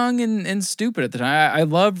 Was young and stupid at the time. I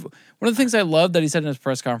love one of the things I loved that he said in his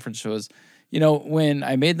press conference was, when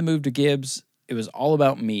I made the move to Gibbs, it was all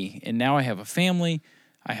about me. And now I have a family.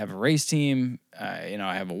 I have a race team. I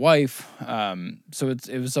have a wife. So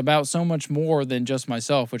it was about so much more than just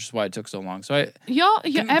myself, which is why it took so long. So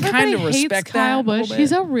everybody hates Kyle Busch.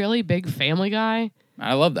 He's a really big family guy.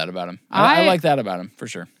 I love that about him. I like that about him for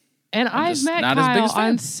sure. And I've met Kyle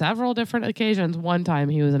on several different occasions. One time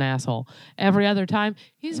he was an asshole. Every other time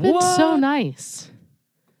he's been so nice.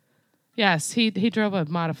 Yes, he drove a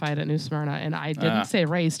modified at New Smyrna, and I didn't say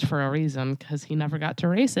raced for a reason because he never got to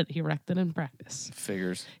race it. He wrecked it in practice.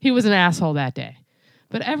 Figures. He was an asshole that day.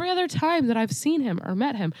 But every other time that I've seen him or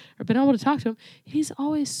met him or been able to talk to him, he's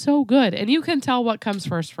always so good. And you can tell what comes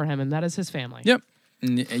first for him, and that is his family. Yep.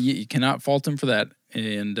 And you cannot fault him for that.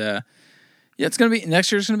 And it's going to be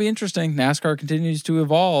next year's going to be interesting. NASCAR continues to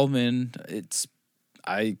evolve, and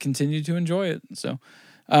I continue to enjoy it. So.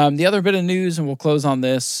 The other bit of news, and we'll close on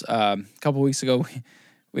this. A couple weeks ago,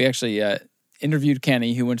 we actually interviewed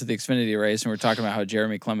Kenny, who went to the Xfinity race, and we were talking about how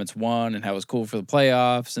Jeremy Clements won and how it was cool for the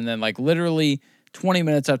playoffs. And then, like, literally 20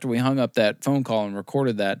 minutes after we hung up that phone call and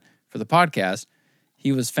recorded that for the podcast,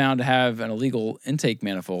 he was found to have an illegal intake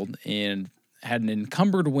manifold and had an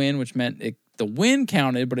encumbered win, which meant the win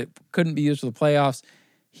counted, but it couldn't be used for the playoffs.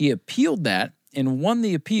 He appealed that and won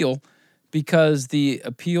the appeal because the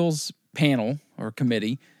appeals panel or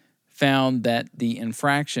committee found that the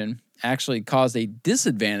infraction actually caused a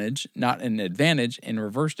disadvantage, not an advantage, and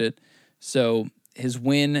reversed it. So his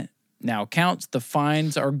win now counts. The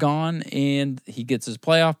fines are gone, and he gets his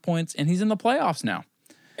playoff points, and he's in the playoffs now.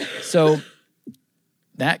 So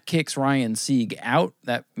that kicks Ryan Sieg out.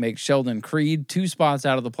 That makes Sheldon Creed 2 spots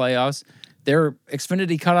out of the playoffs. Their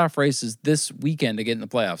Xfinity cutoff race is this weekend to get in the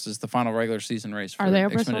playoffs. It's the final regular season race for Xfinity. Are they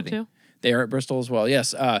at Bristol too? They are at Bristol as well,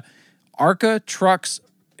 yes. ARCA, Trucks,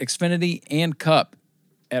 Xfinity, and Cup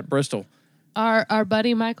at Bristol. Our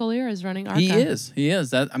buddy Michael Lear is running ARCA. He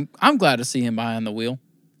is. I'm glad to see him behind the wheel.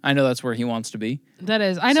 I know that's where he wants to be. That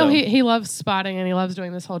is. I know he loves spotting and he loves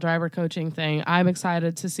doing this whole driver coaching thing. I'm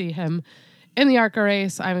excited to see him in the ARCA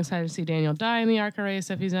race. I'm excited to see Daniel Dye in the ARCA race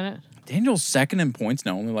if he's in it. Daniel's second in points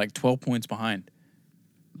now, only like 12 points behind.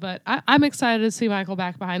 But I'm excited to see Michael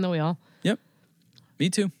back behind the wheel. Yep. Me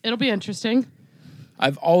too. It'll be interesting.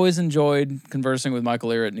 I've always enjoyed conversing with Michael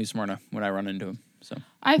Lear at New Smyrna when I run into him. So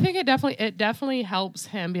I think it definitely helps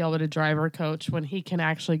him be able to driver coach when he can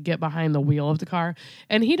actually get behind the wheel of the car.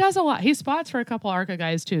 And he does a lot. He spots for a couple ARCA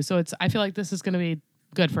guys too. So I feel like this is going to be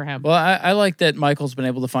good for him. Well, I like that Michael's been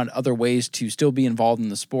able to find other ways to still be involved in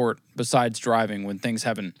the sport besides driving when things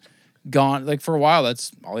haven't gone. Like for a while,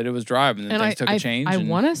 that's all he did was drive, and then things took a change. I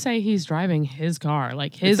want to say he's driving his car,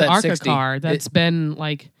 like his ARCA 60. Car that's been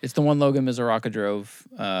like... It's the one Logan Mizuraka drove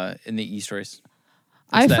in the East race.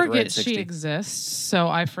 I forget she exists, so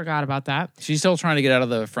I forgot about that. She's still trying to get out of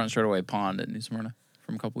the front straightaway pond at New Smyrna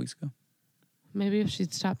from a couple weeks ago. Maybe if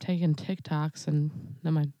she'd stop taking TikToks and...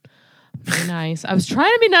 Never mind. Be nice. I was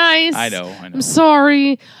trying to be nice. I know. I'm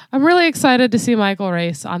sorry. I'm really excited to see Michael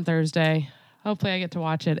race on Thursday. Hopefully I get to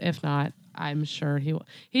watch it. If not, I'm sure he will.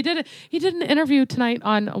 He did an interview tonight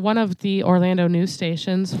on one of the Orlando news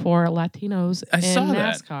stations for Latinos in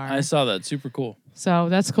NASCAR. I saw that. Super cool. So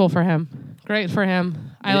that's cool for him. Great for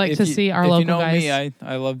him. I like to see our local guys. You know me,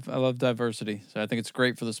 I love diversity. So I think it's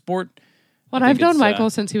great for the sport. Well, I've known Michael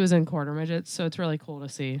since he was in quarter midgets, so it's really cool to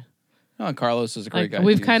see. Oh, and Carlos is a great guy.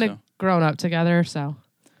 We've kind of grown up together, so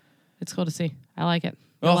it's cool to see. I like it.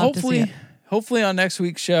 Well, hopefully on next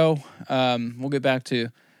week's show, we'll get back to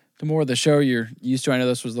more of the show you're used to. I know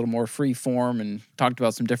this was a little more free form and talked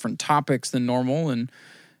about some different topics than normal, and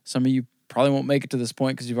some of you probably won't make it to this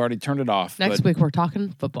point because you've already turned it off. Next week we're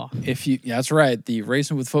talking football. That's right, the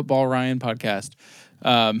Racing with Football Ryan podcast.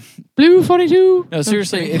 Blue 42. No,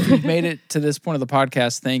 seriously, if you've made it to this point of the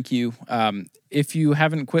podcast, thank you. If you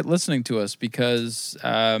haven't quit listening to us because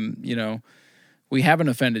we haven't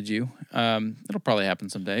offended you, it'll probably happen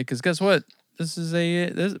someday. Because guess what?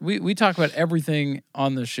 We talk about everything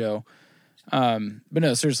on the show. But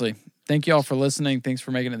no, seriously, thank you all for listening. Thanks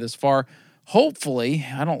for making it this far. Hopefully,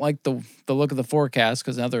 I don't like the look of the forecast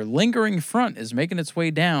because another lingering front is making its way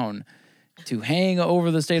down to hang over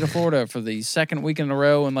the state of Florida for the second week in a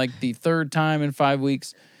row and like the third time in 5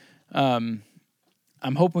 weeks. I'm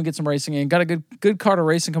hoping we get some racing in. Got a good card of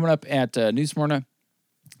racing coming up at New Smyrna.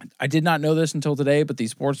 I did not know this until today, but the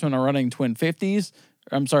Sportsmen are running twin 25s.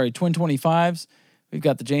 We've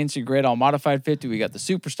got the JNC Great All Modified 50. We got the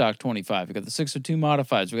Superstock 25. We got the 602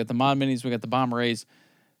 Modifieds. We got the Mod Minis. We got the Bomber A's.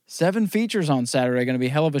 7 features on Saturday. Going to be a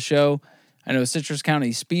hell of a show. I know Citrus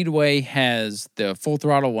County Speedway has the Full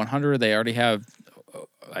Throttle 100. They already have,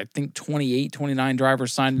 I think, 29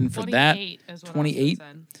 drivers signed in for that. 28.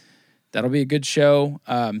 That'll be a good show.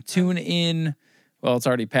 Tune in. Well, it's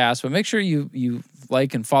already passed, but make sure you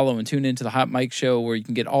like and follow and tune into the Hot Mic Show where you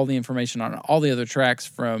can get all the information on all the other tracks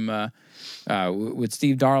from with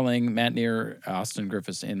Steve Darling, Matt Neer, Austin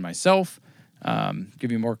Griffiths, and myself.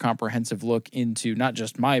 Give you a more comprehensive look into not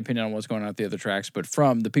just my opinion on what's going on at the other tracks, but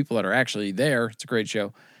from the people that are actually there. It's a great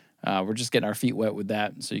show. We're just getting our feet wet with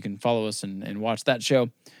that, so you can follow us and watch that show.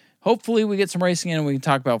 Hopefully we get some racing in and we can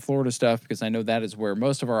talk about Florida stuff because I know that is where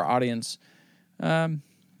most of our audience,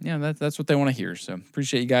 that's what they want to hear. So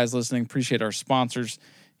appreciate you guys listening. Appreciate our sponsors.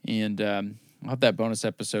 And I'll have that bonus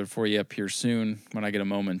episode for you up here soon when I get a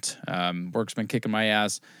moment. Work's been kicking my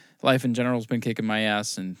ass. Life in general has been kicking my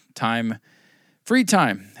ass. And free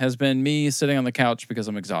time has been me sitting on the couch because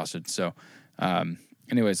I'm exhausted. So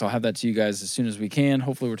anyways, I'll have that to you guys as soon as we can.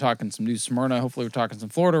 Hopefully we're talking some New Smyrna. Hopefully we're talking some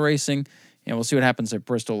Florida racing. And we'll see what happens at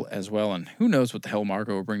Bristol as well. And who knows what the hell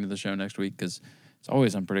Margo will bring to the show next week because it's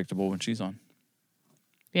always unpredictable when she's on.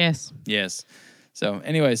 Yes. Yes. So,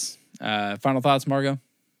 anyways, final thoughts, Margo?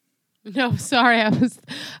 No, sorry.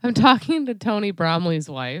 I'm talking to Tony Bromley's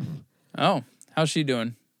wife. Oh, how's she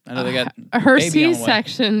doing? I know they got her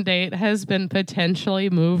C-section date has been potentially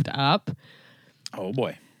moved up. Oh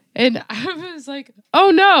boy. And I was like, oh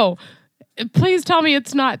no, please tell me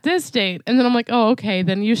it's not this date. And then I'm like, oh, okay,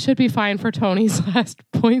 then you should be fine for Tony's last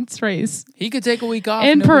points race. He could take a week off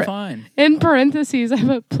and he'll be fine. In parentheses, I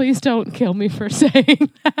put, please don't kill me for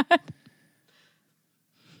saying that.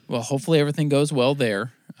 Well, hopefully everything goes well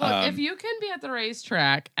there. Look, if you can be at the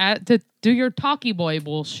racetrack to do your talkie boy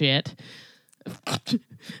bullshit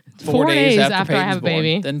 4 days after I have a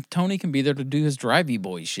baby, then Tony can be there to do his drivey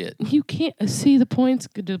boy shit. You can't see the points.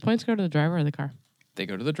 Do the points go to the driver or the car? They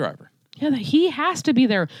go to the driver. Yeah, he has to be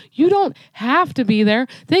there. You don't have to be there.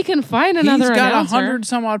 They can find another announcer. He's got 100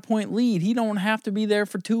 some odd point lead. He don't have to be there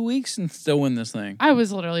for 2 weeks and still win this thing. I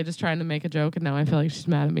was literally just trying to make a joke, and now I feel like she's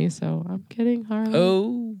mad at me, so I'm kidding, Harley.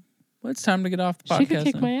 Oh, well, it's time to get off the podcast. She could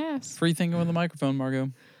kick my ass. Free thinking with a microphone, Margo.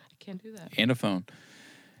 I can't do that. And a phone.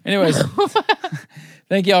 Anyways,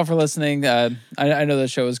 thank you all for listening. I know the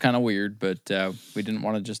show is kind of weird, but we didn't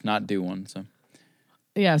want to just not do one, so...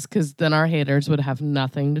 Yes, because then our haters would have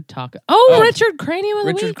nothing to talk. Oh, Richard Cranium of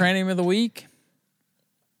the Week. Richard Cranium of the Week.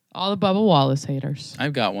 All the Bubba Wallace haters.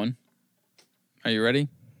 I've got one. Are you ready?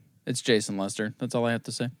 It's Jason Lester. That's all I have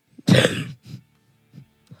to say.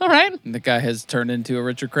 All right. And the guy has turned into a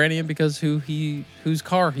Richard Cranium because whose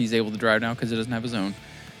car he's able to drive now because he doesn't have his own.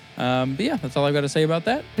 But yeah, that's all I've got to say about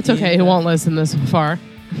that. It's okay. He won't listen this far.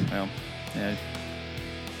 Well, yeah,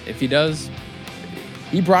 if he does,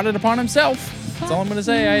 he brought it upon himself. That's all I'm going to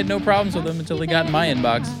say. I had no problems with him until he got in my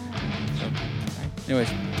inbox. So, anyways,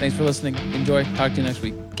 thanks for listening. Enjoy. Talk to you next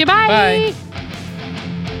week. Goodbye. Bye.